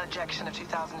coronal ejection of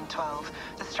 2012,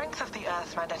 the strength of the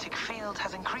Earth's magnetic field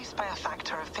has increased by a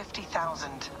factor of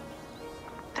 50,000.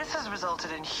 This has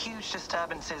resulted in huge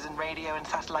disturbances in radio and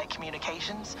satellite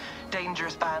communications,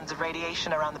 dangerous bands of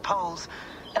radiation around the poles,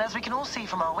 and as we can all see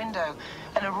from our window,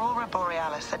 an aurora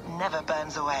borealis that never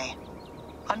burns away.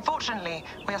 Unfortunately,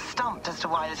 we are stumped as to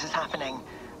why this is happening,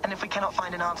 and if we cannot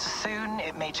find an answer soon,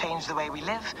 it may change the way we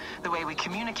live, the way we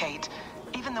communicate,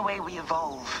 even the way we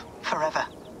evolve forever.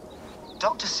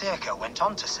 Dr. Sirka went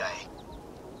on to say,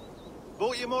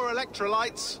 Bought you more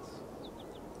electrolytes?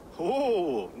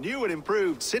 Oh, new and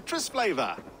improved citrus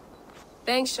flavor.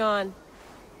 Thanks, Sean.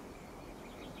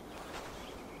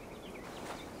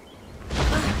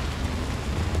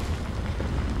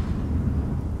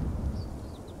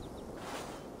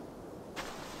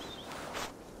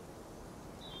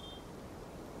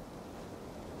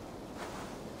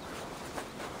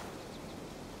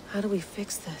 How do we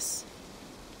fix this?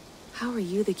 How are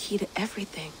you the key to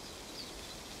everything?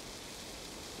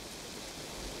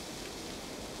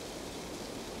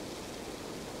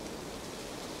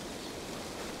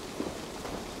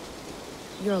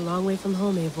 You're a long way from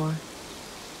home, Eivor.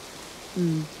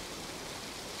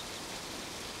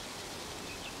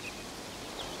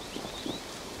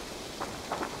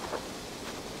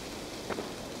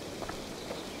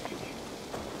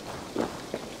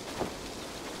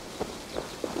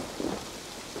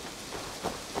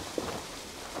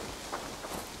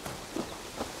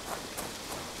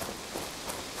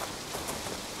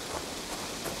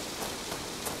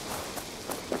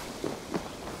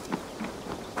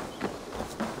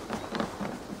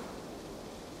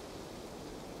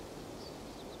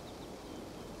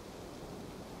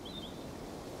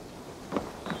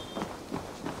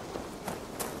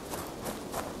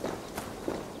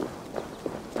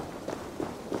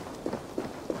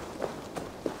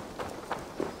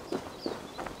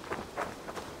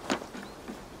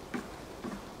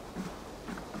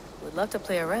 Would love to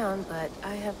play around, but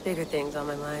I have bigger things on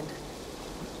my mind.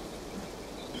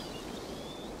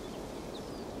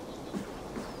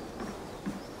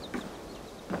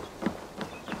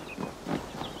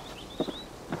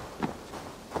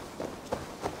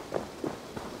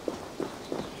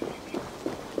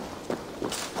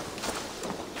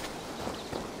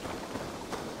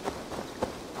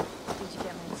 Did you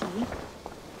get my tea?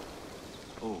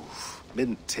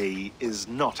 Mint tea is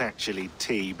not actually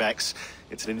tea, Bex.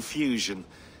 It's an infusion.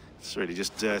 It's really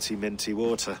just dirty, minty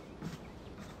water.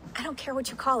 I don't care what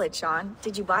you call it, Sean.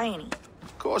 Did you buy any?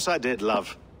 Of course I did,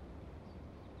 love.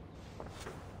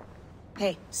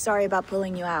 Hey, sorry about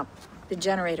pulling you out. The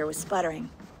generator was sputtering.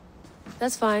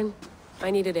 That's fine.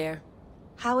 I needed air.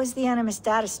 How was the Animus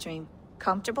data stream?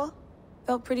 Comfortable?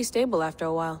 Felt pretty stable after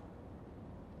a while.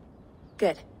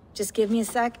 Good. Just give me a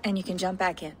sec and you can jump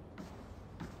back in.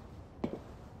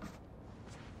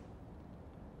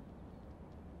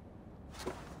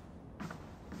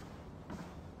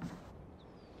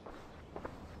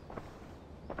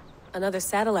 Another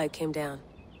satellite came down.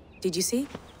 Did you see?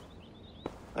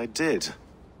 I did.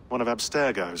 One of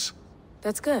Abstergo's.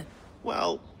 That's good.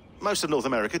 Well, most of North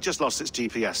America just lost its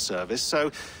GPS service,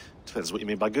 so depends what you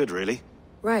mean by good, really.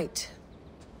 Right.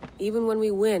 Even when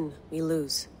we win, we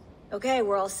lose. Okay,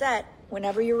 we're all set.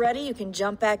 Whenever you're ready, you can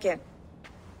jump back in.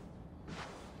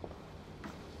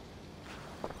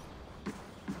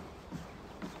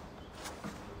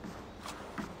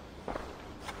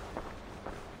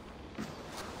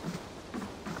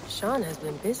 Sean has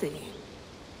been busy.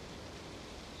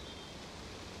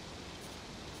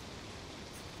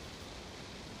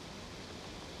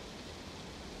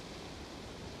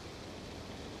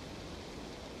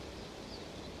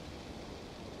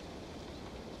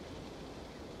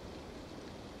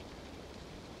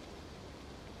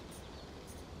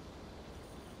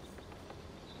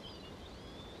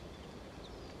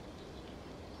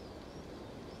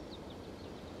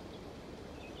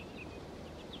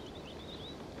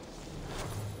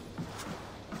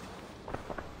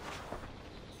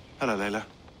 Hello, Layla.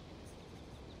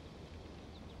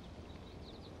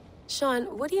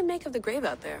 Sean, what do you make of the grave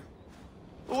out there?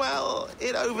 Well,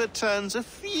 it overturns a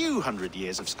few hundred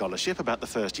years of scholarship about the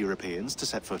first Europeans to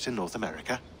set foot in North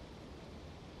America.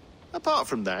 Apart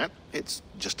from that, it's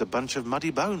just a bunch of muddy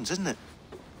bones, isn't it?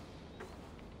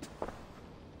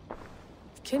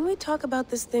 Can we talk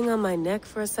about this thing on my neck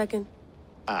for a second?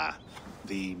 Ah,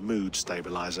 the mood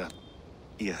stabilizer.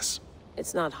 Yes.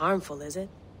 It's not harmful, is it?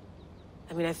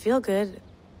 I mean, I feel good,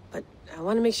 but I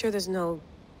want to make sure there's no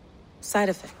side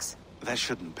effects. There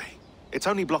shouldn't be. It's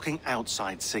only blocking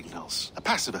outside signals, a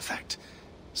passive effect.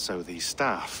 So the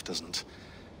staff doesn't,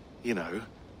 you know,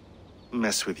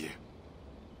 mess with you.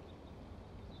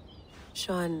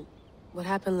 Sean, what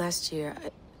happened last year,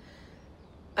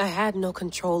 I had no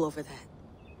control over that.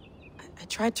 I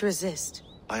tried to resist.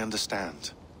 I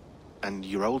understand. And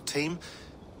your old team,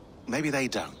 maybe they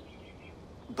don't.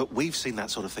 But we've seen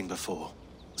that sort of thing before.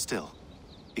 Still,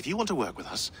 if you want to work with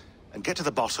us and get to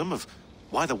the bottom of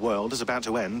why the world is about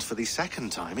to end for the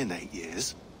second time in 8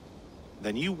 years,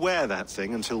 then you wear that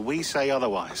thing until we say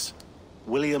otherwise.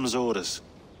 William's orders.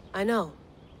 I know.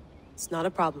 It's not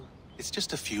a problem. It's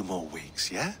just a few more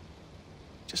weeks, yeah?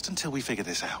 Just until we figure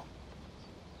this out.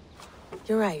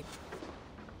 You're right.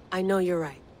 I know you're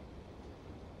right.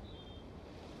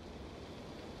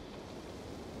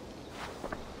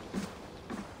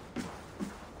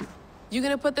 You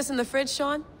gonna put this in the fridge,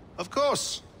 Sean? Of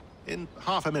course. In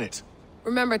half a minute.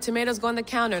 Remember, tomatoes go on the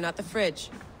counter, not the fridge.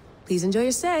 Please enjoy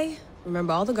your stay.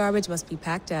 Remember, all the garbage must be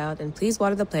packed out, and please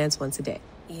water the plants once a day.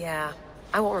 Yeah,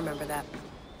 I won't remember that.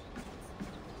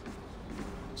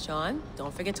 Sean,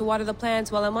 don't forget to water the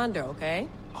plants while I'm under, okay?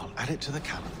 I'll add it to the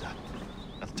calendar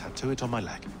and tattoo it on my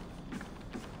leg.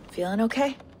 Feeling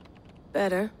okay?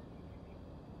 Better.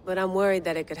 But I'm worried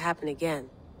that it could happen again.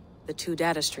 The 2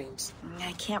 data streams.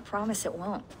 I can't promise it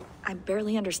won't. I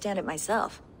barely understand it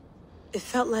myself. It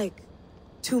felt like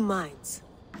 2 minds,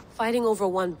 fighting over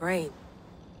 1 brain.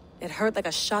 It hurt like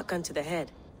a shotgun to the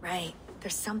head. Right.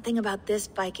 There's something about this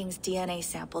Viking's DNA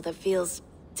sample that feels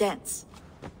dense,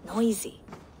 noisy.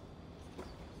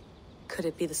 Could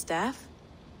it be the staff?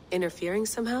 Interfering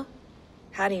somehow?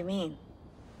 How do you mean?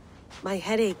 My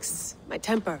headaches, my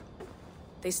temper.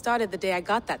 They started the day I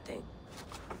got that thing.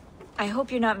 I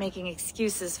hope you're not making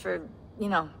excuses for, you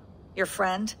know, your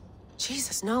friend.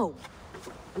 Jesus, no.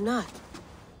 I'm not.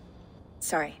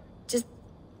 Sorry. Just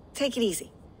take it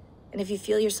easy. And if you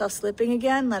feel yourself slipping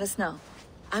again, let us know.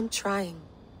 I'm trying.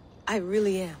 I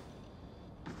really am.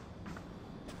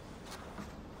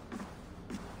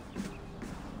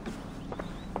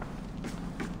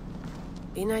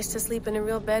 Be nice to sleep in a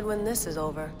real bed when this is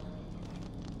over.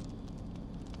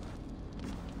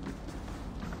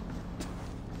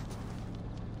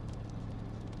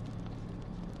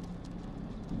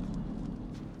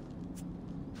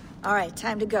 All right,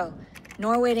 time to go.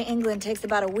 Norway to England takes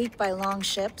about a week by long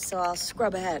ship, so I'll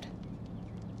scrub ahead.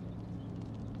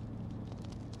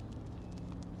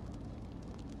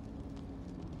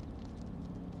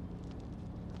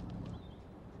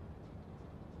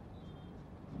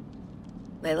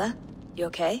 Layla, you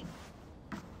okay?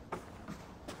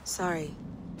 Sorry.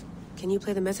 Can you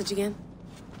play the message again?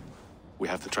 We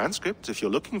have the transcript. If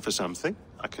you're looking for something,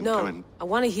 I can No, go and... I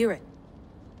want to hear it.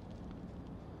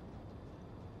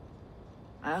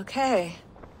 Okay.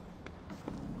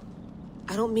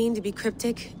 I don't mean to be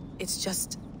cryptic. It's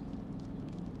just...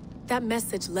 that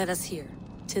message led us here.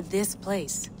 To this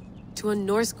place. To a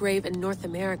Norse grave in North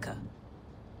America.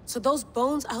 So those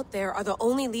bones out there are the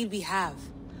only lead we have.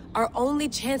 Our only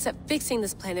chance at fixing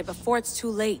this planet before it's too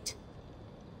late.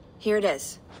 Here it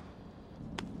is.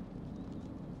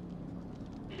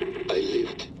 I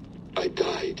lived, I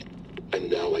died, and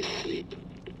now I sleep.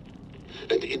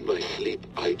 And in my sleep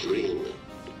I dream.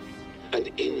 And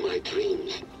in my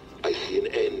dreams I see an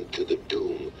end to the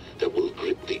doom that will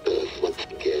grip the earth once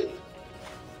again.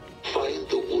 Find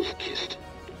the wolf-kissed.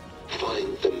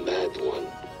 Find the mad one.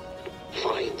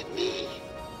 Find me.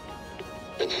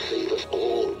 And save us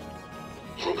all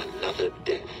from another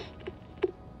death.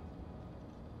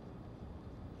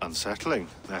 Unsettling,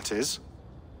 that is.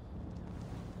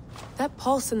 That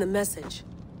pulse in the message.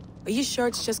 Are you sure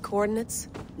it's just coordinates?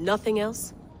 Nothing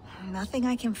else? Nothing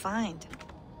I can find.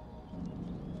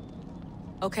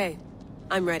 Okay,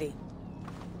 I'm ready.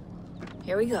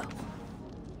 Here we go.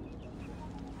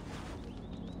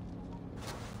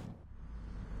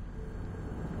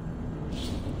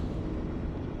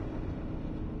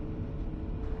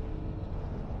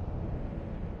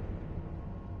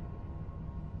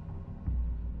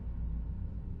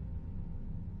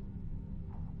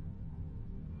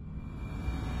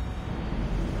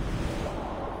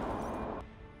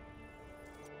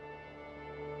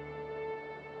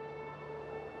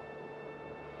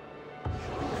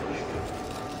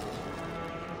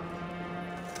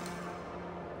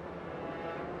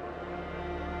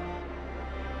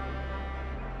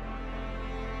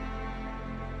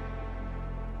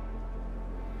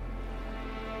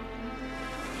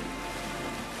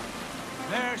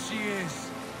 There she is.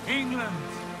 England.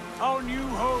 Our new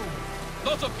home.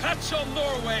 Not a patch on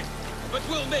Norway. but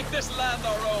we'll make this land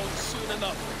our own soon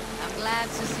enough. I'm glad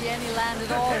to see any land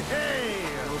at all.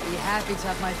 I will be happy to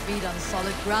have my feet on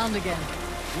solid ground again.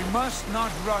 We must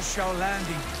not rush our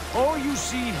landing. All you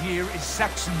see here is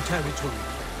Saxon territory.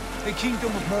 The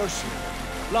Kingdom of Mercia,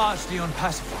 largely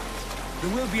unpacified.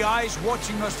 There will be eyes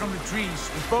watching us from the trees,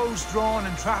 with bows drawn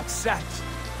and traps set.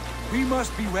 We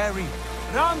must be wary.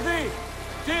 Randi!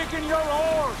 Dig in your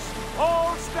oars!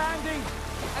 All standing!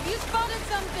 Have you spotted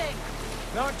something?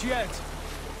 Not yet.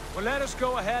 But let us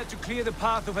go ahead to clear the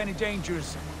path of any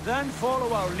dangers. Then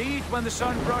follow our lead when the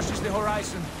sun brushes the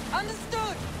horizon.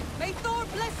 Understood! May Thor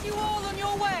bless you all on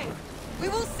your way! We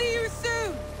will see you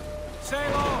soon!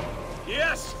 Sail on!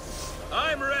 Yes!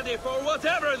 I'm ready for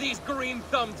whatever these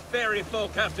green-thumbed fairy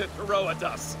folk have to throw at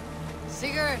us.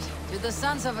 Sigurd, do the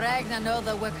sons of Ragnar know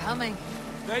that we're coming?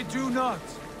 They do not,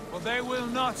 but they will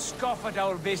not scoff at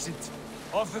our visit.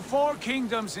 Of the 4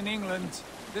 kingdoms in England,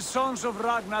 the sons of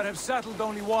Ragnar have settled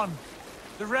only one.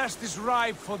 The rest is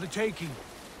ripe for the taking.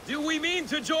 Do we mean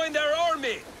to join their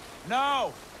army?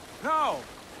 No, no.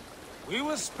 We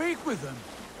will speak with them,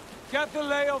 get the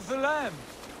lay of the land,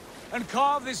 and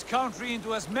carve this country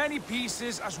into as many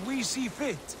pieces as we see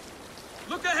fit.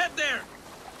 Look ahead there!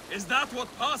 Is that what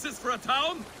passes for a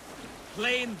town?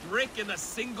 Plain brick in a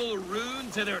single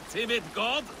rune to their timid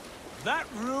god? That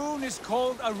rune is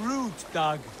called a root,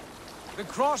 Dag. The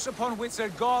cross upon which their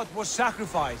god was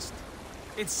sacrificed.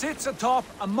 It sits atop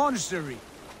a monastery,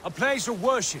 a place of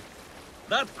worship.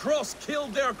 That cross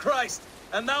killed their Christ,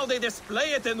 and now they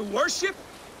display it in worship?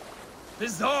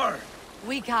 Bizarre.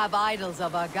 We carve idols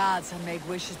of our gods and make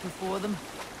wishes before them.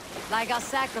 Like our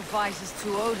sacrifices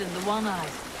to Odin, the One-Eyed.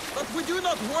 But we do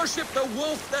not worship the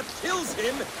wolf that kills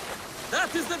him.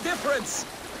 That is the difference.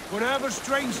 Whatever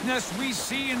strangeness we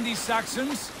see in these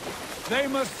Saxons, they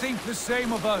must think the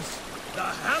same of us. The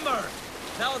hammer!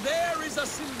 Now there is a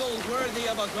symbol worthy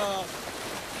of a god.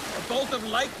 A bolt of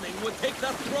lightning would take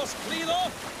that cross clean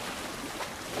off.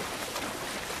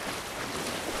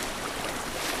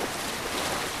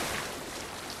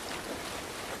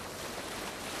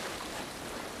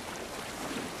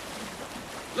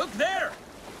 Look there!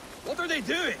 What are they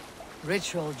doing?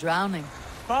 Ritual drowning.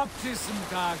 Baptism,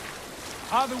 Dag.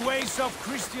 Are the ways of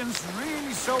Christians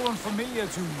really so unfamiliar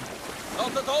to you?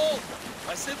 Not at all.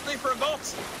 I simply forgot.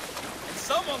 And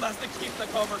someone has to keep the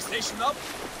conversation up.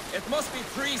 It must be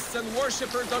priests and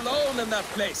worshippers alone in that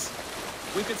place.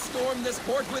 We could storm this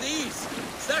port with ease.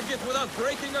 Sack it without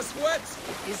breaking a sweat.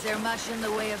 Is there much in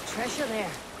the way of treasure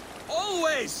there?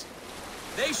 Always!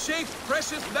 They shaped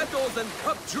precious metals and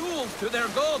cut jewels to their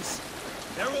gods.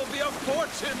 There will be a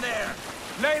fortune there.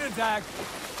 Later, Dag.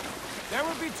 There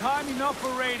will be time enough for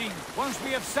raiding, once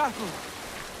we have settled.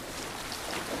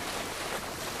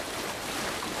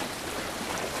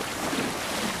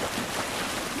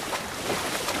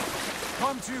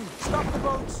 Come to, stop the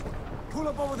boats. Pull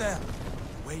up over there.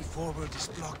 The way forward is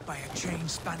blocked by a chain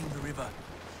spanning the river.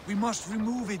 We must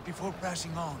remove it before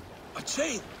pressing on. A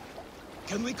chain?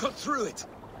 Can we cut through it?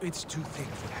 It's too thick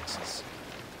for access.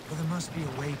 But there must be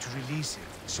a way to release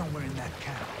it, somewhere in that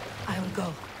camp. I will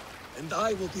go. And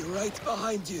I will be right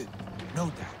behind you. No,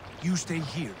 Dad. You stay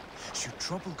here. Should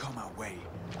trouble come our way,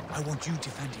 I want you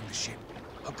defending the ship.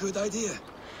 A good idea.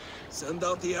 Send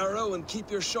out the arrow and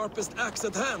keep your sharpest axe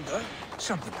at hand, huh?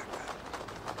 Something like that.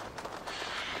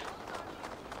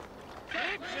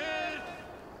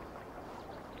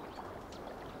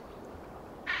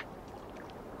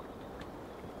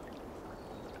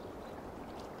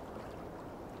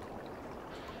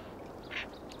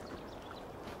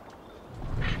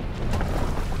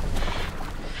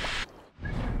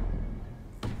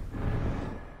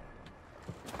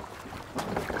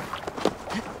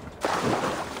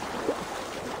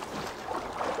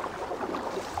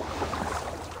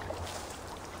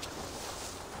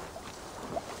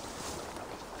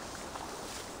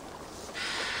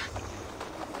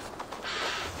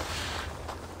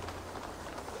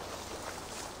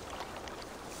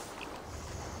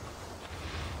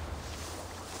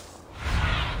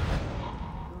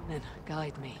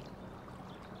 Guide me.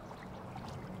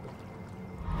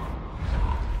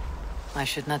 I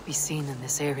should not be seen in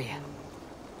this area.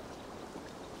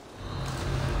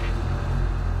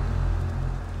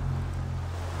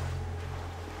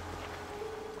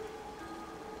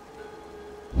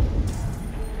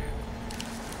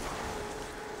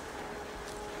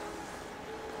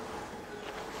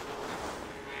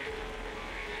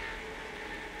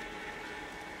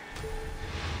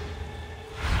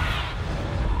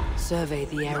 Survey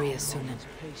the area, Sunan.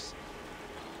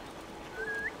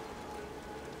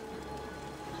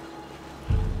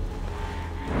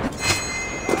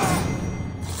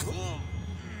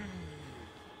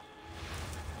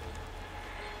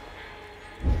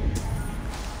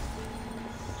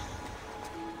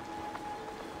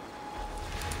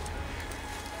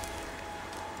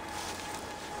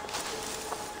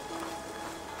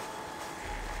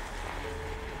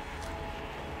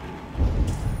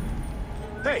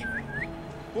 Hey!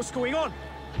 What's going on?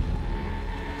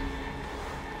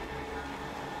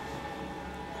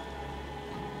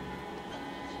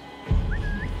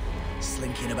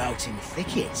 Slinking about in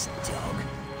thickets, dog.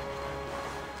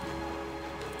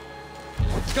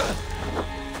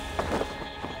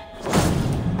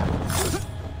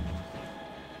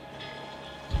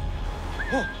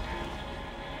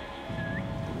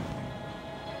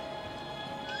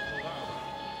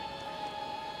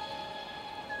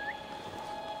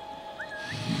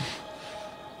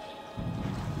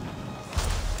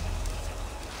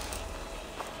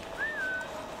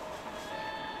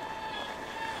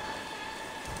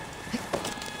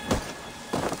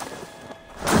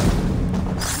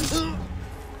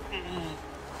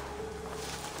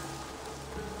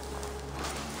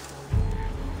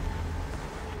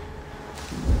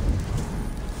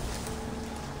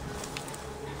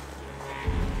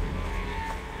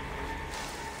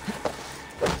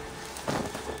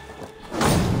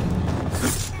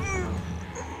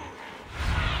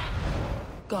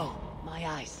 Go, my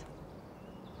eyes.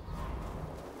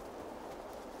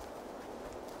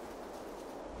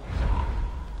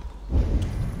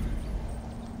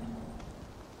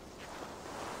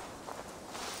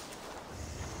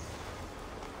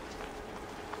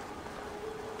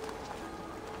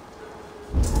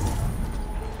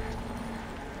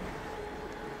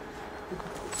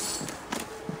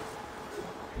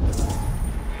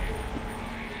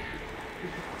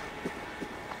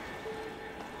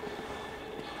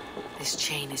 This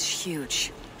chain is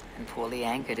huge, and poorly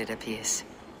anchored it appears.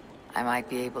 I might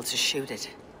be able to shoot it.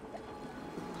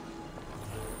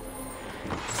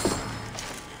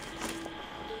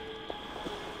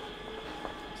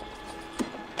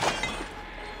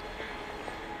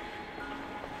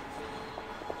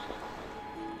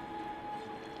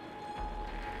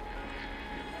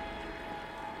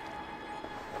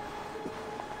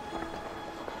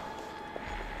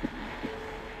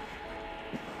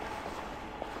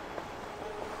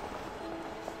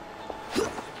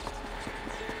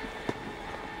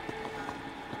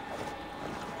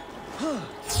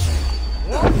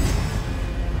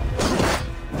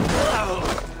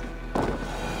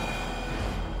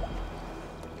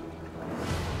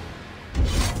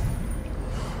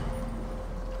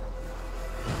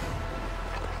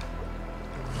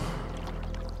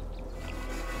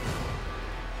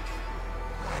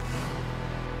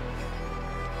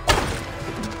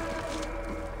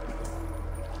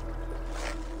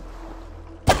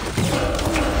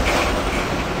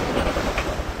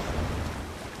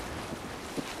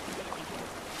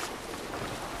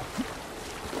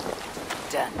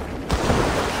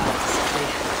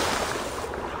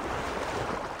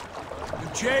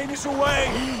 Chain is away!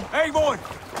 Eivor,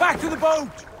 back to the boat!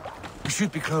 We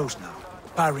should be close now,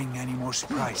 barring any more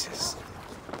surprises.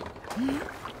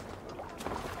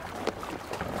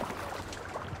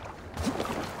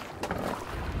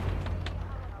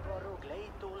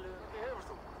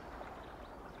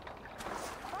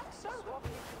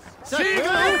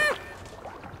 Sigurd!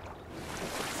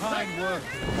 Fine work.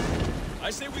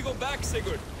 I say we go back,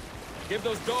 Sigurd. Give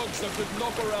those dogs a good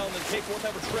knock around and take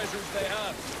whatever treasures they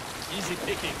have. Easy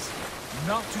pickings.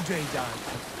 Not today, Dad.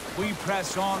 We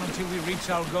press on until we reach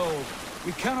our goal.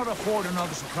 We cannot afford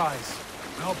another surprise.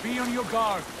 Now be on your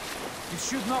guard. It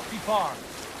should not be far.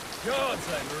 Gods,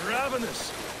 I'm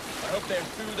ravenous. I hope they have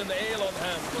food and ale on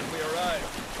hand when we arrive.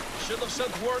 Should have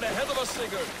sent word ahead of us,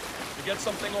 Sigurd, to get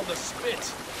something on the spit.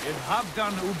 If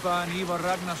Halfdan, Ubba, and Ivar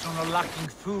Ragnarsson are lacking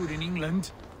food in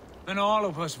England, then all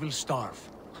of us will starve.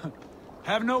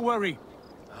 Have no worry.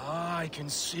 Ah, I can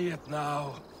see it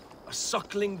now. A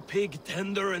suckling pig,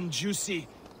 tender and juicy,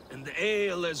 and the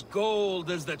ale as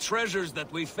gold as the treasures that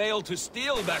we failed to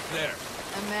steal back there.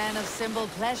 A man of simple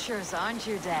pleasures, aren't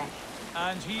you, Dad?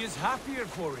 And he is happier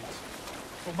for it.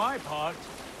 For my part,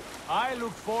 I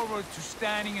look forward to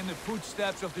standing in the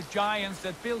footsteps of the giants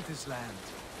that built this land.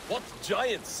 What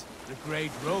giants? The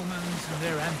great Romans and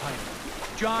their empire.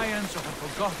 Giants of a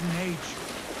forgotten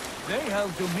age. They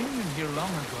held dominion here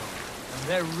long ago, and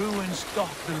their ruins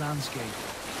dot the landscape.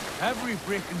 Every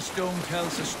brick and stone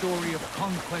tells a story of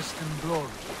conquest and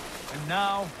glory. And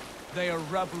now, they are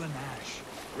rubble and ash.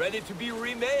 Ready to be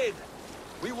remade.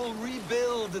 We will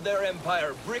rebuild their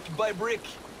empire, brick by brick,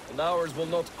 and ours will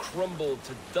not crumble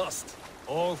to dust.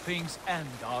 All things end,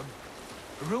 dog.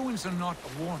 The ruins are not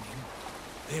a warning,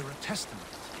 they're a testament.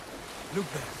 Look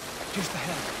there, just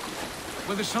ahead,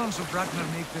 where the sons of Ragnar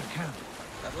make their camp.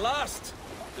 At last,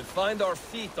 to find our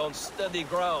feet on steady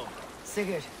ground.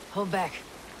 Sigurd, hold back.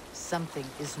 Something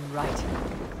isn't right.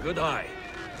 Good eye.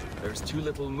 There's too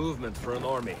little movement for an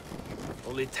army.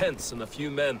 Only tents and a few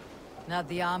men. Not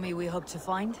the army we hope to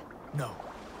find? No.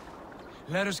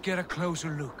 Let us get a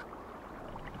closer look.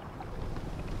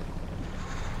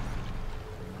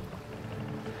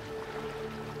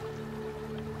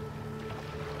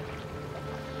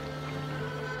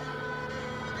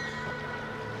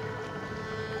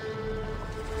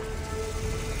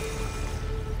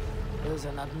 Those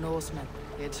are not Norsemen.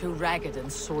 They're too ragged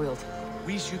and soiled.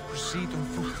 We should proceed on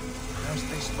foot, lest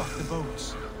they spot the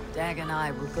boats. Dag and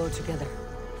I will go together.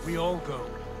 We all go.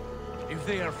 If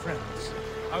they are friends,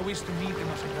 I wish to meet them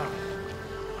as a guard.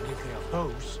 And if they are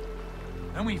foes,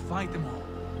 then we fight them all,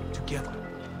 together.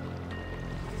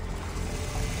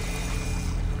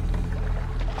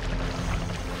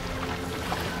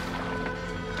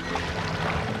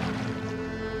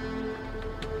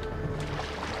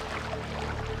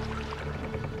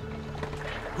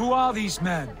 Who are these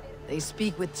men? They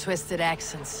speak with twisted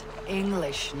accents.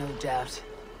 English, no doubt.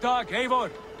 Dag,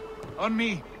 Eivor! On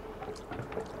me!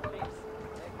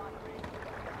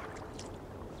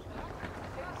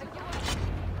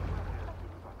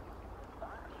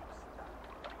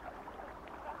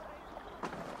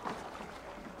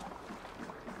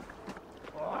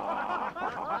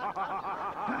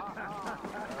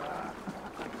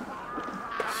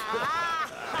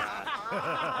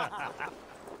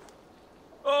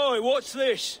 Oi, what's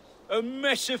this? A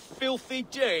mess of filthy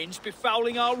Danes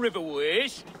befouling our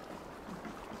riverways?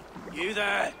 You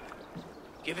there.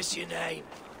 Give us your name.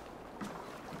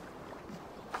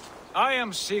 I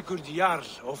am Sigurd Jarl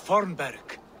of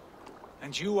Fornberg.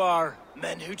 And you are...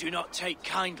 Men who do not take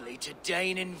kindly to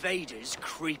Dane invaders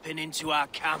creeping into our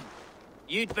camp.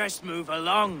 You'd best move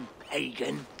along,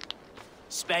 pagan.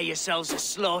 Spare yourselves a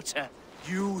slaughter.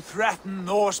 You threaten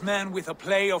Norsemen with a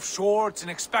play of swords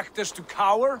and expect us to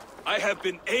cower? I have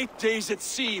been 8 days at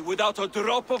sea without a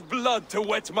drop of blood to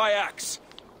wet my axe.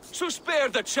 So spare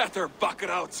the chatter,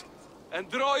 buckerouts, and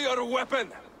draw your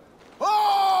weapon.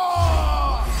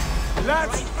 Oh!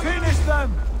 Let's finish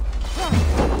them!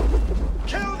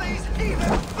 Kill these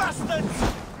heathen bastards!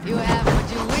 You have what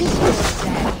you wish for,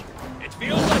 Dag. It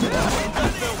feels like the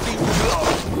filthy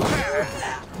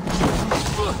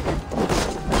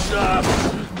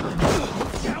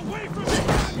Get away from me!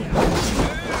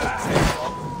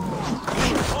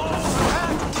 Oh, I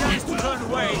had a chance to turn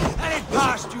away, and it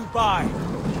passed you by.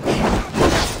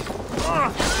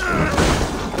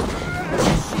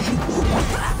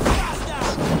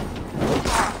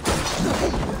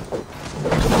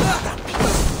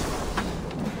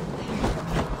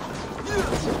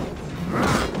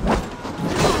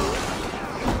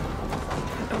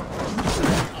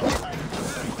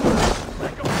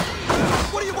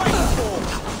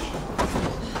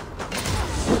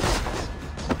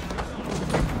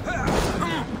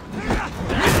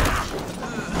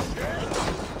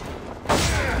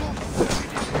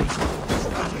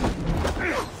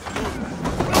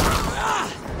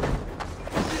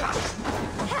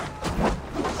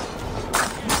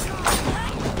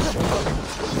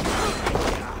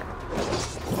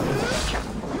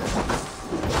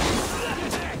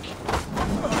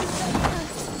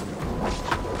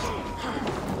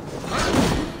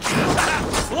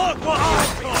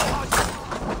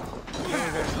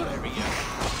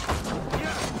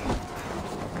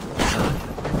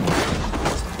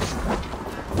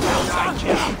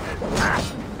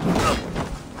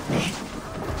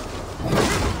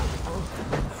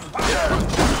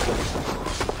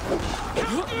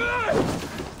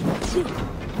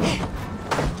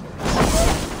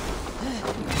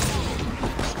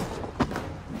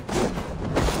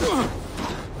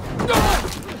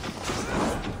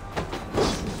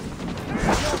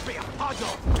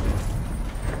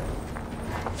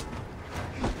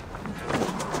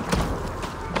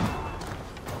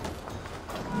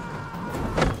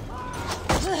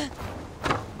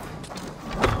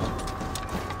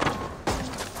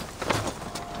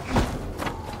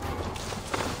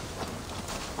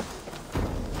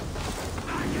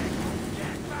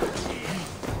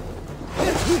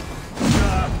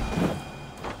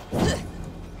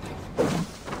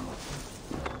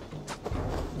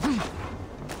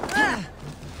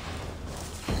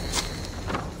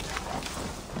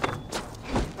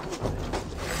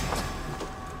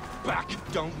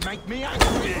 Don't make me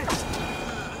angry!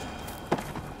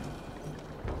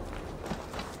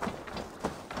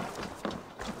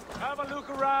 Have a look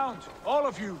around, all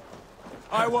of you.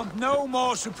 I want no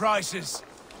more surprises.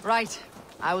 Right.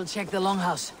 I will check the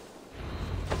longhouse.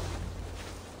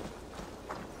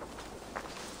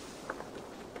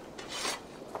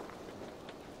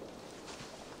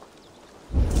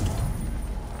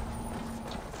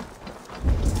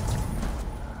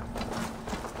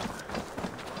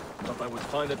 I would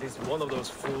find at least one of those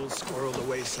fools squirreled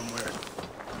away somewhere.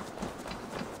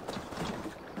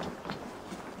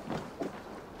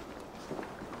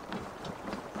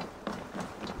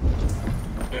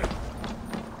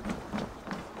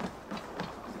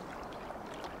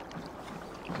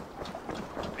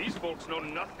 These folks know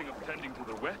nothing of tending to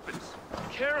their weapons.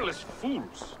 Careless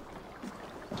fools.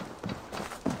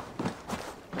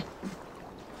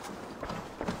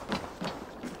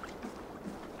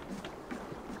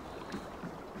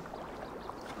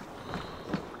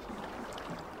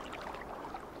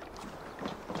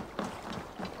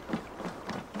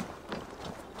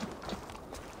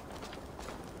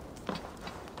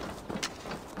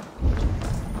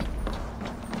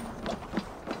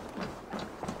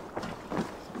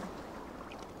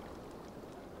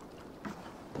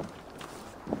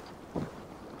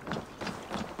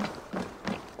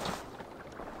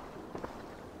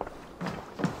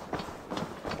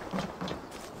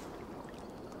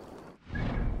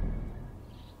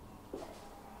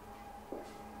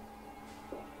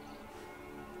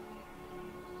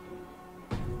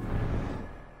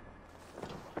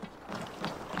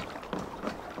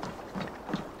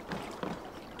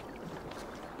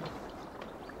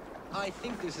 I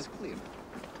think this is clear.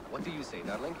 What do you say,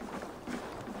 darling?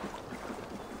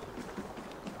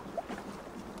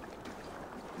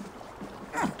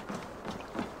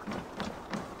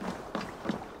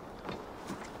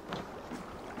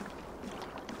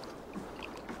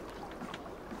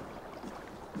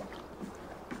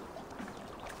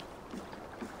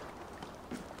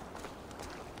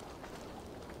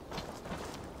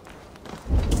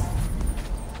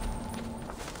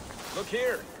 Look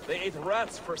here, they ate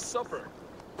rats for supper.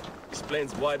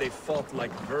 Explains why they fought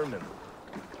like vermin.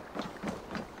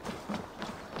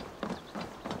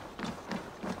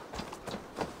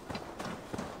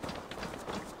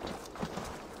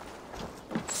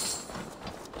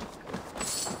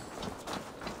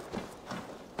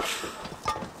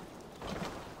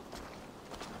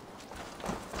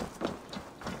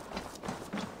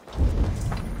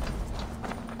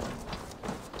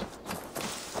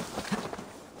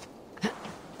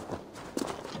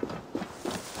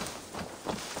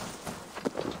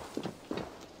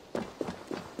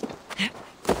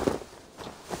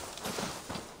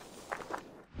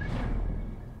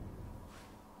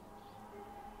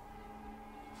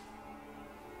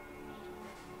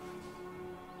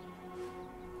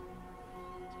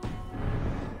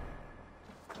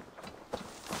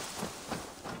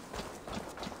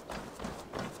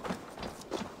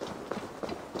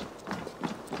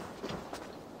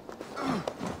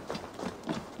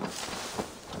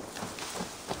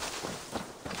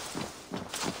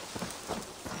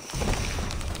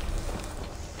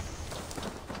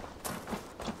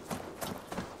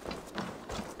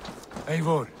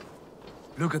 Eivor,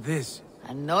 look at this.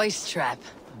 A noise trap.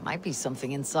 Might be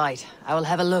something inside. I will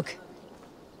have a look.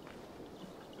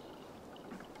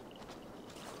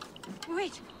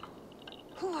 Wait!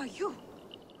 Who are you?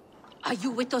 Are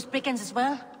you with those brigands as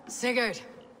well? Sigurd,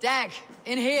 Dag,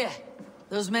 in here.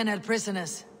 Those men held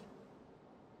prisoners.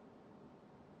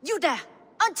 You there!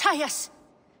 Untie us!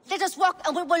 Let us walk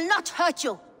and we will not hurt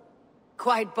you!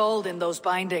 Quite bold in those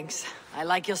bindings. I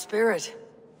like your spirit.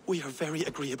 We are very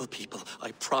agreeable people,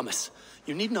 I promise.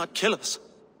 You need not kill us.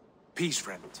 Peace,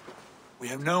 friend. We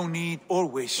have no need or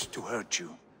wish to hurt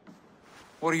you.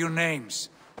 What are your names?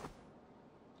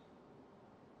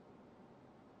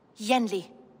 Yenli.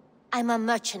 I'm a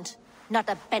merchant, not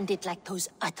a bandit like those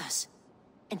others.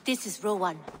 And this is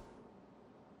Rowan.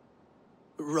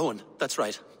 Rowan, that's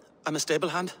right. I'm a stable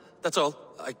hand, that's all.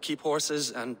 I keep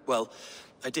horses and, well,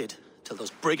 I did, till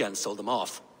those brigands sold them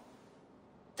off.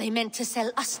 They meant to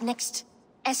sell us next,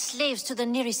 as slaves to the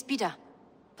nearest bidder.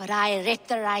 But I ripped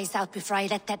their eyes out before I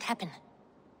let that happen.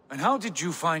 And how did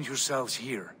you find yourselves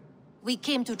here? We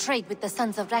came to trade with the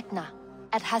Sons of Ragnar,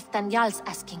 at Halfdan Jarl's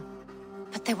asking.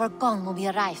 But they were gone when we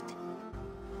arrived.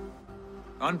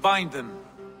 Unbind them.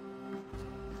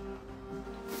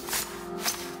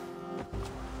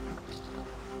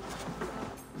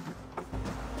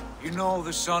 You know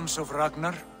the Sons of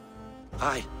Ragnar?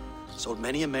 Aye. Sold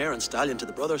many a mare and stallion to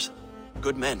the brothers.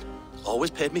 Good men. Always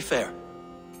paid me fair.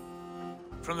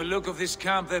 From the look of this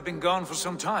camp, they've been gone for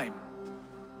some time.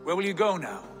 Where will you go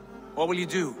now? What will you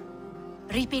do?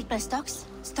 Rebuild my stocks,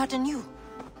 start anew.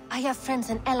 I have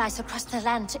friends and allies across the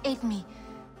land to aid me,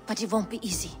 but it won't be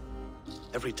easy.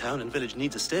 Every town and village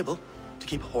needs a stable to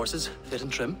keep horses fit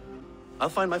and trim. I'll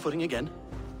find my footing again.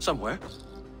 Somewhere.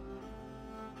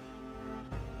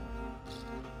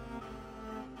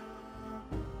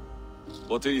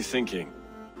 What are you thinking?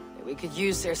 We could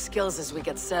use their skills as we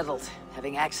get settled.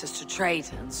 Having access to trade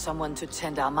and someone to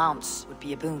tend our mounts would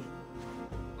be a boon.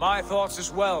 My thoughts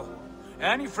as well.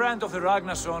 Any friend of the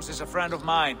Ragnarsons is a friend of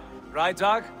mine. Right,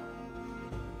 Dag?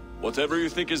 Whatever you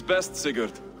think is best,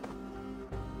 Sigurd.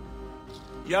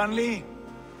 Janli,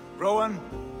 Rowan,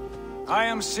 I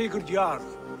am Sigurd Jarl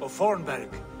of Fornberg,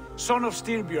 son of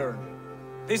Styrbjörn.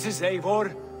 This is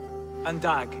Eivor and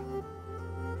Dag.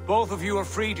 Both of you are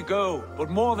free to go, but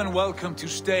more than welcome to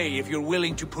stay if you're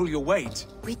willing to pull your weight.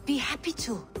 We'd be happy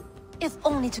to, if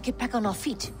only to get back on our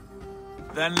feet.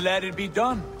 Then let it be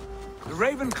done. The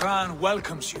Raven Clan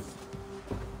welcomes you.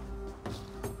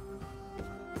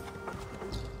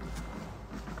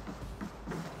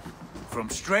 From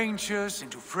strangers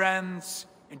into friends,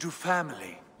 into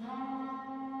family.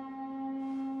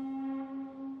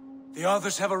 The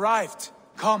others have arrived.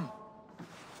 Come.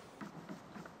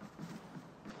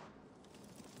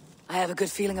 I have a good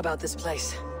feeling about this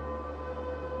place.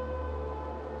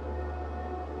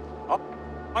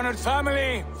 Honored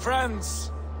family, friends,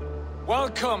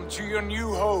 welcome to your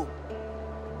new home.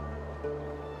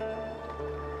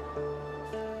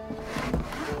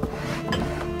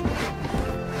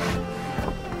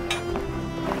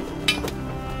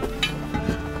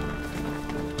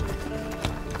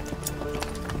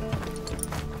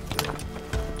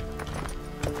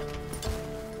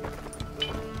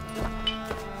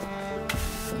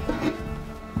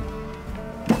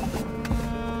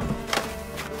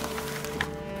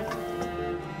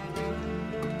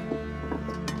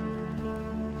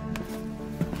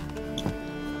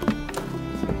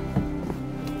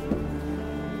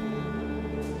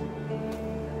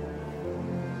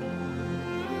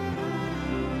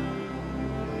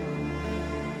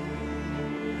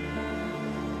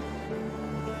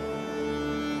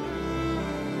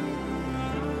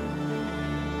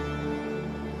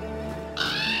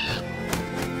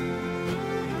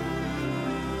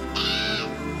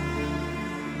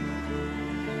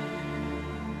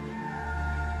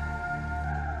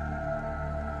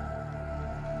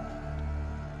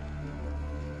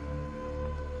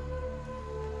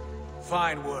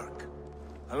 Fine work.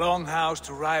 A longhouse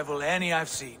to rival any I've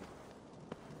seen.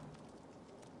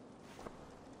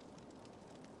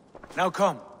 Now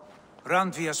come.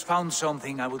 Randvi has found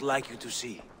something I would like you to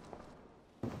see.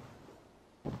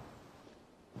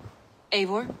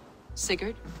 Eivor,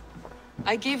 Sigurd,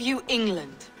 I give you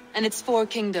England and its 4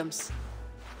 kingdoms.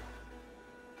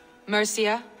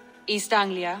 Mercia, East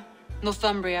Anglia,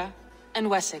 Northumbria, and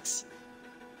Wessex.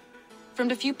 From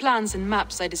the few plans and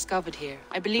maps I discovered here,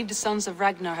 I believe the Sons of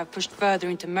Ragnar have pushed further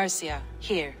into Mercia,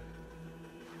 here.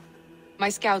 My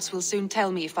scouts will soon tell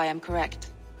me if I am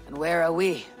correct. And where are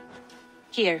we?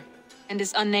 Here, in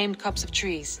this unnamed copse of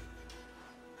trees.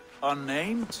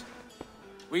 Unnamed?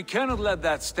 We cannot let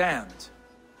that stand.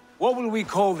 What will we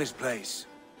call this place?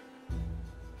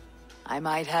 I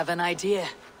might have an idea.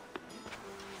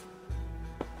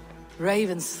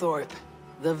 Ravensthorpe,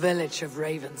 the village of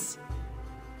ravens.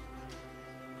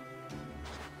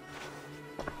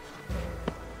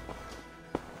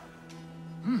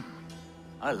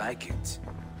 I like it.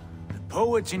 The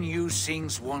poet in you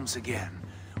sings once again.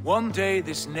 One day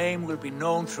this name will be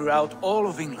known throughout all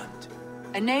of England.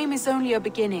 A name is only a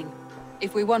beginning.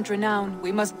 If we want renown,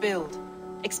 we must build,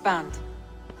 expand.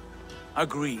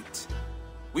 Agreed.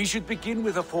 We should begin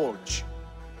with a forge.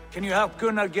 Can you help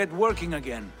Gunnar get working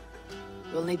again?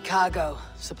 We'll need cargo,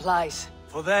 supplies.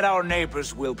 For that our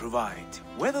neighbors will provide,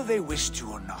 whether they wish to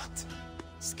or not.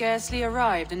 Scarcely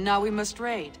arrived, and now we must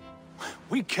raid.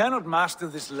 We cannot master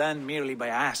this land merely by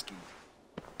asking.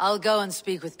 I'll go and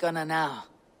speak with Gunnar now.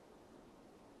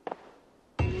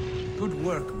 Good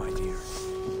work, my dear.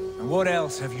 And what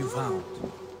else have you found?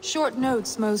 Short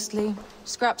notes, mostly.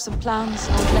 Scraps of plans,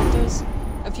 old letters,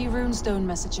 a few runestone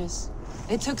messages.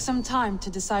 It took some time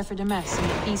to decipher the mess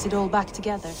and piece it all back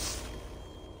together.